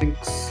cínico tem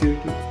que ser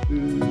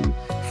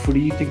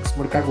frio, tem que se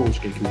marcar golos,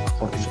 que é aquilo que o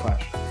Sporting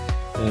faz,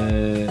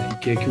 e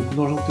que é aquilo que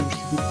nós não temos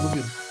tido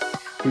ultimamente.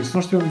 Por isso, se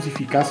nós tivermos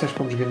eficácia, acho que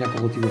vamos ganhar com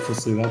relativa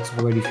facilidade. Se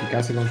não houver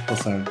eficácia, vamos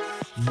passar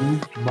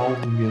muito mau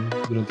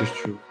momento durante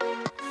este jogo.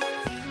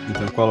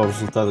 Então, qual é o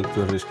resultado que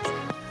tu arriscas?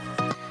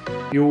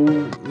 Eu,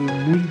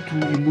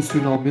 muito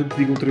emocionalmente,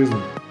 digo um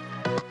 3-1.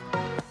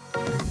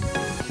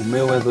 O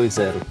meu é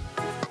 2-0.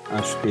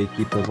 Acho que a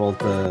equipa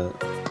volta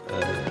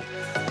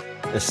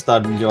a estar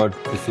melhor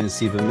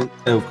defensivamente.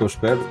 É o que eu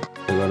espero.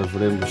 Agora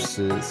veremos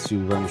se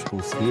o vamos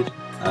conseguir.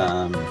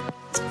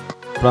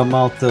 Para a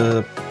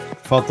malta,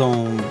 faltam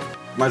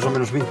mais ou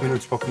menos 20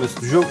 minutos para o começo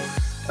do jogo.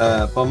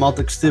 Para a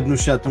malta que esteve no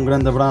chat, um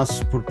grande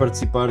abraço por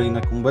participarem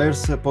na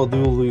conversa. Para o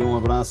Dúlio, um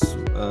abraço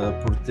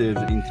por ter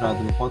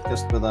entrado no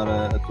podcast para dar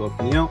a tua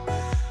opinião.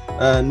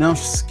 Não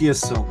se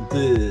esqueçam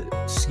de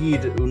seguir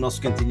seguir o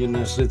nosso cantinho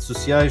nas redes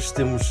sociais.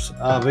 Temos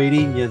à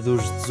beirinha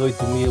dos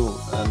 18 mil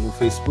no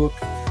Facebook.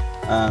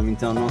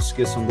 Então não se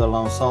esqueçam de dar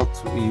lá um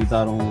salto e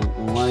dar um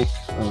like,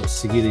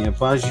 seguirem a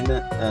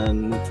página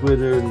no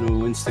Twitter,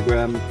 no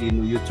Instagram e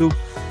no YouTube.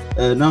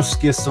 Não se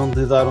esqueçam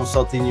de dar um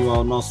saltinho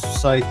ao nosso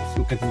site,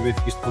 o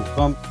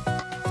cantinhobenfiquista.com.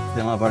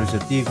 Tem lá vários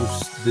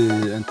artigos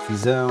de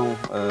antevisão,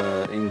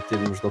 em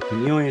termos de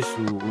opiniões.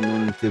 O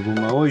Nuno teve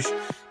uma hoje,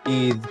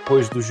 e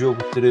depois do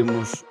jogo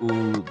teremos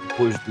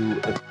depois do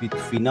apito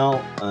final,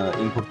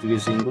 em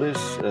português e inglês,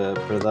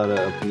 para dar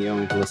a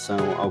opinião em relação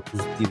ao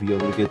positivo e ao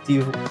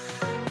negativo.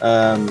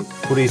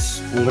 Por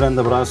isso, um grande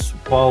abraço,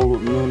 Paulo,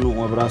 Nuno,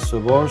 um abraço a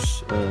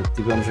vós.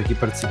 Tivemos aqui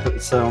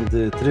participação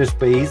de 3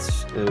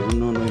 países, o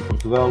Nuno em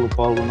Portugal, o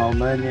Paulo na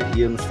Alemanha e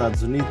eu nos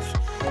Estados Unidos.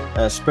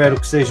 Espero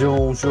que seja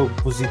um jogo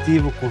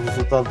positivo, com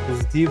resultado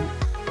positivo,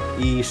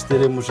 e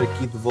estaremos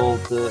aqui de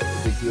volta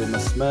daqui a uma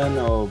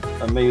semana ou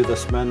a meio da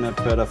semana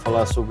para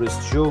falar sobre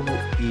este jogo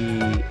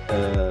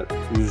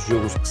e os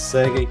jogos que se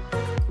seguem.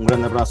 Um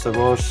grande abraço a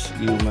vós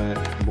e uma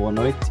boa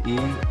noite e,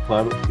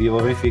 claro, viva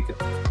o Benfica!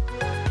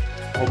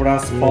 Um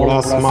abraço, Paulo, um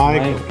abraço,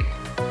 Mike.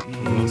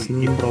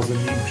 E para os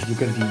amigos do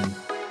cantinho.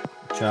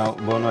 Tchau,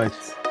 boa noite.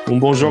 Um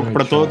bom jogo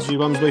para todos e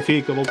vamos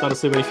Benfica, voltar a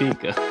ser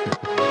Benfica.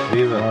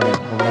 Viva!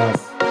 Um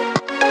abraço.